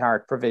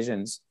sweetheart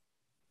provisions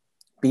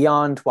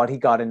beyond what he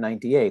got in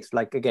 98,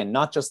 like again,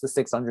 not just the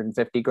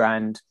 650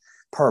 grand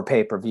per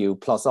pay-per-view,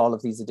 plus all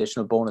of these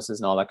additional bonuses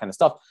and all that kind of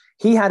stuff.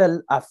 He had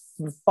a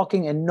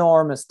fucking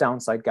enormous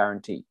downside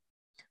guarantee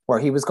where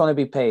he was going to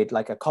be paid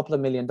like a couple of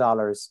 $1 million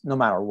no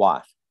matter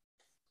what.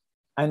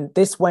 And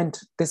this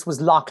was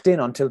locked in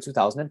until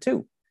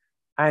 2002.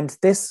 And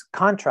this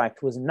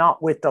contract was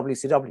not with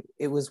WCW.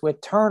 It was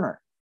with Turner.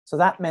 So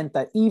that meant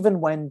that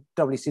even when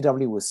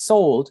WCW was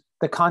sold,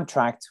 the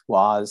contract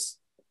was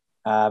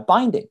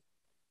binding.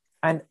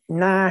 And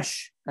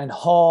Nash and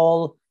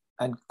Hall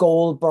and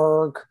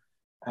Goldberg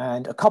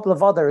and a couple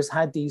of others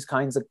had these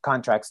kinds of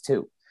contracts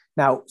too.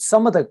 Now,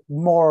 some of the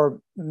more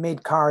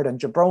mid-card and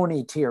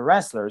jabroni tier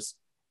wrestlers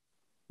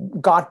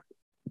got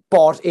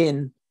bought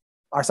in,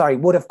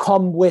 would have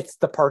come with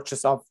the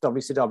purchase of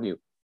WCW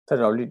to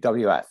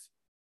WWF.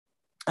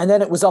 And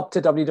then it was up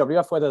to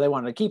WWF whether they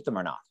wanted to keep them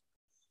or not.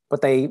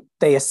 But they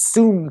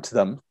assumed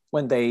them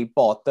when they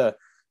bought the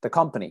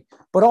company.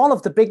 But all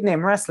of the big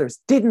name wrestlers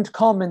didn't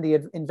come in the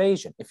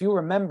invasion. If you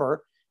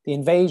remember the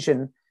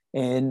invasion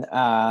in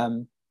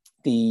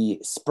the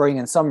spring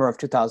and summer of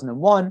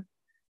 2001,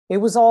 it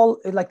was all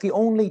like the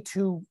only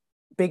two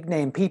big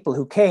name people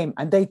who came,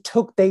 and they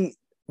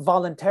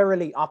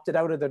voluntarily opted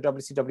out of their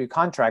WCW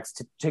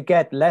contracts to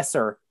get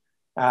lesser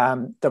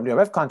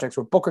WWF contracts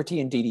were Booker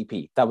T and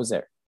DDP. That was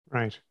it.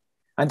 Right.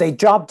 And they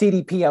jobbed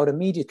DDP out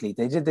immediately.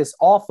 They did this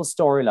awful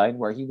storyline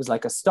where he was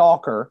like a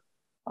stalker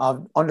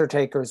of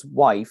Undertaker's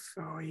wife.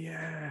 Oh,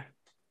 yeah.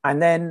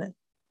 And then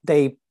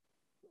he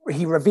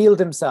revealed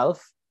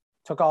himself,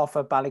 took off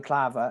a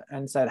balaclava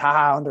and said,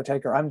 "Haha,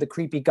 Undertaker, I'm the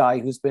creepy guy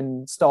who's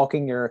been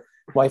stalking your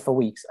wife for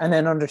weeks." And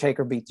then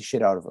Undertaker beat the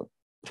shit out of him.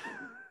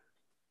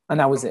 And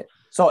that was it.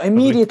 So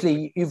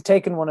immediately you've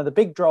taken one of the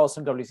big draws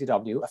from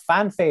WCW, a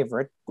fan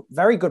favorite,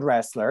 very good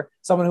wrestler,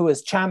 someone who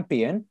is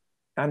champion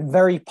and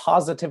very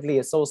positively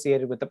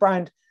associated with the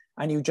brand,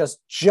 and you just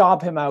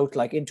job him out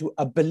like into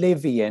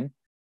oblivion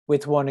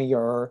with one of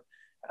your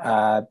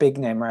big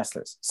name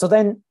wrestlers. So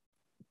then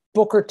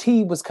Booker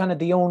T was kind of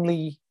the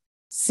only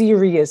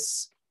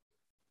serious,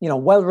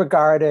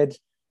 well-regarded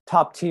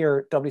top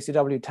tier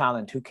WCW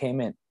talent who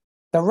came in.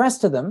 The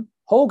rest of them,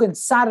 Hogan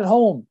sat at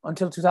home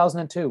until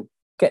 2002,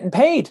 getting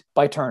paid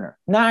by Turner.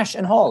 Nash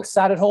and Hall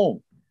sat at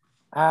home.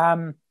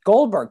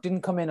 Goldberg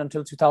didn't come in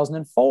until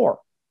 2004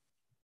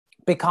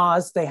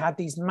 because they had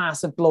these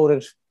massive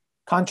bloated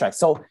contracts.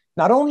 So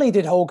not only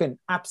did Hogan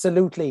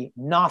absolutely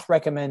not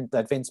recommend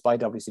that Vince buy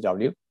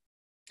WCW,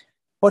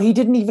 but he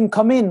didn't even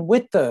come in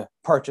with the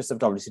purchase of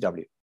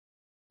WCW.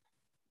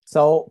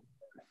 So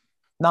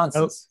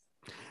nonsense.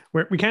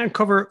 We can't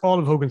cover all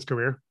of Hogan's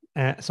career,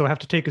 so I have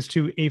to take us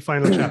to a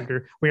final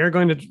chapter. We are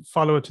going to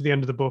follow it to the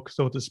end of the book,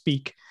 so to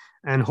speak.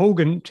 And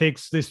Hogan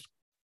takes this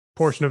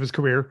portion of his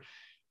career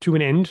to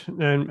an end.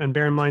 And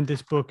bear in mind,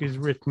 this book is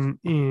written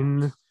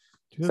in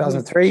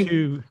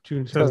 2003.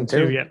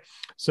 2002, yeah.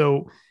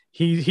 So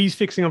he's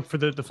fixing up for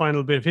the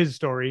final bit of his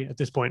story at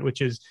this point,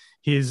 which is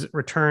his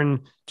return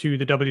to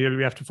the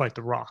WWF to fight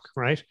The Rock,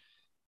 right?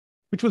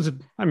 Which was,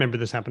 I remember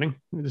this happening.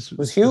 This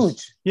was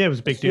huge. It was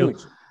a big deal.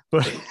 Huge.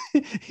 But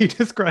he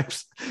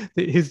describes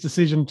his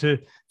decision to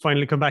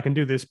finally come back and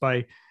do this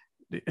by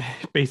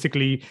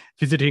basically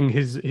visiting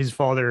his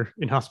father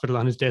in hospital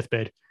on his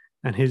deathbed.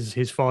 And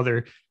his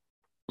father,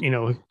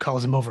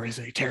 calls him over and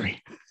says,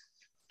 Terry,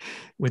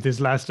 with his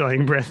last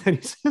dying breath. And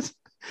he says,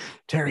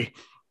 Terry,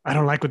 I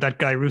don't like what that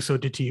guy Russo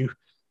did to you.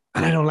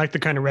 And I don't like the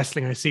kind of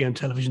wrestling I see on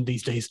television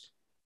these days.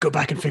 Go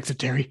back and fix it,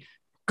 Terry.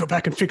 Go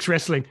back and fix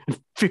wrestling and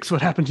fix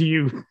what happened to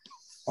you.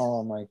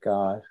 Oh, my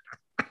God.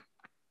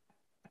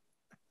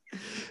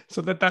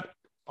 So that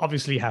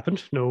obviously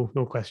happened. No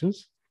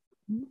questions.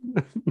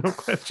 No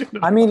question.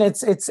 I mean,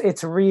 it's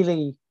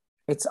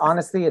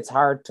honestly, it's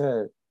hard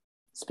to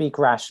speak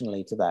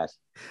rationally to that.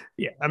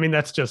 Yeah, I mean,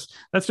 that's just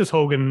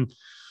Hogan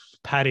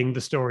padding the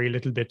story a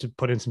little bit to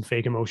put in some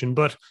fake emotion.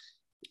 But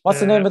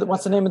what's the name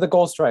of the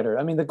Ghost Rider?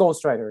 I mean, the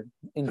Ghost Rider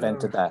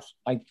invented that.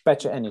 I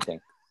bet you anything.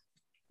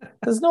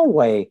 There's no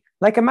way.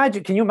 Like,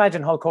 can you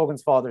imagine Hulk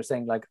Hogan's father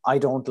saying, like, I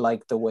don't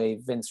like the way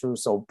Vince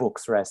Russo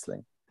books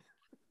wrestling?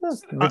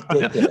 That's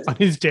ridiculous. On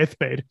his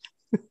deathbed.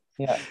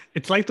 Yeah.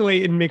 It's like the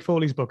way in Mick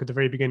Foley's book at the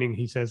very beginning,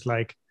 he says,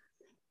 like,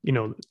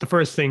 the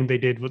first thing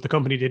what the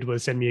company did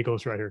was send me a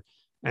Ghost Rider.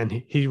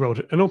 And he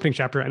wrote an opening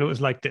chapter and it was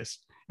like this.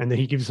 And then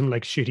he gives him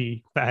like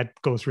shitty, bad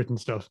ghost written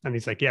stuff. And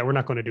he's like, yeah, we're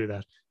not going to do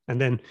that.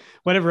 And then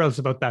whatever else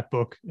about that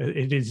book,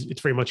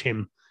 it's very much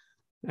him.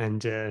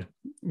 And,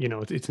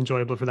 it's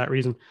enjoyable for that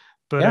reason.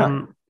 But,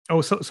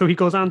 yeah. So he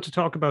goes on to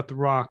talk about The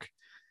Rock.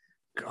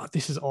 God,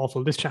 this is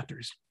awful. This chapter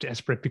is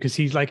desperate because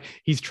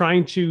he's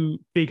trying to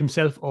big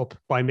himself up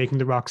by making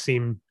The Rock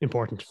seem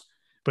important,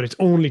 but it's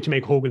only to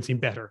make Hogan seem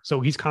better. So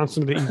he's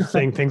constantly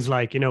saying things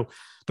like,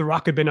 The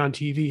Rock had been on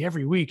TV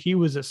every week. He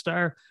was a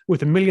star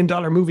with $1 million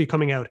movie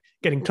coming out,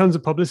 getting tons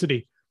of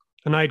publicity.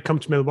 And I'd come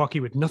to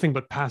Milwaukee with nothing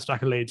but past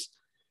accolades.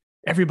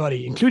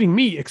 Everybody, including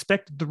me,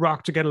 expected The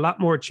Rock to get a lot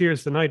more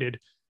cheers than I did.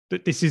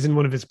 But this isn't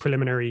one of his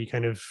preliminary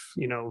kind of,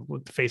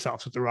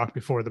 face-offs with The Rock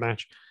before the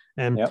match.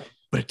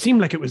 But it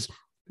seemed like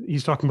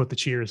he's talking about the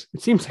cheers.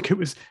 It seems like it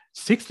was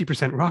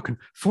 60% Rock and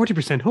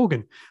 40%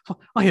 Hogan.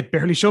 I had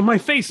barely shown my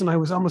face and I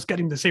was almost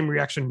getting the same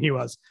reaction he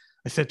was.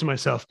 I said to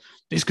myself,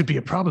 this could be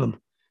a problem.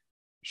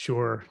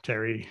 Sure,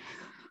 Terry.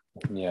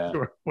 Yeah.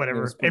 Sure,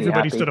 whatever.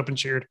 Everybody stood up and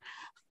cheered.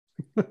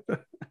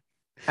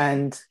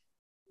 And,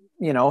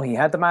 he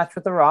had the match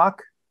with The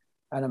Rock.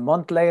 And a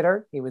month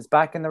later, he was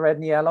back in the red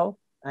and yellow.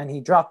 And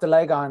he dropped the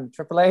leg on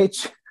Triple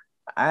H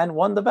and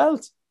won the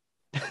belt.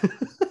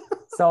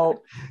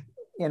 So,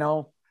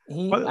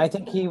 I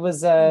think he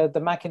was,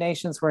 the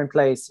machinations were in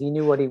place. He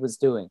knew what he was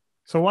doing.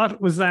 So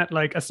what was that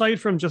like, aside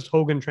from just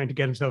Hogan trying to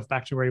get himself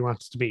back to where he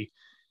wants to be?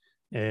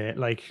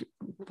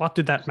 What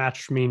did that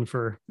match mean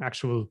for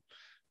actual,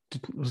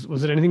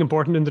 was it anything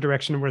important in the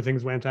direction of where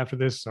things went after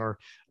this? Or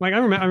like, I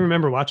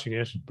remember watching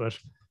it, but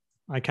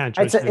I can't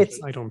judge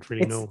I don't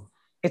really know.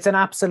 It's an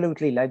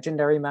absolutely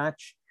legendary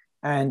match.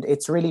 And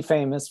it's really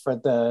famous for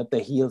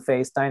the heel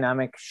face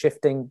dynamic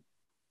shifting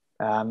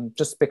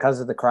just because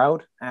of the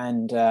crowd.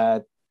 And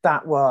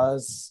that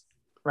was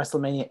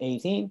WrestleMania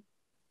 18,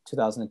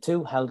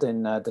 2002, held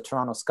in the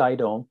Toronto Sky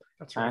Dome.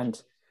 That's right.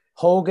 And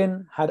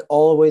Hogan had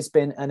always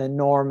been an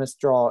enormous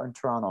draw in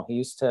Toronto. He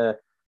used to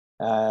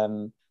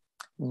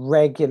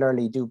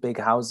regularly do big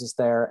houses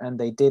there. And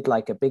they did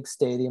like a big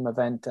stadium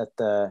event at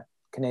the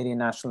Canadian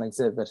National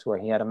Exhibit where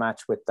he had a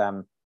match with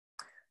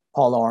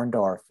Paul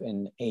Orndorff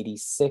in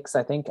 86,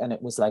 I think. And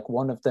it was like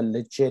one of the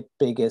legit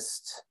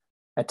biggest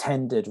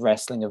attended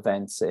wrestling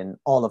events in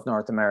all of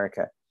North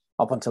America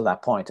up until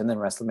that point. And then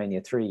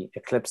WrestleMania 3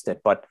 eclipsed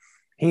it. But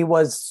he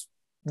was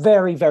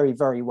very, very,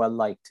 very well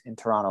liked in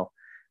Toronto.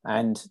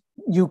 And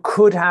you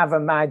could have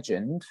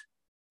imagined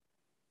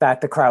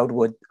that the crowd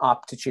would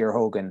opt to cheer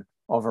Hogan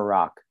over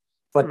Rock.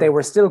 But they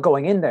were still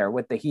going in there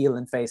with the heel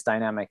and face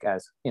dynamic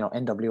as,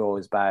 NWO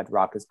is bad,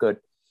 Rock is good.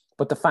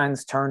 But the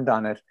fans turned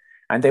on it.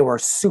 And they were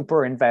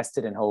super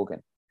invested in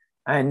Hogan.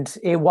 And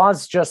it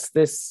was just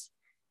this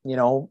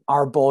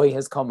our boy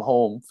has come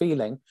home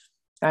feeling.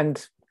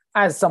 And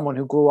as someone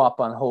who grew up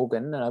on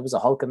Hogan, and I was a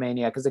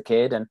Hulkamaniac as a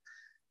kid, and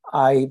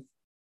I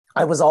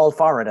was all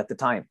for it at the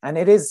time. And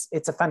it's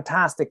a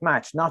fantastic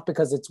match, not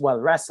because it's well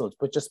wrestled,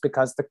 but just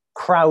because the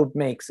crowd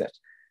makes it.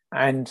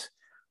 And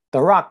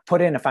The Rock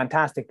put in a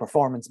fantastic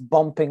performance,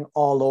 bumping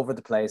all over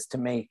the place to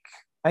make,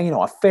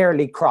 a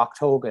fairly crocked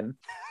Hogan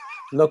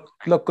look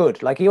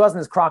good. Like, he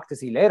wasn't as crocked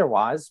as he later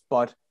was,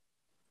 but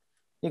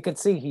you could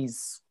see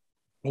he's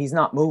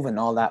not moving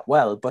all that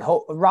well. But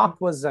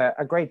Rock was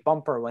a great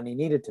bumper when he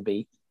needed to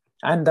be.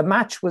 And the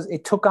match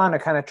it took on a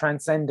kind of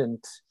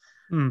transcendent,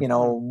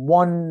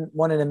 one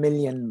in a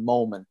million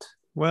moment.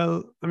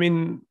 Well, I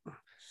mean,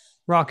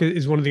 Rock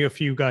is one of the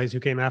few guys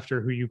who came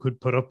after who you could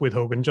put up with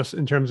Hogan, just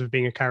in terms of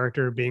being a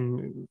character,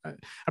 being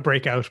a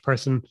breakout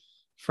person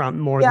from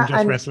more than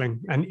just wrestling.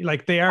 And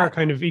like, they are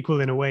kind of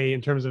equal in a way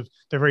in terms of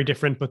they're very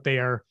different, but they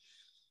are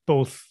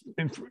both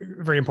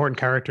very important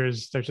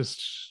characters. They're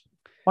just...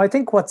 Well, I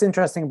think what's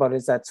interesting about it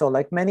is that, so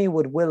like, many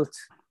would wilt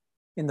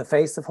in the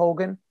face of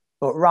Hogan,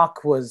 but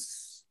Rock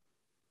was,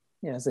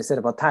 as I said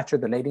about Thatcher,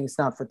 the lady's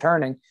not for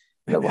turning.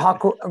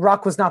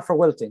 Rock was not for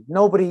wilting.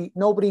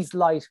 Nobody's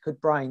light could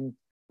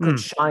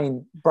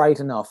shine bright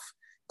enough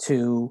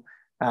to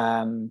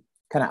kind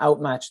of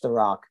outmatch The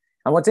Rock.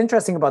 And what's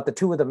interesting about the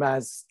two of them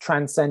as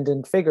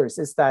transcendent figures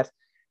is that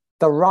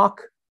The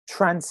Rock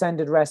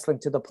transcended wrestling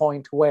to the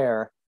point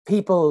where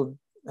people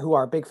who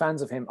are big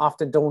fans of him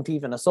often don't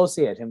even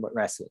associate him with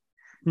wrestling.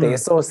 They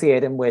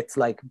associate him with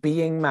like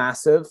being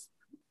massive,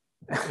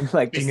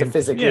 like being just a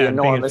physically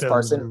enormous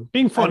person,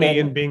 being funny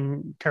and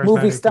being charismatic.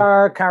 Movie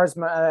star,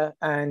 charisma,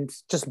 and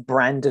just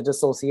branded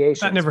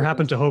association. That never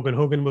happened to Hogan.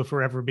 Hogan will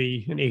forever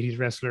be an 80s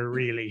wrestler,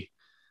 really.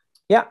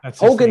 Yeah,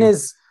 Hogan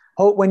is,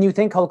 when you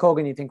think Hulk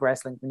Hogan, you think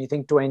wrestling. When you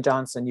think Dwayne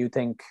Johnson, you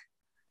think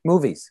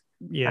movies.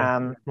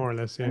 Yeah, more or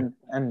less, yeah.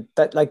 And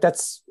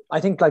that's, I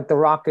think, like, The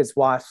Rock is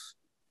what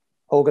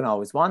Hogan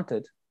always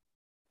wanted,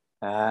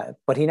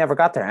 but he never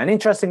got there. And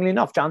interestingly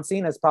enough, John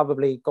Cena is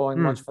probably going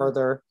much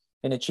further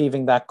in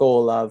achieving that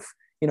goal of,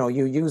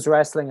 you use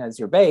wrestling as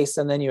your base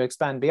and then you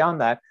expand beyond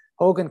that.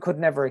 Hogan could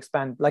never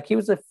expand. Like, he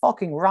was a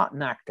fucking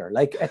rotten actor,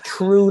 like a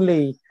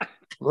truly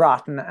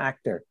rotten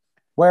actor.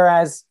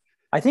 Whereas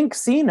I think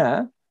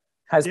Cena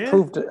has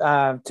proved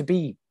to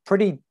be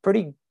pretty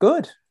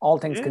good, all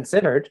things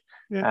considered.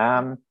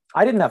 Yeah.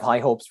 I didn't have high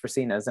hopes for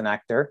Cena as an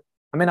actor.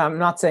 I mean, I'm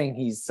not saying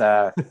he's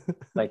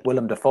like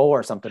Willem Dafoe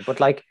or something, but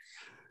like,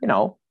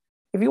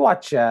 if you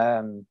watch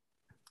the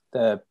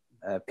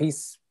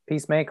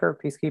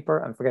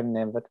Peacekeeper, I'm forgetting the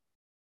name of it.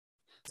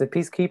 Is it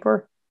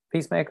Peacekeeper?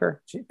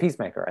 Peacemaker,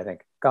 I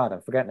think. God,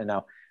 I'm forgetting it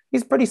now.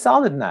 He's pretty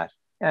solid in that.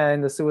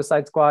 And the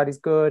Suicide Squad, he's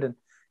good. And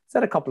he's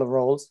had a couple of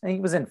roles. And he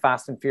was in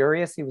Fast and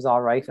Furious. He was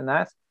all right in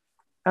that.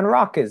 And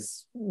Rock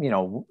is,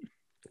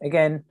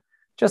 again,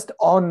 just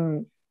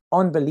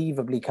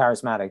unbelievably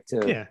charismatic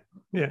to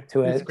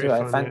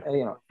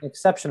an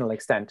exceptional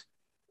extent.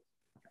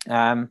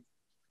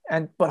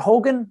 But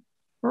Hogan,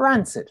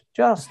 rancid,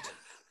 just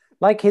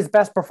like his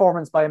best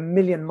performance by a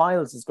million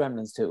miles is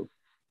Gremlins 2.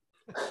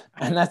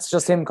 And that's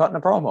just him cutting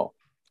a promo.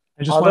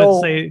 I just wanted to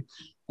say,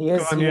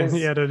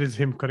 that is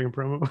him cutting a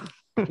promo.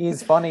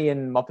 He's funny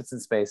in Muppets in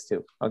Space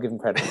too. I'll give him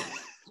credit.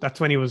 That's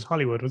when he was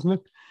Hollywood, wasn't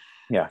it?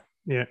 Yeah.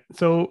 Yeah.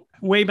 So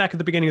way back at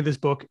the beginning of this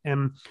book,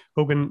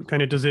 Hogan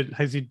kind of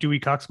has a Dewey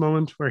Cox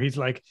moment where he's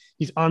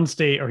on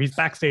stage, or he's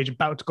backstage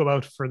about to go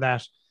out for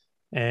that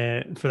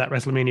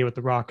WrestleMania with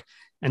The Rock.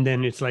 And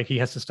then it's like he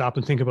has to stop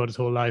and think about his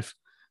whole life.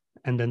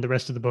 And then the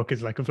rest of the book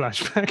is like a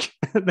flashback.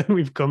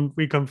 Then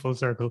we come full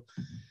circle.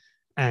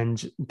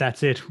 And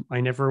that's it.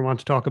 I never want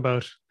to talk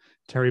about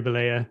Terry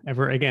Bollea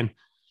ever again.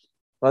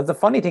 Well, the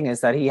funny thing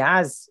is that he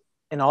has,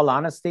 in all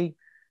honesty,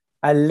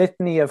 a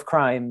litany of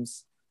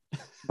crimes,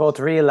 both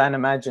real and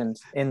imagined,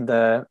 in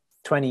the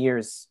 20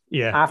 years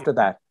after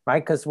that,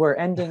 right? Because we're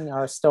ending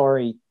our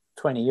story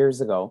 20 years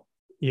ago.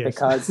 Yes.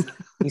 Because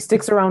he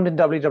sticks around in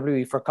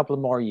WWE for a couple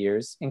of more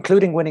years,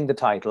 including winning the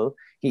title.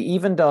 He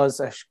even does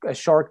a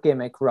short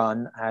gimmick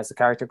run as a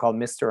character called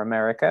Mr.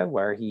 America,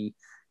 where he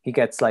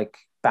gets like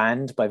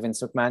banned by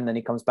Vince McMahon, then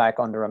he comes back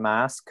under a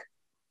mask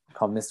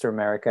called Mr.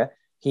 America.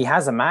 He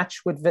has a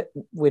match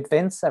with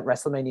Vince at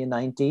WrestleMania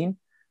 19,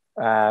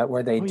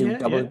 where they do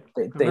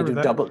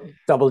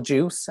double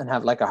juice and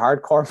have like a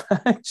hardcore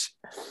match.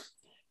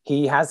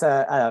 He has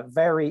a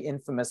very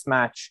infamous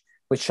match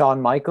with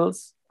Shawn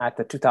Michaels at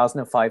the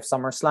 2005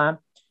 SummerSlam,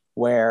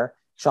 where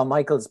Shawn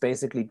Michaels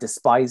basically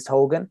despised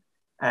Hogan,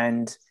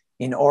 and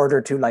in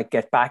order to like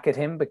get back at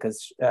him,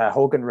 because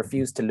Hogan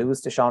refused to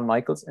lose to Shawn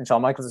Michaels, and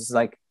Shawn Michaels is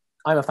like,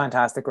 I'm a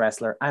fantastic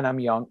wrestler and I'm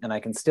young and I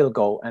can still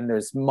go, and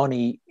there's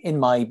money in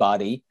my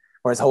body,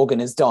 whereas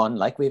Hogan is done,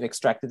 like, we've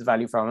extracted the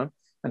value from him.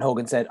 And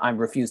Hogan said, I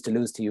refuse to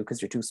lose to you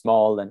because you're too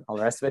small and all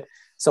the rest of it.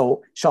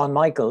 So Shawn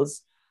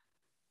Michaels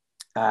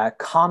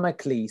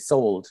comically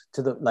sold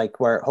to the, like,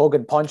 where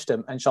Hogan punched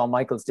him and Shawn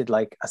Michaels did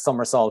like a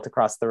somersault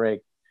across the ring.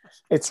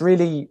 It's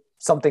really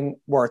something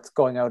worth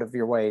going out of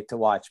your way to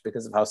watch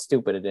because of how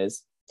stupid it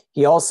is.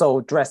 He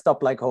also dressed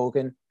up like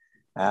Hogan,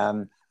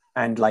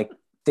 and like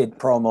did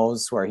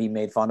promos where he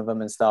made fun of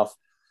him and stuff.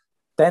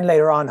 Then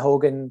later on,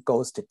 Hogan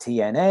goes to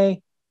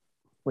TNA,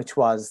 which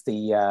was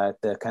the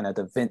kind of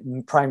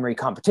the primary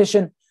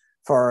competition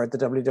for the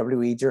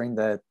WWE during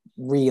the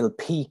real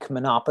peak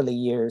monopoly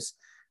years.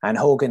 And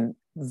Hogan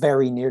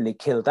very nearly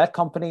killed that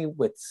company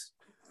with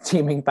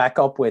teaming back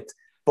up with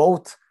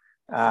both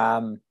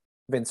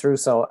Vince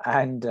Russo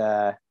and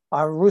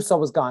Russo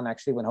was gone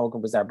actually when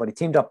Hogan was there, but he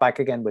teamed up back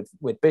again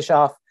with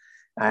Bischoff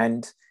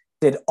and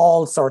did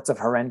all sorts of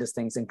horrendous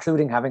things,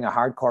 including having a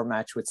hardcore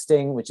match with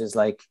Sting, which is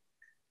like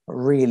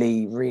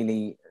really,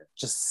 really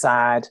just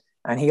sad.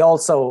 And he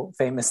also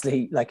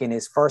famously, like in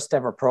his first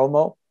ever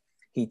promo,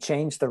 he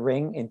changed the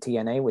ring in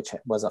TNA, which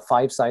was a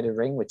 5-sided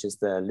ring, which is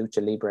the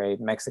Lucha Libre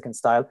Mexican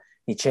style.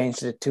 He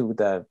changed it to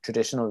the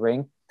traditional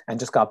ring and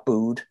just got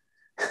booed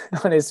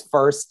on his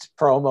first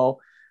promo,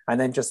 and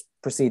then just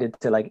proceeded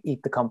to like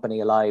eat the company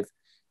alive.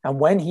 And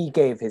when he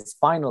gave his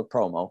final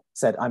promo,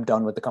 said, "I'm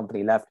done with the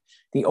company," left,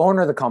 the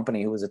owner of the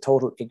company, who was a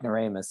total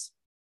ignoramus,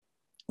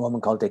 a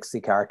woman called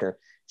Dixie Carter,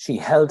 she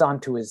held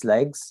onto his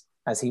legs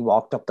as he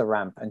walked up the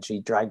ramp, and she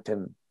dragged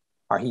him,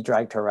 or he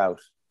dragged her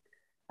out.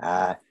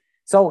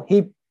 So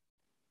he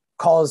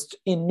caused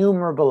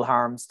innumerable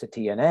harms to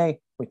TNA,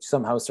 which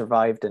somehow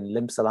survived and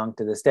limps along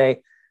to this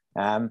day.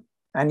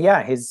 And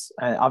yeah, his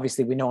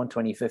obviously we know in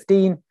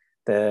 2015,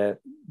 the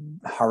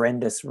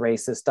horrendous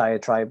racist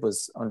diatribe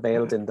was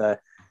unveiled in the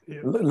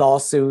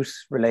lawsuit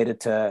related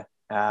to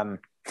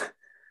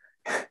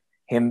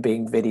him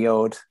being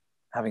videoed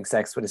having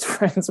sex with his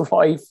friend's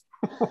wife.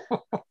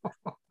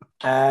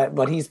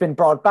 But he's been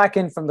brought back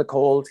in from the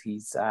cold.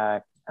 He's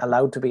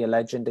allowed to be a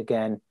legend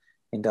again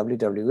in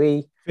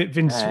WWE.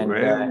 Vince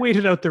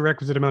waited out the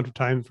requisite amount of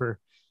time for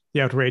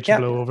the outrage to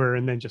blow over,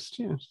 and then just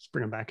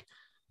bring him back.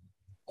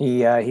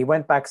 He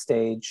went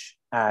backstage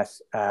at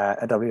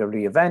a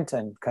WWE event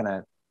and kind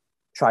of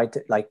tried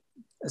to, like,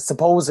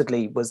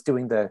 supposedly was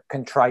doing the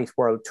Contrite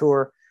World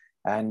Tour,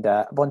 and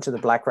a bunch of the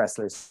black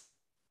wrestlers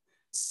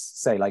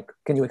say, like,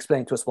 "Can you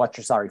explain to us what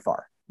you're sorry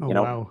for?"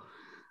 Wow.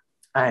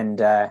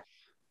 And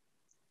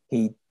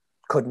he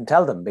couldn't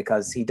tell them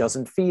because he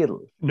doesn't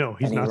feel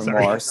any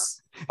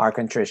remorse or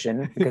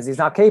contrition because he's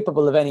not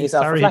capable of any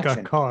self-reflection. Sorry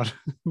he got caught,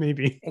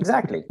 maybe.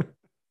 Exactly.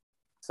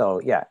 So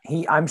yeah,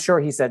 I'm sure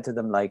he said to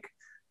them, like,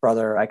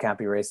 "Brother, I can't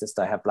be racist.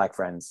 I have black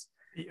friends."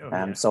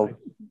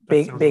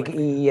 Big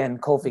E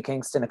and Kofi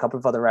Kingston, a couple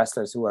of other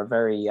wrestlers who are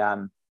very,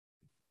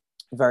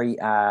 very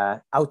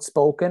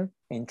outspoken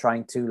in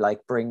trying to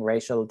like bring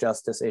racial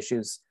justice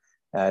issues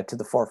to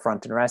the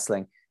forefront in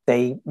wrestling.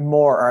 They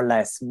more or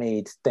less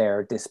made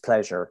their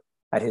displeasure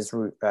at his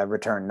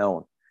return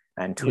known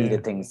and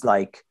tweeted things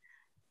like,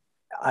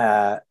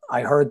 "I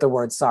heard the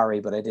word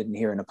sorry, but I didn't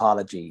hear an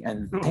apology,"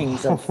 and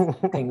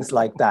things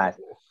like that.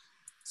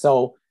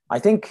 So I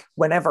think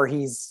whenever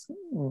he's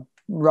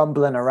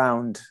rumbling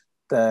around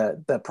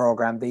the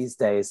program these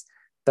days,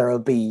 there will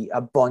be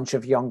a bunch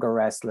of younger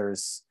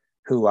wrestlers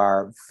who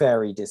are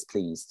very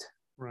displeased.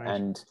 Right.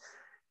 And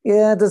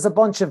yeah, there's a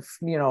bunch of,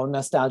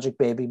 nostalgic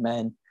baby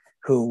men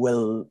who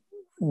will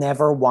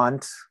never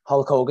want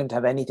Hulk Hogan to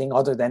have anything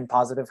other than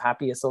positive,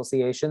 happy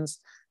associations.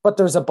 But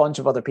there's a bunch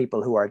of other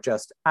people who are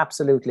just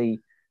absolutely,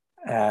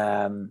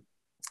 I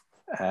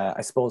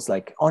suppose,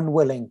 like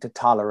unwilling to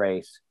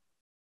tolerate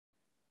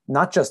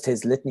not just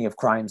his litany of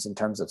crimes in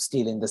terms of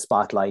stealing the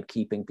spotlight,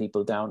 keeping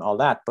people down, all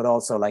that, but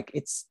also like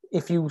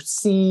if you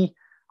see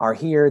or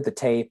hear the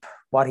tape,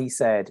 what he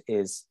said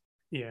is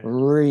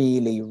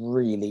really,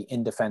 really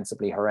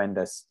indefensibly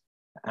horrendous.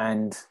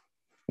 And,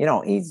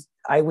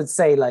 I would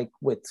say like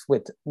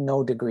with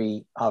no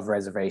degree of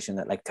reservation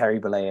that like Terry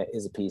Bollea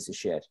is a piece of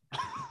shit.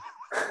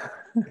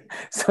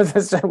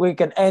 So we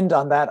can end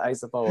on that, I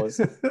suppose.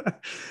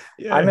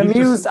 I'm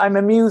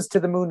amused to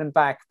the moon and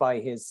back by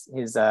his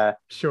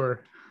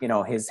sure.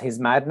 His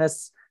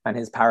madness and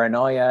his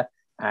paranoia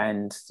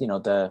and,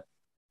 the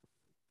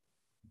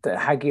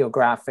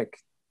hagiographic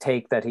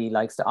take that he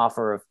likes to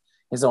offer of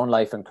his own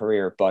life and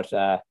career. But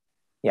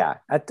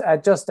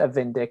just a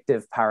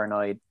vindictive,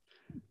 paranoid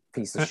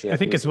piece of shit. I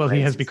think as well,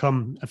 he has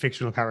become a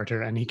fictional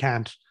character, and he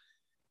can't,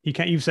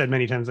 you've said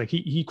many times, like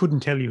he couldn't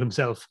tell you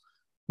himself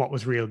what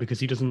was real because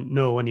he doesn't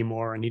know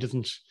anymore. And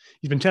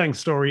he's been telling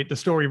the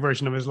story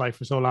version of his life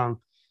for so long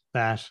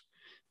that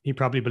he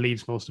probably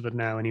believes most of it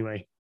now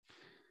anyway.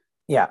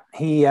 Yeah,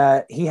 he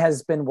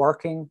has been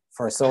working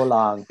for so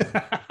long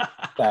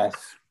that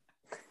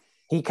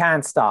he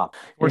can't stop.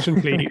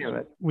 Fortunately,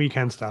 we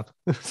can't stop.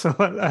 So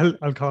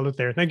I'll call it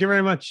there. Thank you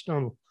very much,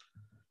 Donald.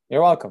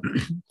 You're welcome.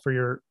 For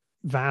your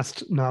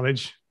vast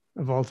knowledge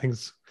of all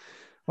things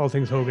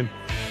Hogan.